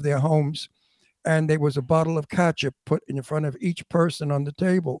in one of their homes. And there was a bottle of ketchup put in front of each person on the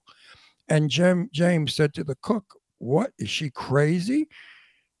table. And James said to the cook, "What, is she crazy?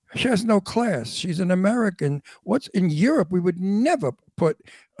 She has no class. She's an American. What's in Europe? We would never put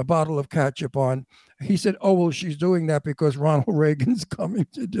a bottle of ketchup on." He said, "Oh, well, she's doing that because Ronald Reagan's coming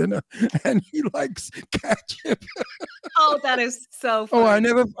to dinner and he likes ketchup." Oh, that is so funny. Oh,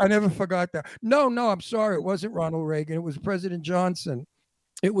 I never forgot that. No, I'm sorry. It wasn't Ronald Reagan. It was President Johnson.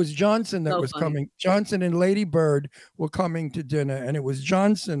 It was Johnson that was coming. Johnson and Lady Bird were coming to dinner, and it was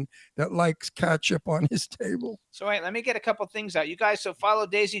Johnson that likes ketchup on his table. So wait, let me get a couple things out. You guys, so follow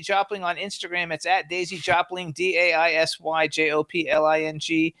Daisy Jopling on Instagram. It's at Daisy Jopling,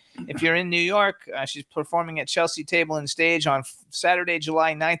 DAISYJOPLING. If you're in New York, she's performing at Chelsea Table and Stage on Saturday,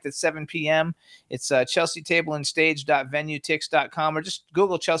 July 9th at 7 p.m. It's chelseatableandstage.venutix.com, or just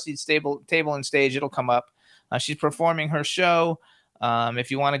Google Chelsea Table and Stage. It'll come up. She's performing her show. If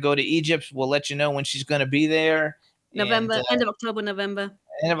you want to go to Egypt, we'll let you know when she's going to be there. November, end of October, November.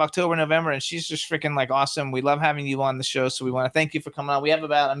 End of October, November. And she's just freaking like awesome. We love having you on the show. So we want to thank you for coming on. We have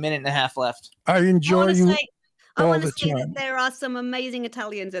about a minute and a half left. I enjoy you I all want to the say time. that there are some amazing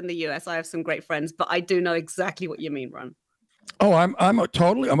Italians in the US. I have some great friends, but I do know exactly what you mean, Ron. Oh, I'm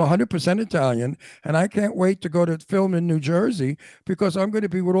 100% Italian, and I can't wait to go to film in New Jersey because I'm going to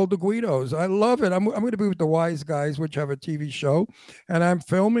be with all the Guidos. I love it. I'm going to be with the Wise Guys, which have a TV show, and I'm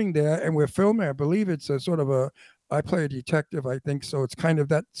filming there, and we're filming. I believe it's a sort of I play a detective, I think, so it's kind of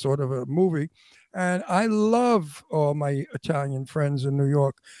that sort of a movie. And I love all my Italian friends in New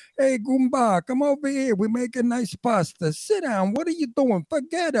York. Hey, Goomba, come over here. We're making nice pasta. Sit down. What are you doing?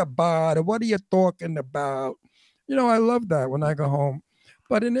 Forget about it. What are you talking about? You know, I love that when I go home.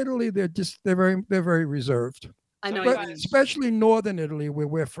 But in Italy, they're very reserved. I know, but especially northern Italy, where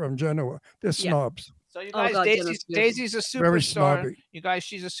we're from, Genoa. They're snobs. So you guys, Daisy's a Very superstar. snobby. You guys,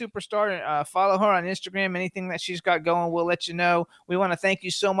 she's a superstar. Follow her on Instagram. Anything that she's got going, we'll let you know. We want to thank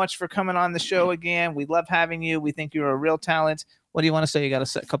you so much for coming on the show again. We love having you. We think you're a real talent. What do you want to say? You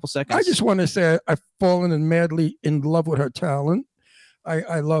got a couple seconds. I just want to say I've fallen in madly in love with her talent.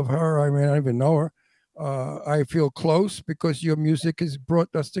 I love her. I mean, I don't even know her. I feel close because your music has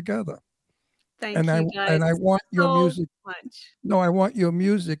brought us together. Thank you, guys. And I want your so music. Much. No, I want your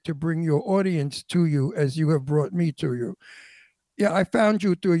music to bring your audience to you as you have brought me to you. Yeah, I found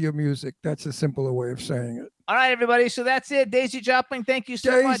you through your music. That's a simpler way of saying it. All right, everybody. So that's it. Daisy Jopling, thank you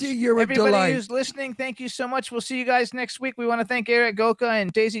so much. Daisy, you're a Everybody delight. who's listening, thank you so much. We'll see you guys next week. We want to thank Erik, Goca,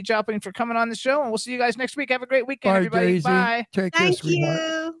 and Daisy Jopling for coming on the show, and we'll see you guys next week. Have a great weekend, Bye, everybody. Daisy. Bye. Take care,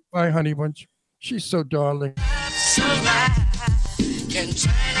 sweetheart. Bye, honey bunch. She's so darling. So right, can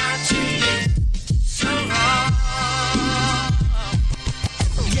try not to be so wrong.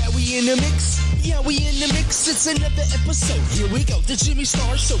 Yeah, we in the mix. Yeah, we in the mix. It's another episode. Here we go. The Jimmy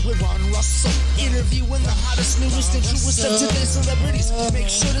Star Show with Ron Russell. Interviewing the hottest, newest, and truest of today's celebrities. Make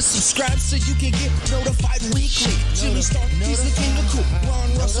sure to subscribe so you can get notified weekly. Jimmy Star, he's the king of cool.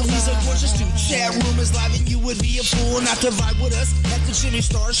 Ron Russell, he's a gorgeous dude. Chat room is live and you would be a fool not to vibe with us at the Jimmy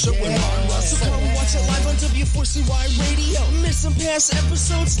Star Show with Ron Russell. So come watch it live on W4CY Radio. Miss some past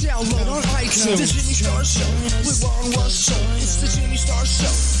episodes? Download on iTunes. The Jimmy Star Show with Ron Russell. It's the Jimmy Star Show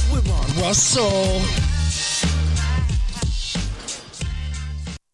with Ron Russell.